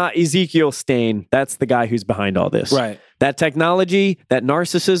 yeah, Ezekiel Stain, that's the guy who's behind all this. Right. That technology, that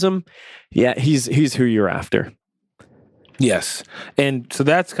narcissism, yeah, he's who you're after. Yes. And so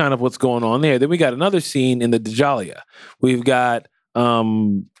that's kind of what's going on there. Then we got another scene in the Djalia. We've got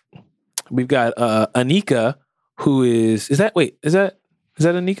Anika, who is that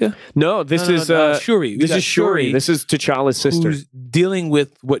Anika? No, this is Shuri. This is Shuri. This is T'Challa's sister. Who's dealing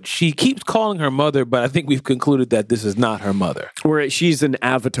with what she keeps calling her mother, but I think we've concluded that this is not her mother. Or she's an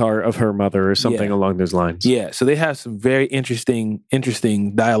avatar of her mother or something along those lines. Yeah, so they have some very interesting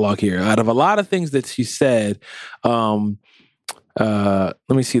dialogue here. Out of a lot of things that she said, let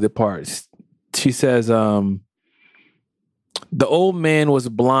me see the parts. She says, the old man was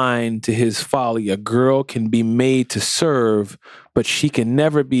blind to his folly. A girl can be made to serve, but she can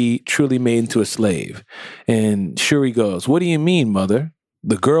never be truly made into a slave. And Shuri goes, what do you mean, mother?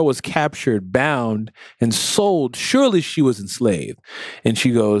 The girl was captured, bound, and sold. Surely she was enslaved. And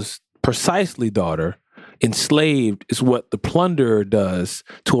she goes, precisely, daughter. Enslaved is what the plunderer does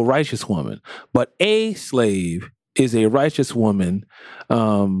to a righteous woman. But a slave is a righteous woman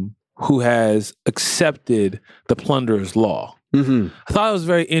who has accepted the plunderer's law. I thought it was a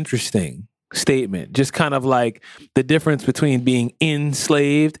very interesting statement. Just kind of like the difference between being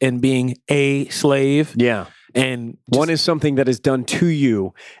enslaved and being a slave. Yeah. And one is something that is done to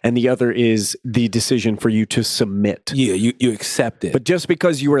you, and the other is the decision for you to submit. Yeah, you accept it. But just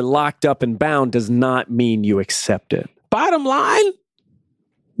because you are locked up and bound does not mean you accept it. Bottom line,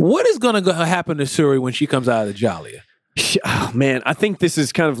 what is going to happen to Shuri when she comes out of the Djalia? Oh, man, I think this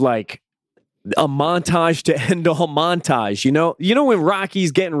is kind of like a montage to end all montage. You know when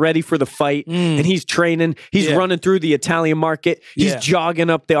Rocky's getting ready for the fight and he's training, he's running through the Italian market, he's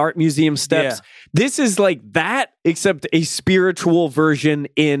jogging up the art museum steps. This is like that, except a spiritual version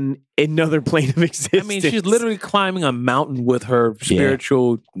in another plane of existence. I mean, she's literally climbing a mountain with her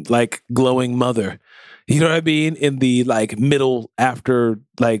spiritual, like, glowing mother. You know what I mean? In the like middle after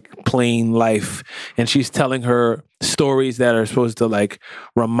like plain life. And she's telling her stories that are supposed to like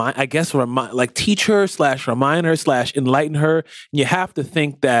teach her / remind her / enlighten her. And you have to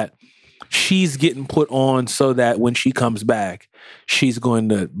think that she's getting put on so that when she comes back, she's going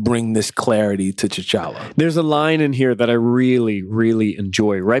to bring this clarity to T'Challa. There's a line in here that I really, really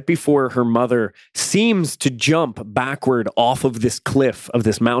enjoy. Right before her mother seems to jump backward off of this cliff of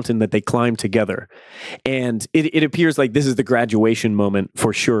this mountain that they climb together. And it appears like this is the graduation moment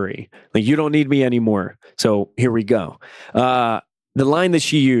for Shuri. Like, you don't need me anymore. So here we go. The line that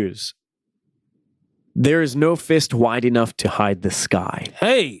she used, there is no fist wide enough to hide the sky.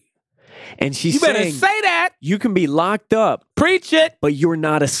 Hey. And she's You better saying, say that. you can be locked up. Preach it. But you're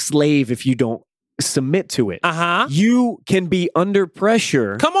not a slave if you don't submit to it. Uh-huh. You can be under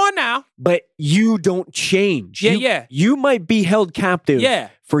pressure. Come on now. But you don't change. Yeah. You might be held captive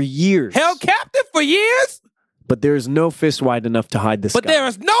for years. Held captive for years? But there's no fist wide enough to hide the sky. But there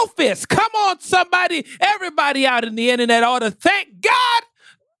is no fist. Come on, somebody. Everybody out in the internet ought to thank God.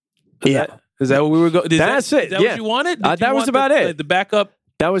 Is that what we were going? That's it. Is that what you wanted? That was about it. The backup.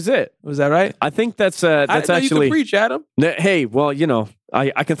 That was it. Was that right? I think that's I didn't know actually. you could preach, Adam. Hey, well, you know,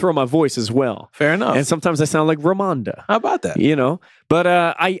 I can throw my voice as well. Fair enough. And sometimes I sound like Ramonda. How about that? You know, but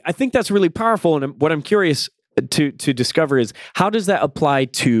I think that's really powerful. And what I'm curious to discover is, how does that apply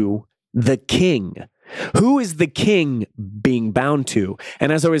to the king? Who is the king being bound to?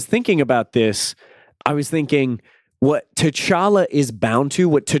 And as I was thinking about this, I was thinking what T'Challa is bound to,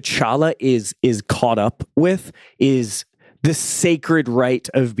 what T'Challa is caught up with, is the sacred right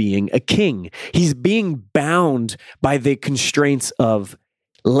of being a king. He's being bound by the constraints of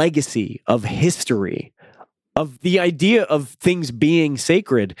legacy, of history, of the idea of things being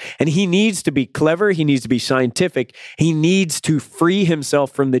sacred. And he needs to be clever. He needs to be scientific. He needs to free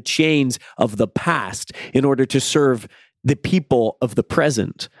himself from the chains of the past in order to serve the people of the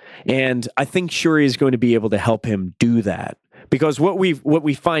present. And I think Shuri is going to be able to help him do that. Because what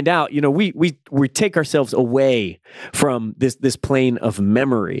we find out, you know, we take ourselves away from this plane of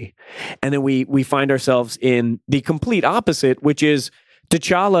memory, and then we find ourselves in the complete opposite, which is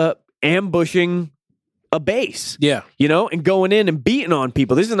T'Challa ambushing a base, you know, and going in and beating on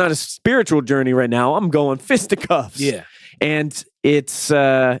people. This is not a spiritual journey right now. I'm going fisticuffs, and it's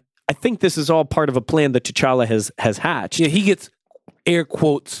I think this is all part of a plan that T'Challa has hatched. Yeah, he gets air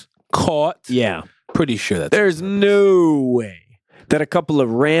quotes caught. Yeah. Pretty sure that's there's no way that a couple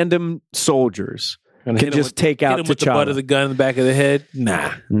of random soldiers can just take out T'Challa. With the butt of the gun in the back of the head?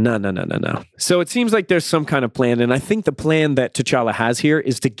 Nah. No. So it seems like there's some kind of plan, and I think the plan that T'Challa has here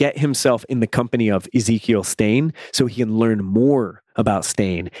is to get himself in the company of Ezekiel Stane so he can learn more about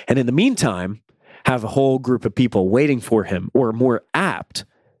Stane. And in the meantime, have a whole group of people waiting for him, or more apt,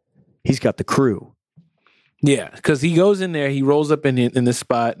 he's got the crew. Yeah, because he goes in there, he rolls up in this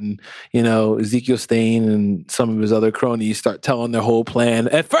spot, and, you know, Ezekiel Stane and some of his other cronies start telling their whole plan.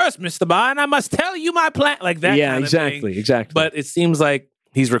 At first, Mr. Bond, I must tell you my plan. Like that kind of thing. Exactly. But it seems like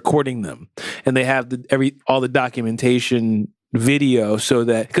he's recording them, and they have all the documentation video so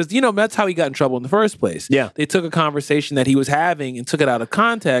that, because, you know, that's how he got in trouble in the first place. Yeah. They took a conversation that he was having and took it out of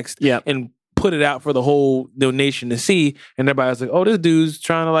context and put it out for the whole nation to see, and everybody was like, oh, this dude's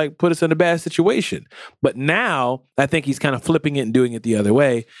trying to like put us in a bad situation. But now I think he's kind of flipping it and doing it the other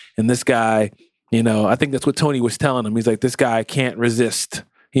way. And this guy, you know, I think that's what Tony was telling him. He's like, this guy can't resist.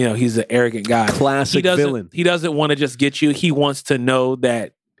 You know, he's an arrogant guy. Classic villain. He doesn't want to just get you. He wants to know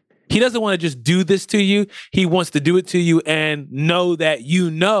that he doesn't want to just do this to you. He wants to do it to you and know that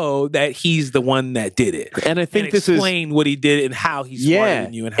he's the one that did it. And I think this explain what he did and how he's smarter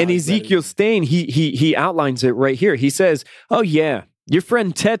than you. And Ezekiel Stane, he outlines it right here. He says, oh yeah, your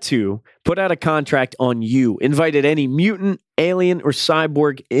friend Tetu put out a contract on you, invited any mutant, alien, or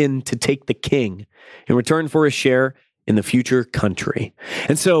cyborg in to take the king in return for a share in the future country.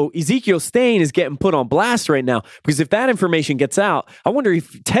 And so Ezekiel Stane is getting put on blast right now, because if that information gets out, I wonder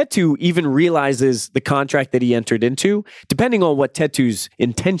if Tetu even realizes the contract that he entered into, depending on what Tetu's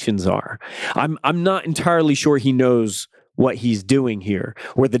intentions are. I'm not entirely sure he knows what he's doing here,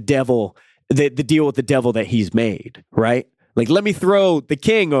 or the devil, the deal with the devil that he's made, right? Like, let me throw the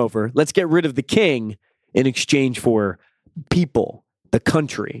king over. Let's get rid of the king in exchange for people, the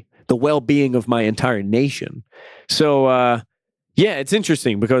country, the well-being of my entire nation. So, yeah, it's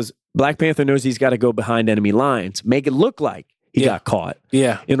interesting because Black Panther knows he's got to go behind enemy lines, make it look like he got caught.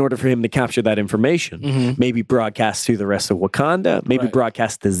 Yeah. In order for him to capture that information. Mm-hmm. Maybe broadcast to the rest of Wakanda, maybe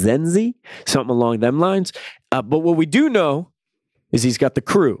broadcast to Zenzi, something along them lines. But what we do know is he's got the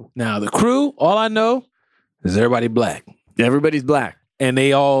crew. Now, the crew, all I know is everybody black. Everybody's black. And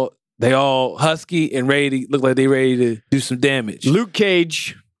they all husky and look like they ready to do some damage. Luke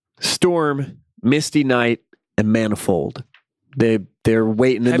Cage, Storm, Misty Knight, and Manifold. They're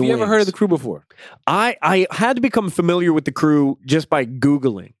waiting in the Have you ever heard of the wings. Crew before? I had to become familiar with the Crew just by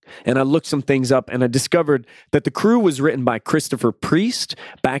Googling, and I looked some things up, and I discovered that the Crew was written by Christopher Priest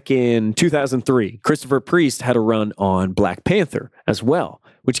back in 2003. Christopher Priest had a run on Black Panther as well,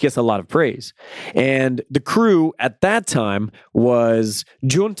 which gets a lot of praise. And the Crew at that time was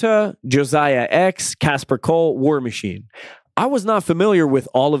Junta, Josiah X, Casper Cole, War Machine. I was not familiar with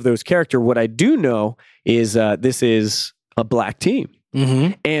all of those characters. What I do know is this is a black team.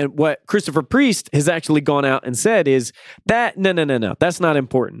 Mm-hmm. And what Christopher Priest has actually gone out and said is that, no, that's not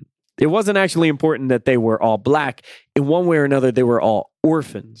important. It wasn't actually important that they were all black. In one way or another, they were all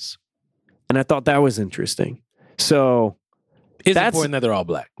orphans. And I thought that was interesting. So It's that's important that they're all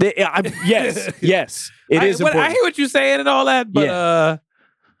black. Yes, it is important. I hear what you're saying and all that, but I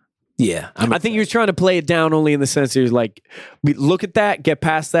think he was trying to play it down only in the sense he was like, look at that, get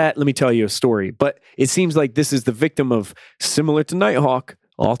past that, let me tell you a story. But it seems like this is the victim of, similar to Nighthawk,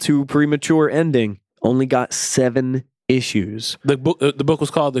 all too premature ending, only got 7 issues. The book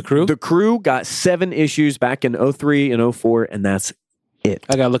was called The Crew? The Crew got 7 issues back in 03 and 04, and that's it.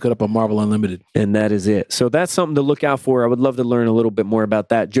 I got to look it up on Marvel Unlimited. And that is it. So that's something to look out for. I would love to learn a little bit more about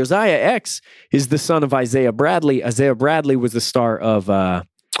that. Josiah X is the son of Isaiah Bradley. Isaiah Bradley was the star of...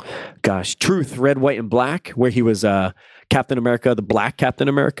 Truth, Red, White, and Black, where he was Captain America, the Black Captain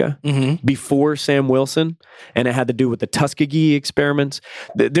America, before Sam Wilson, and it had to do with the Tuskegee experiments.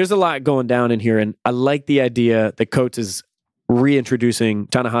 There's a lot going down in here, and I like the idea that Coates is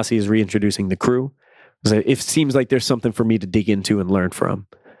Ta-Nehisi is reintroducing the Crew. It seems like there's something for me to dig into and learn from.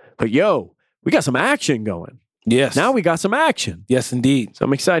 But we got some action going. Yes. Now we got some action. Yes, indeed. So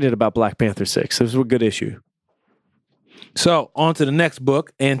I'm excited about Black Panther 6. This was a good issue. So, on to the next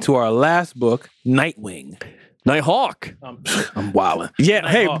book and to our last book, Nightwing. Nighthawk. I'm wilding. Yeah,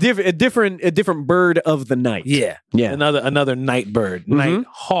 Nighthawk. a different bird of the night. Yeah. Another night bird.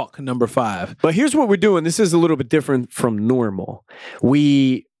 Nighthawk number 5. But here's what we're doing. This is a little bit different from normal.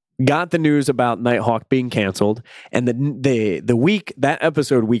 We got the news about Nighthawk being canceled, and the week that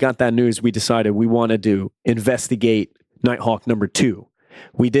episode we got that news, we decided we wanted to investigate Nighthawk number 2.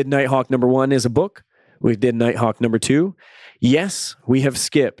 We did Nighthawk number 1 as a book. We did Nighthawk number 2. Yes, we have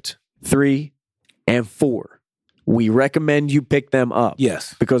skipped 3 and 4. We recommend you pick them up.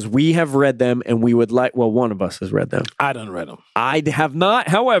 Yes. Because we have read them and we would like, well, one of us has read them. I done read them. I have not.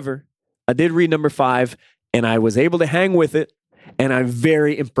 However, I did read number 5 and I was able to hang with it and I'm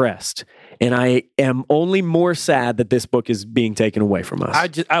very impressed. And I am only more sad that this book is being taken away from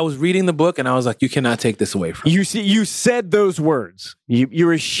us. I was reading the book and I was like, you cannot take this away from me. You said those words. You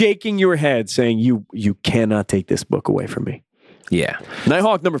were shaking your head saying you cannot take this book away from me. Yeah.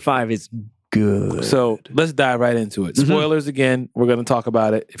 Nighthawk number 5 is good. So let's dive right into it. Spoilers again. We're going to talk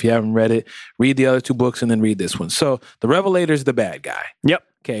about it. If you haven't read it, read the other 2 books and then read this one. So the Revelator's the bad guy. Yep.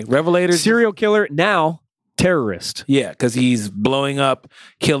 Okay. Revelator's serial killer, now terrorist. Yeah, because he's blowing up,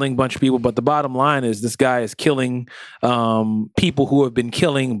 killing a bunch of people. But the bottom line is this guy is killing people who have been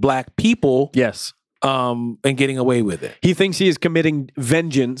killing black people. Yes. And getting away with it. He thinks he is committing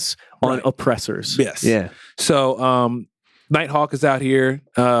vengeance on oppressors. Yes. Yeah. So Nighthawk is out here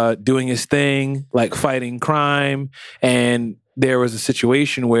doing his thing, like fighting crime. And there was a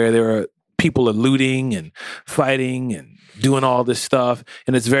situation where there were people are looting and fighting and doing all this stuff.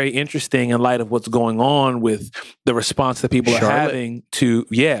 And it's very interesting in light of what's going on with the response that people are having to,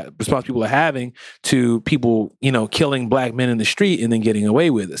 people, killing black men in the street and then getting away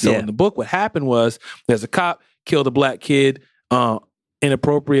with it. So in the book, what happened was there's a cop killed a black kid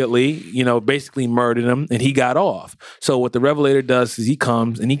inappropriately, basically murdered him and he got off. So what the Revelator does is he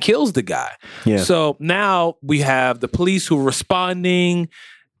comes and he kills the guy. Yeah. So now we have the police who are responding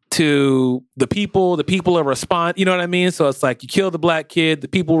to the people are respond, you know what I mean? So it's like you kill the black kid, the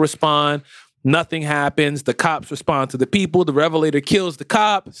people respond, nothing happens, the cops respond to the people, the Revelator kills the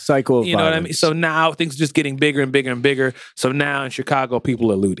cop. Cycle of you know violence. what I mean? So now things are just getting bigger and bigger and bigger. So now in Chicago, people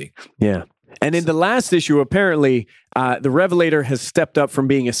are looting. Yeah. And in the last issue, apparently, the Revelator has stepped up from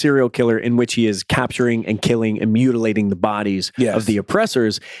being a serial killer in which he is capturing and killing and mutilating the bodies of the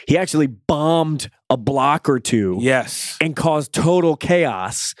oppressors. He actually bombed a block or 2 and caused total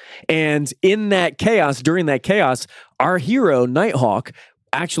chaos. And in that chaos, during that chaos, our hero, Nighthawk,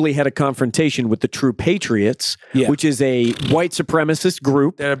 actually had a confrontation with the True Patriots, which is a white supremacist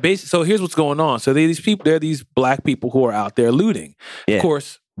group. So here's what's going on. So they're these black people who are out there looting. Yeah. Of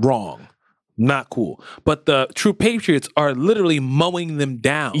course, wrong. Not cool. But the True Patriots are literally mowing them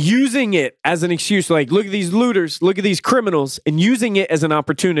down. Using it as an excuse, like, look at these looters, look at these criminals, and using it as an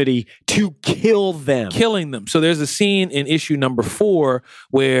opportunity to kill them. Killing them. So there's a scene in issue number 4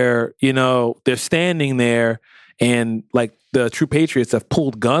 where, they're standing there and like the True Patriots have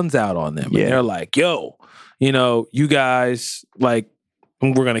pulled guns out on them, Yeah. and they're like, "Yo, you guys, like,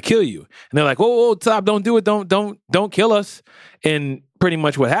 we're gonna kill you." And they're like, "Whoa, stop! Don't do it! Don't kill us!" And pretty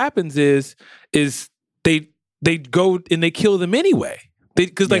much what happens is they go and they kill them anyway.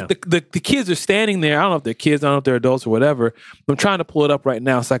 Because the kids are standing there. I don't know if they're kids, I don't know if they're adults or whatever. I'm trying to pull it up right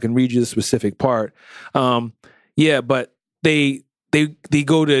now so I can read you the specific part. But they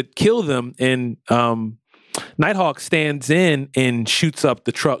go to kill them, and Nighthawk stands in and shoots up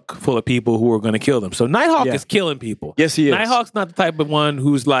the truck full of people who are going to kill them. So Nighthawk is killing people. Yes, he is. Nighthawk's not the type of one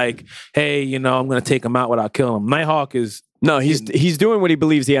who's like, hey, I'm going to take them out without killing them. Nighthawk is... No, he's doing what he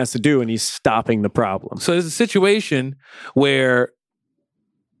believes he has to do, and he's stopping the problem. So there's a situation where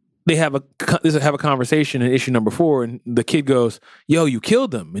they have a conversation in issue number 4, and the kid goes, "Yo, you killed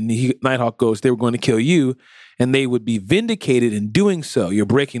them," and Nighthawk goes, "They were going to kill you, and they would be vindicated in doing so. You're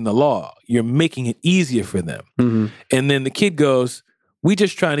breaking the law. You're making it easier for them." Mm-hmm. And then the kid goes, "We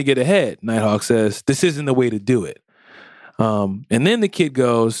just trying to get ahead." Nighthawk says, "This isn't the way to do it." And then the kid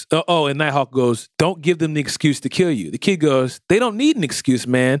goes, and Nighthawk goes, "Don't give them the excuse to kill you." The kid goes, "They don't need an excuse,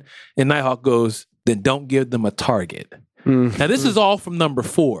 man." And Nighthawk goes, "Then don't give them a target." Mm-hmm. Now, this is all from number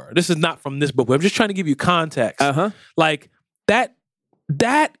 4. This is not from this book, but I'm just trying to give you context. Like, that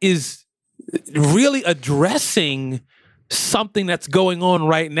is really addressing something that's going on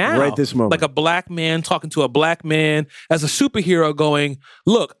right now. Right this moment. Like a black man talking to a black man as a superhero going,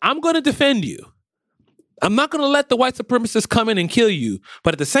 "Look, I'm going to defend you. I'm not going to let the white supremacists come in and kill you.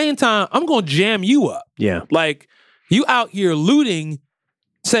 But at the same time, I'm going to jam you up." Yeah. Like, you out here looting,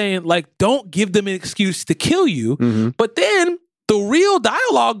 saying, like, don't give them an excuse to kill you. Mm-hmm. But then the real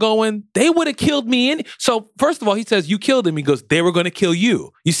dialogue going, they would have killed me. So first of all, he says, "You killed him." He goes, "They were going to kill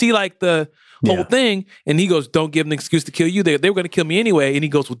you." You see, like, the whole thing. And he goes, "Don't give them an excuse to kill you. They were going to kill me anyway." And he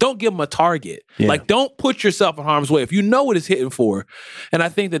goes, "Well, don't give them a target. Yeah. Like, don't put yourself in harm's way if you know what it's hitting for." And I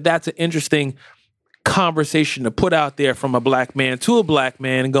think that that's an interesting conversation to put out there from a black man to a black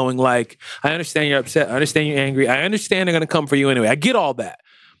man, and going like, "I understand you're upset. I understand you're angry. I understand they're going to come for you anyway. I get all that.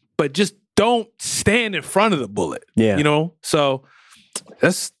 But just don't stand in front of the bullet." Yeah. So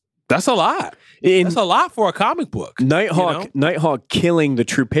that's a lot. That's a lot for a comic book. Nighthawk killing the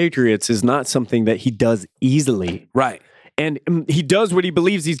True Patriots is not something that he does easily. Right. And he does what he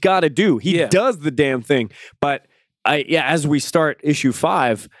believes he's got to do. He does the damn thing. But as we start issue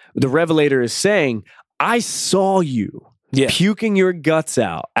 5, the Revelator is saying, "I saw you puking your guts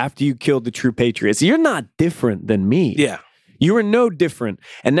out after you killed the True Patriots. You're not different than me. Yeah. You are no different."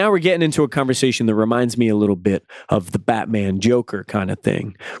 And now we're getting into a conversation that reminds me a little bit of the Batman Joker kind of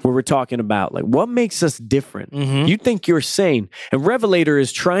thing, where we're talking about, like, what makes us different? Mm-hmm. You think you're sane. And Revelator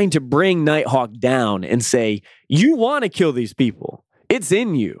is trying to bring Nighthawk down and say, you want to kill these people. It's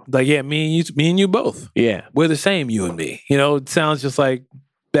in you. Like, yeah, me and you both. Yeah. We're the same, you and me. It sounds just like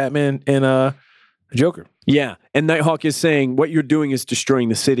Batman and Joker. Yeah. And Nighthawk is saying, what you're doing is destroying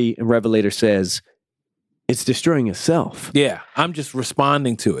the city. And Revelator says, it's destroying itself. Yeah, I'm just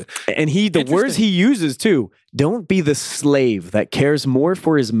responding to it. And the words he uses too, "Don't be the slave that cares more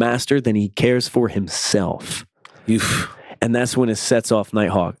for his master than he cares for himself." And that's when it sets off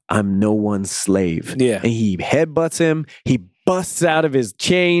Nighthawk. "I'm no one's slave." Yeah. And he headbutts him. He busts out of his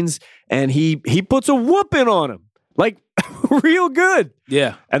chains, and he puts a whooping on him. Like, real good.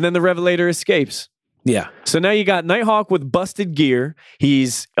 Yeah. And then the Revelator escapes. Yeah. So now you got Nighthawk with busted gear.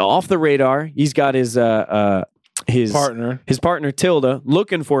 He's off the radar. He's got his partner Tilda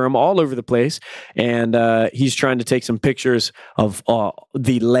looking for him all over the place, and he's trying to take some pictures of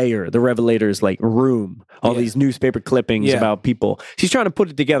the Revelator's like room. All these newspaper clippings about people. She's trying to put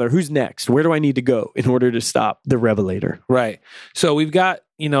it together. Who's next? Where do I need to go in order to stop the Revelator? Right. So we've got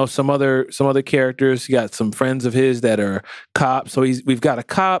some other characters. You got some friends of his that are cops. So we've got a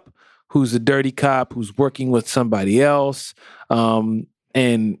cop who's a dirty cop who's working with somebody else.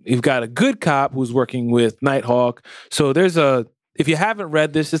 And you've got a good cop who's working with Nighthawk. So if you haven't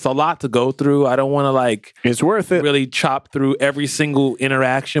read this, it's a lot to go through. I don't want to it's worth it. Really chop through every single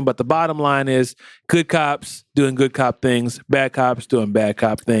interaction. But the bottom line is good cops doing good cop things, bad cops doing bad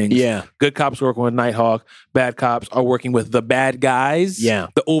cop things. Yeah. Good cops working with Nighthawk, bad cops are working with the bad guys. Yeah.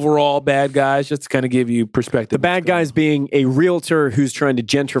 The overall bad guys, just to kind of give you perspective. The bad guys being a realtor who's trying to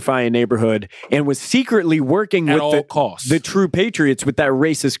gentrify a neighborhood and was secretly working at with all costs. The True Patriots, with that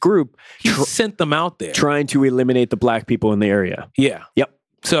racist group. He sent them out there. Trying to eliminate the black people in the area. Yeah. Yep.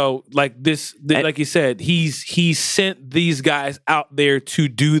 So like like you said, he sent these guys out there to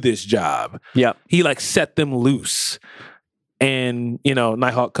do this job. Yeah. He set them loose. And,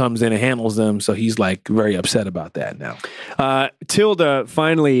 Nighthawk comes in and handles them. So he's like very upset about that now. Tilda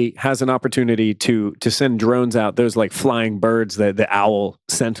finally has an opportunity to send drones out, those like flying birds, the owl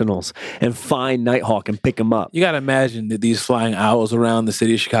sentinels, and find Nighthawk and pick him up. You got to imagine that these flying owls around the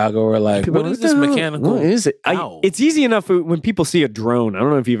city of Chicago are like, People what is this mechanical? What is it? owl? It's easy enough when people see a drone. I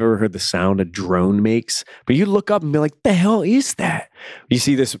don't know if you've ever heard the sound a drone makes, but you look up and be like, the hell is that? You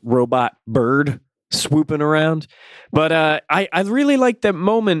see this robot bird swooping around. But I really like that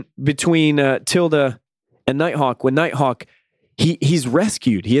moment between Tilda and Nighthawk when Nighthawk, he's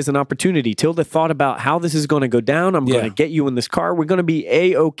rescued. He has an opportunity. Tilda thought about how this is going to go down. I'm going to get you in this car. We're going to be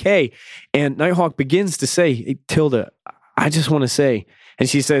A-okay. And Nighthawk begins to say, hey, Tilda, I just want to say, and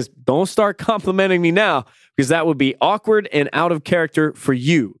she says, don't start complimenting me now because that would be awkward and out of character for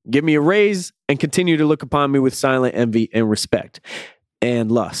you. Give me a raise and continue to look upon me with silent envy and respect.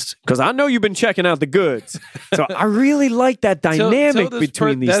 And lust, because I know you've been checking out the goods. So I really like that dynamic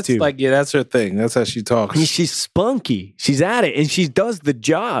between these two. That's her thing. That's how she talks. She's spunky. She's at it, and she does the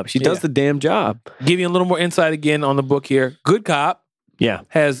job. She does the damn job. Give you a little more insight again on the book here. Good cop,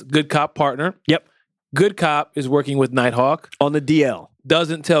 has good cop partner. Yep. Good cop is working with Nighthawk on the DL.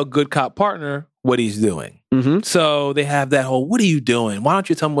 Doesn't tell good cop partner what he's doing. Mm-hmm. So they have that whole, what are you doing? Why don't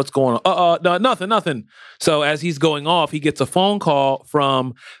you tell me what's going on? No, nothing. So as he's going off, he gets a phone call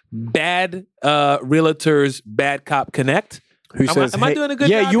from Bad Realtors Bad Cop Connect. Who says, am I doing a good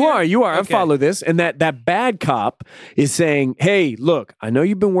job? Yeah, you are. Okay. I follow this. And that bad cop is saying, hey, look, I know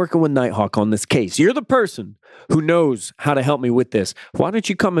you've been working with Nighthawk on this case. You're the person who knows how to help me with this. Why don't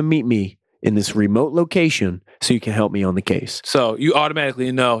you come and meet me in this remote location so you can help me on the case? So you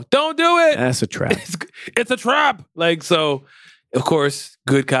automatically know, don't do it. That's a trap. It's a trap. So, of course,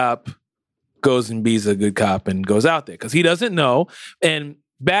 good cop goes and bees a good cop and goes out there because he doesn't know. And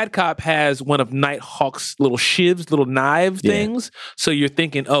bad cop has one of Nighthawk's little shivs, little knife things. So you're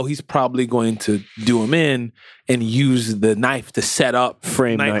thinking, oh, he's probably going to do him in and use the knife to set up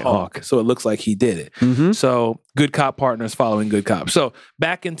frame Nighthawk. So it looks like he did it. Mm-hmm. So good cop partners following good cop. So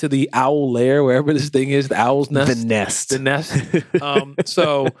back into the owl lair, wherever this thing is, the owl's nest. The nest.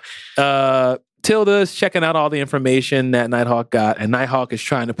 Tilda is checking out all the information that Nighthawk got, and Nighthawk is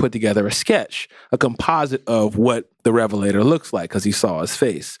trying to put together a sketch, a composite of what the Revelator looks like because he saw his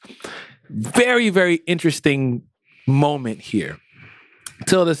face. Very, very interesting moment here.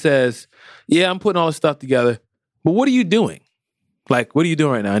 Tilda says, yeah, I'm putting all this stuff together, but what are you doing? Like, what are you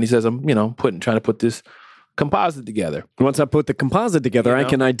doing right now? And he says, I'm, trying to put this composite together. Once I put the composite together, I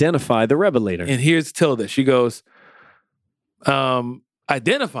can identify the Revelator. And here's Tilda. She goes,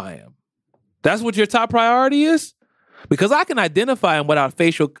 identify him. That's what your top priority is? Because I can identify him without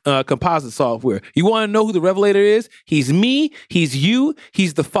facial composite software. You want to know who the Revelator is? He's me, he's you,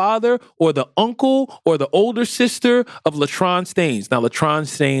 he's the father or the uncle or the older sister of Latron Staines. Now, Latron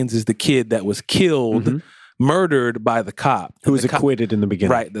Staines is the kid that was killed, murdered by the cop. Who was acquitted in the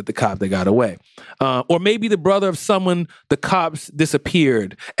beginning. Right, the cop that got away. Or maybe the brother of someone the cops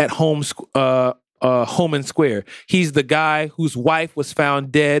disappeared at Home and Square. He's the guy whose wife was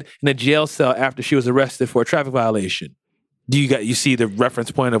found dead in a jail cell after she was arrested for a traffic violation. You see the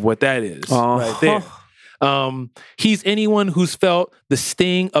reference point of what that is right there. He's anyone who's felt the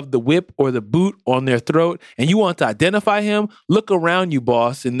sting of the whip or the boot on their throat, and you want to identify him? Look around you,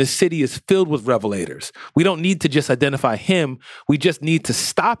 boss, and this city is filled with Revelators. We don't need to just identify him. We just need to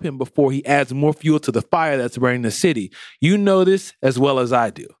stop him before he adds more fuel to the fire that's burning the city. You know this as well as I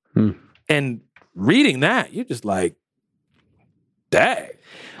do. And reading that, you're just like, dang.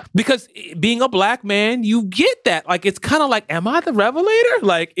 Because being a black man, you get that. Like, it's kind of like, am I the Revelator?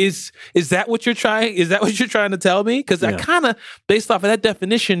 Like, is that what you're trying? Is that what you're trying to tell me? Because I kind of, based off of that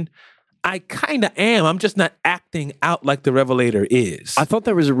definition, I kind of am. I'm just not acting out like the Revelator is. I thought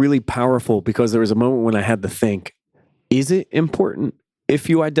that was really powerful because there was a moment when I had to think, is it important if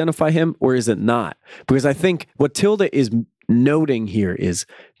you identify him or is it not? Because I think what Tilda is noting here is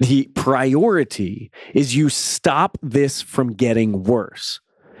the priority is you stop this from getting worse.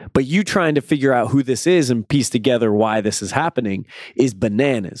 But you trying to figure out who this is and piece together why this is happening is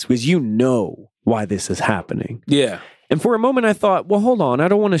bananas because you know why this is happening. Yeah. And for a moment I thought, well, hold on. I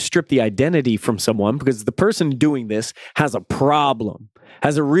don't want to strip the identity from someone because the person doing this has a problem,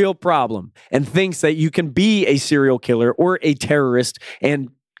 has a real problem, and thinks that you can be a serial killer or a terrorist and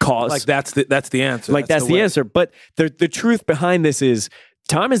cause. Like that's the answer. Like that's the answer. But the truth behind this is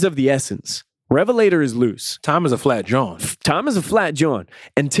time is of the essence. Revelator is loose. Time is a flat John. Time is a flat John.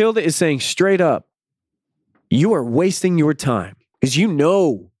 And Tilda is saying straight up, you are wasting your time because you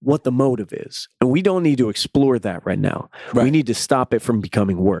know what the motive is. And we don't need to explore that right now. Right. We need to stop it from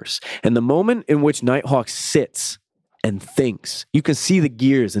becoming worse. And the moment in which Nighthawk sits and thinks. You can see the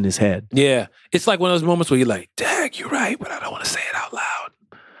gears in his head. Yeah. It's like one of those moments where you're like, Dag, you're right, but I don't want to say it out loud.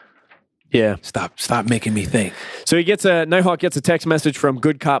 Yeah. Stop making me think. So Nighthawk gets a text message from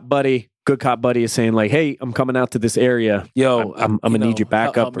Good Cop Buddy. Good Cop Buddy is saying like, hey, I'm coming out to this area. Yo, I'm going to need you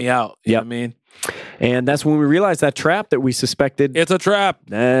back help up. me out. You know what I mean? And that's when we realized that trap that we suspected. It's a trap.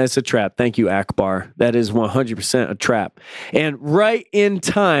 It's a trap. Thank you, Akbar. That is 100% a trap. And right in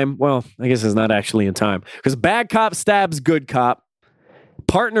time, well, I guess it's not actually in time, because bad cop stabs good cop.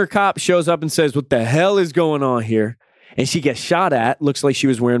 Partner cop shows up and says, what the hell is going on here? And she gets shot at. Looks like she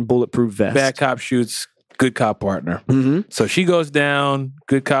was wearing bulletproof vest. Bad cop shoots good cop partner. Mm-hmm. So she goes down.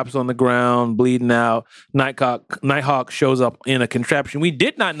 Good cop's on the ground, bleeding out. Nighthawk shows up in a contraption we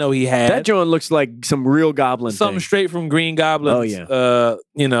did not know he had. That joint looks like some real goblin Something thing. straight from Green Goblin's,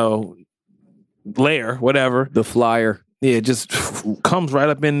 lair, whatever. The flyer. Yeah, it just comes right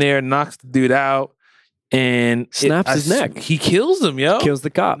up in there, knocks the dude out, and snaps his neck. He kills him, yo. Kills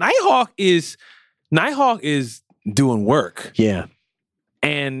the cop. Nighthawk is doing work. Yeah.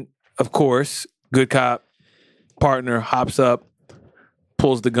 And of course, good cop partner hops up,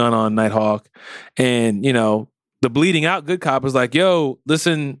 pulls the gun on Nighthawk, and the bleeding out good cop is like, yo,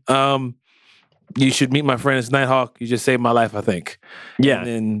 listen, you should meet my friend. It's Nighthawk. You just saved my life, I think. Yeah. And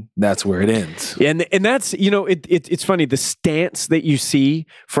then that's where it ends. And that's, it's funny, the stance that you see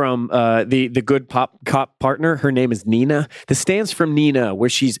from the good cop partner, her name is Nina. The stance from Nina where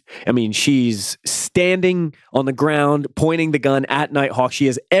she's standing on the ground, pointing the gun at Nighthawk. She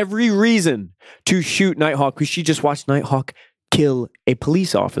has every reason to shoot Nighthawk because she just watched Nighthawk kill a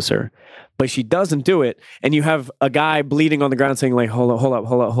police officer. But she doesn't do it. And you have a guy bleeding on the ground saying like, hold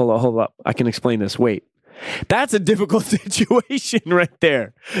up. I can explain this. Wait. That's a difficult situation right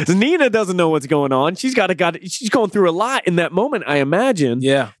there. Nina doesn't know what's going on. She's going through a lot in that moment, I imagine.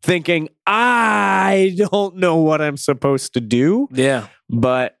 Yeah. Thinking, I don't know what I'm supposed to do. Yeah.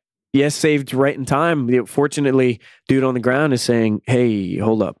 But yes, saved right in time. Fortunately, dude on the ground is saying, hey,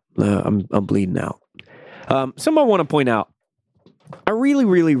 hold up. I'm bleeding out. Something I want to point out. I really,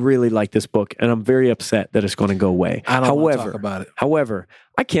 really, really like this book, and I'm very upset that it's going to go away. I don't want to talk about it. However,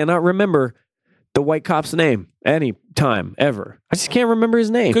 I cannot remember the white cop's name any time ever. I just can't remember his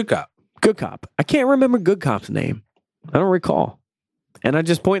name. Good cop. Good cop. I can't remember good cop's name. I don't recall. And I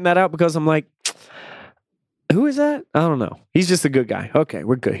just point that out because I'm like, who is that? I don't know. He's just a good guy. Okay,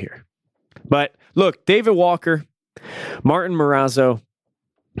 we're good here. But look, David Walker, Martin Morazzo,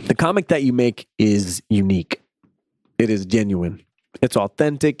 the comic that you make is unique. It is genuine. It's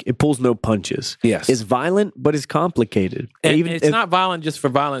authentic. It pulls no punches. Yes. It's violent, but it's complicated. And it's not violent just for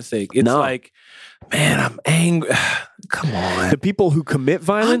violence sake. It's like, man, I'm angry. Come on. The people who commit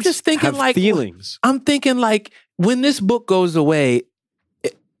violence I'm just thinking have like feelings. I'm thinking like when this book goes away,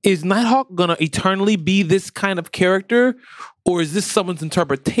 is Nighthawk going to eternally be this kind of character? Or is this someone's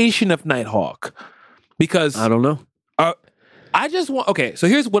interpretation of Nighthawk? Because I don't know. I just want, okay, so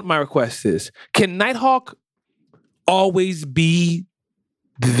here's what my request is. Can Nighthawk always be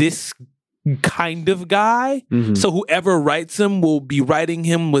this kind of guy? Mm-hmm. So whoever writes him will be writing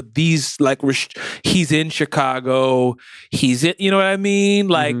him with these, like, he's in Chicago, he's in, you know what I mean?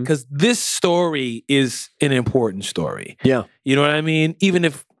 Like, because this story is an important story. Yeah. You know what I mean? Even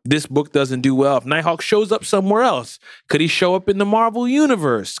if this book doesn't do well, if Nighthawk shows up somewhere else, could he show up in the Marvel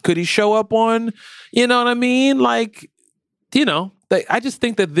Universe? Could he show up on, you know what I mean? Like, I just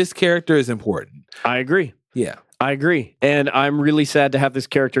think that this character is important. I agree. Yeah. I agree. And I'm really sad to have this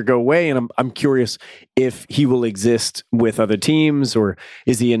character go away. And I'm curious if he will exist with other teams or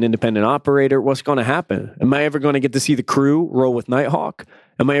is he an independent operator? What's going to happen? Am I ever going to get to see the crew roll with Nighthawk?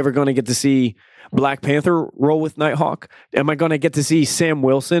 Am I ever going to get to see Black Panther roll with Nighthawk? Am I going to get to see Sam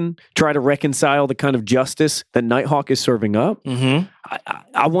Wilson try to reconcile the kind of justice that Nighthawk is serving up? Mm-hmm.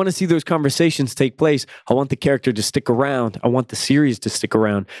 I want to see those conversations take place. I want the character to stick around. I want the series to stick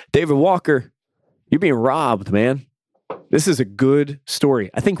around. David Walker, you're being robbed, man. This is a good story.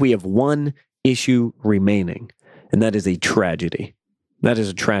 I think we have one issue remaining, and that is a tragedy. That is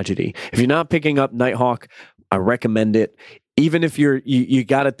a tragedy. If you're not picking up Nighthawk, I recommend it. Even if you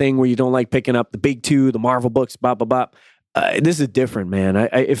got a thing where you don't like picking up the big two, the Marvel books, blah, blah, blah. This is different, man.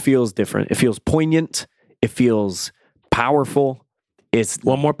 It feels different. It feels poignant. It feels powerful. It's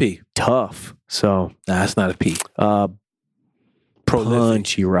one more P. Tough. So that's not a P. Prolific.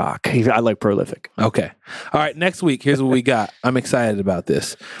 Punchy rock. I like prolific. Okay. All right. Next week, here's what we got. I'm excited about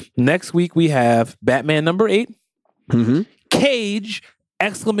this. Next week, we have Batman number 8. Mm-hmm. Cage,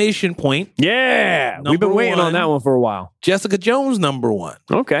 exclamation point. Yeah. We've been waiting on that one for a while. Jessica Jones, number 1.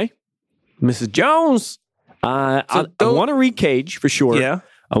 Okay. Mrs. Jones. I want to read Cage for sure. Yeah.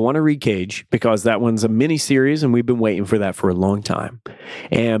 I want to read Cage because that one's a mini series and we've been waiting for that for a long time.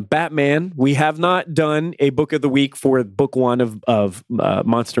 And Batman, we have not done a book of the week for book one of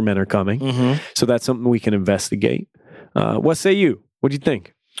Monster Men Are Coming. So that's something we can investigate. What say you? What do you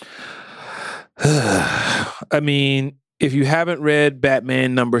think? I mean, if you haven't read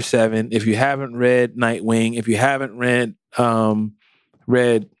Batman #7, if you haven't read Nightwing, if you haven't read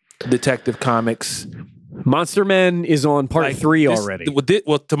Detective Comics, Monster Men is on part 3 already.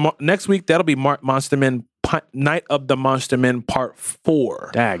 Next week, that'll be Monster Men, Night of the Monster Men Part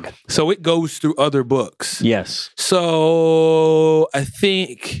 4. Dag. So it goes through other books. Yes. So I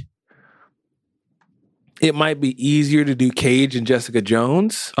think it might be easier to do Cage and Jessica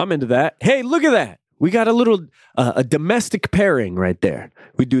Jones. I'm into that. Hey, look at that. We got a little a domestic pairing right there.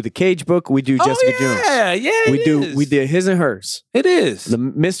 We do the Cage book. We do Jessica Jones. Yeah, We did his and hers. It is the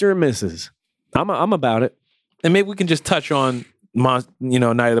Mr. and Mrs. I'm about it. And maybe we can just touch on Night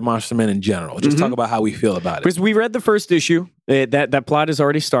of the Monster Men in general. Just talk about how we feel about it. Because we read the first issue. That plot has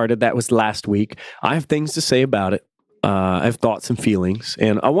already started. That was last week. I have things to say about it. I have thoughts and feelings,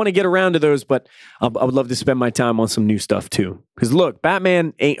 and I want to get around to those, but I would love to spend my time on some new stuff too. Because look,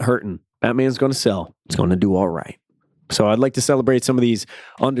 Batman ain't hurting. Batman's going to sell. It's going to do all right. So I'd like to celebrate some of these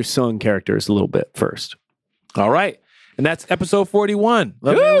undersung characters a little bit first. All right. And that's episode 41.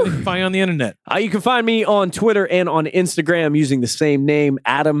 Let me know where they can find you on the internet. You can find me on Twitter and on Instagram using the same name,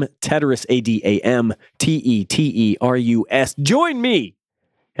 Adam Teterus, ADAMTETERUS. Join me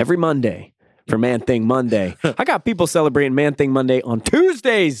every Monday for Man Thing Monday. I got people celebrating Man Thing Monday on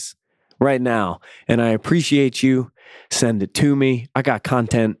Tuesdays right now, and I appreciate you. Send it to me. I got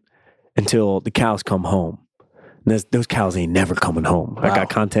content until the cows come home. Those cows ain't never coming home. Wow. I got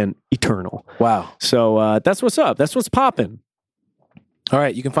content eternal. Wow. So that's what's up. That's what's popping. All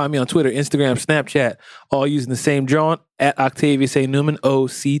right. You can find me on Twitter, Instagram, Snapchat, all using the same John at Octavius A. Newman,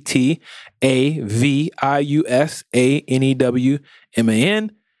 OCTAVIUSANEWMAN.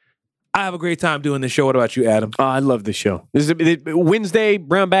 I have a great time doing this show. What about you, Adam? I love this show. This is Wednesday,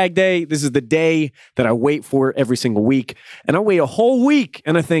 Brown Bag Day. This is the day that I wait for every single week. And I wait a whole week,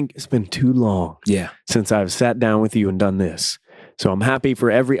 and I think it's been too long since I've sat down with you and done this. So I'm happy for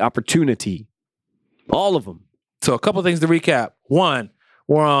every opportunity. All of them. So a couple things to recap. One,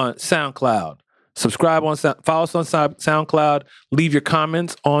 we're on SoundCloud. Subscribe follow us on SoundCloud. Leave your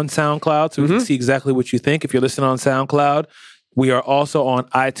comments on SoundCloud so we can see exactly what you think if you're listening on SoundCloud. We are also on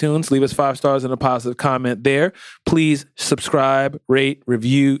iTunes. Leave us 5 stars and a positive comment there. Please subscribe, rate,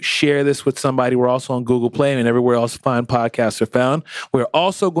 review, share this with somebody. We're also on Google Play and everywhere else fine podcasts are found. We're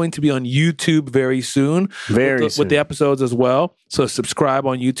also going to be on YouTube very soon. With the episodes as well. So subscribe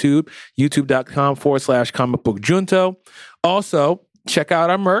on YouTube, youtube.com/Comic Book Junto. Also, check out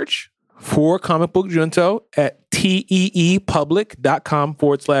our merch for Comic Book Junto at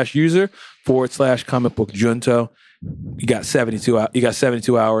teepublic.com/user/Comic Book Junto. You got 72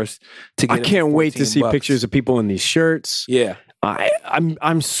 hours to get. I can't wait to see pictures of people in these shirts. Yeah.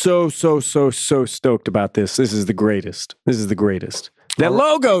 I'm so stoked about this. This is the greatest. That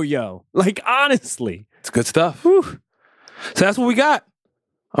logo, yo. Like, honestly. It's good stuff. Whew. So that's what we got.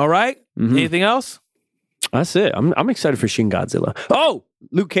 All right. Anything else? That's it. I'm excited for Shin Godzilla. Oh,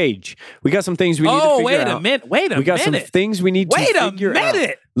 Luke Cage. We got some things we need to figure out. Wait a minute. We got some things we need to figure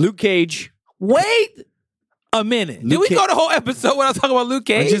out. Luke Cage. Wait a minute. Did we go the whole episode when I was talking about Luke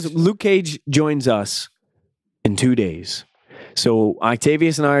Cage? Luke Cage joins us in 2 days. So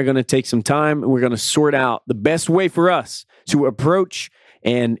Octavius and I are going to take some time and we're going to sort out the best way for us to approach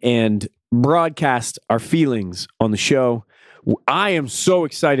and broadcast our feelings on the show. I am so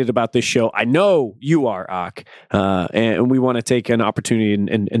excited about this show. I know you are, Ak. And we want to take an opportunity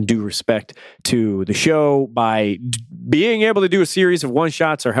and do respect to the show by being able to do a series of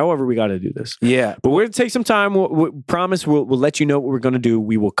one-shots or however we got to do this. Yeah. But we're going to take some time. We'll promise we'll let you know what we're going to do.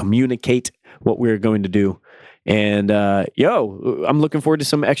 We will communicate what we're going to do. And, I'm looking forward to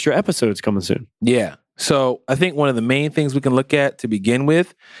some extra episodes coming soon. Yeah. So I think one of the main things we can look at to begin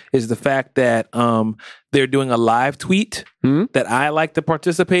with is the fact that they're doing a live tweet that I like to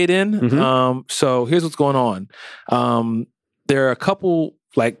participate in. So here's what's going on. There are a couple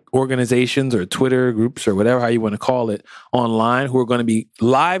like organizations or Twitter groups or whatever, how you want to call it, online who are going to be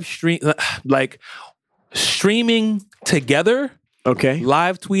streaming together. Okay.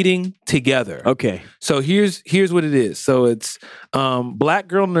 Live tweeting together. Okay. So here's what it is. So it's Black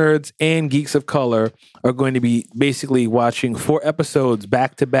Girl Nerds and Geeks of Color are going to be basically watching 4 episodes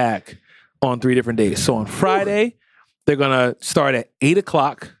back to back on 3 different days. So on Friday, they're going to start at 8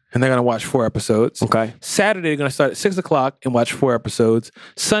 o'clock and they're going to watch 4 episodes. Okay. Saturday, they're going to start at 6 o'clock and watch 4 episodes.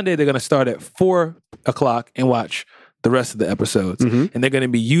 Sunday, they're going to start at 4 o'clock and watch the rest of the episodes. Mm-hmm. And they're going to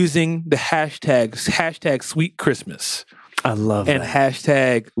be using the hashtag Sweet Christmas. I love and that.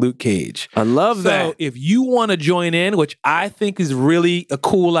 hashtag Luke Cage. I love So that. if you want to join in, which I think is really a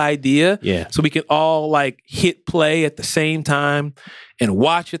cool idea, so we can all like hit play at the same time and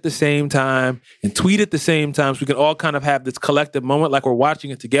watch at the same time and tweet at the same time, so we can all kind of have this collective moment like we're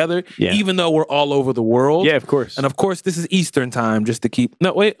watching it together, even though we're all over the world. Yeah, of course. And of course, this is Eastern time, just to keep...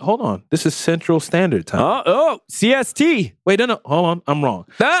 No, wait, hold on. This is Central Standard Time. Oh, CST. Wait, no, hold on. I'm wrong.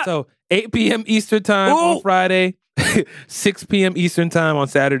 So 8 p.m. Eastern time on Friday, 6 p.m. Eastern time on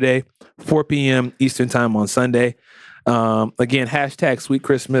Saturday, 4 p.m. Eastern time on Sunday. Again, hashtag Sweet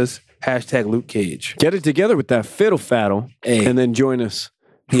Christmas, hashtag Luke Cage. Get it together with that fiddle faddle and then join us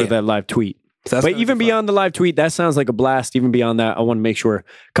for that live tweet. So but even beyond the live tweet, that sounds like a blast. Even beyond that, I want to make sure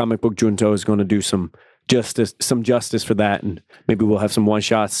Comic Book Junto is going to do some justice for that, and maybe we'll have some one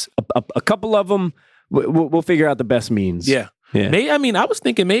shots. A couple of them, we'll figure out the best means. Yeah. Maybe, I mean, I was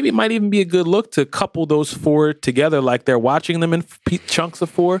thinking maybe it might even be a good look to couple those 4 together, like they're watching them in chunks of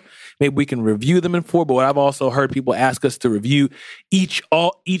 4. Maybe we can review them in 4. But what I've also heard people ask us to review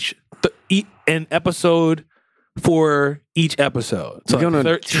an episode for each episode. So we're gonna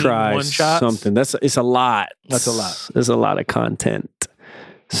 13 try one-shots. something. It's a lot. That's a lot. There's a lot of content.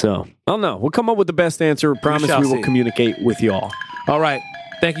 So I don't know. We'll come up with the best answer. Promise we will communicate with y'all. All right.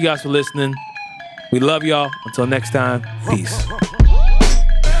 Thank you guys for listening. We love y'all. Until next time, peace.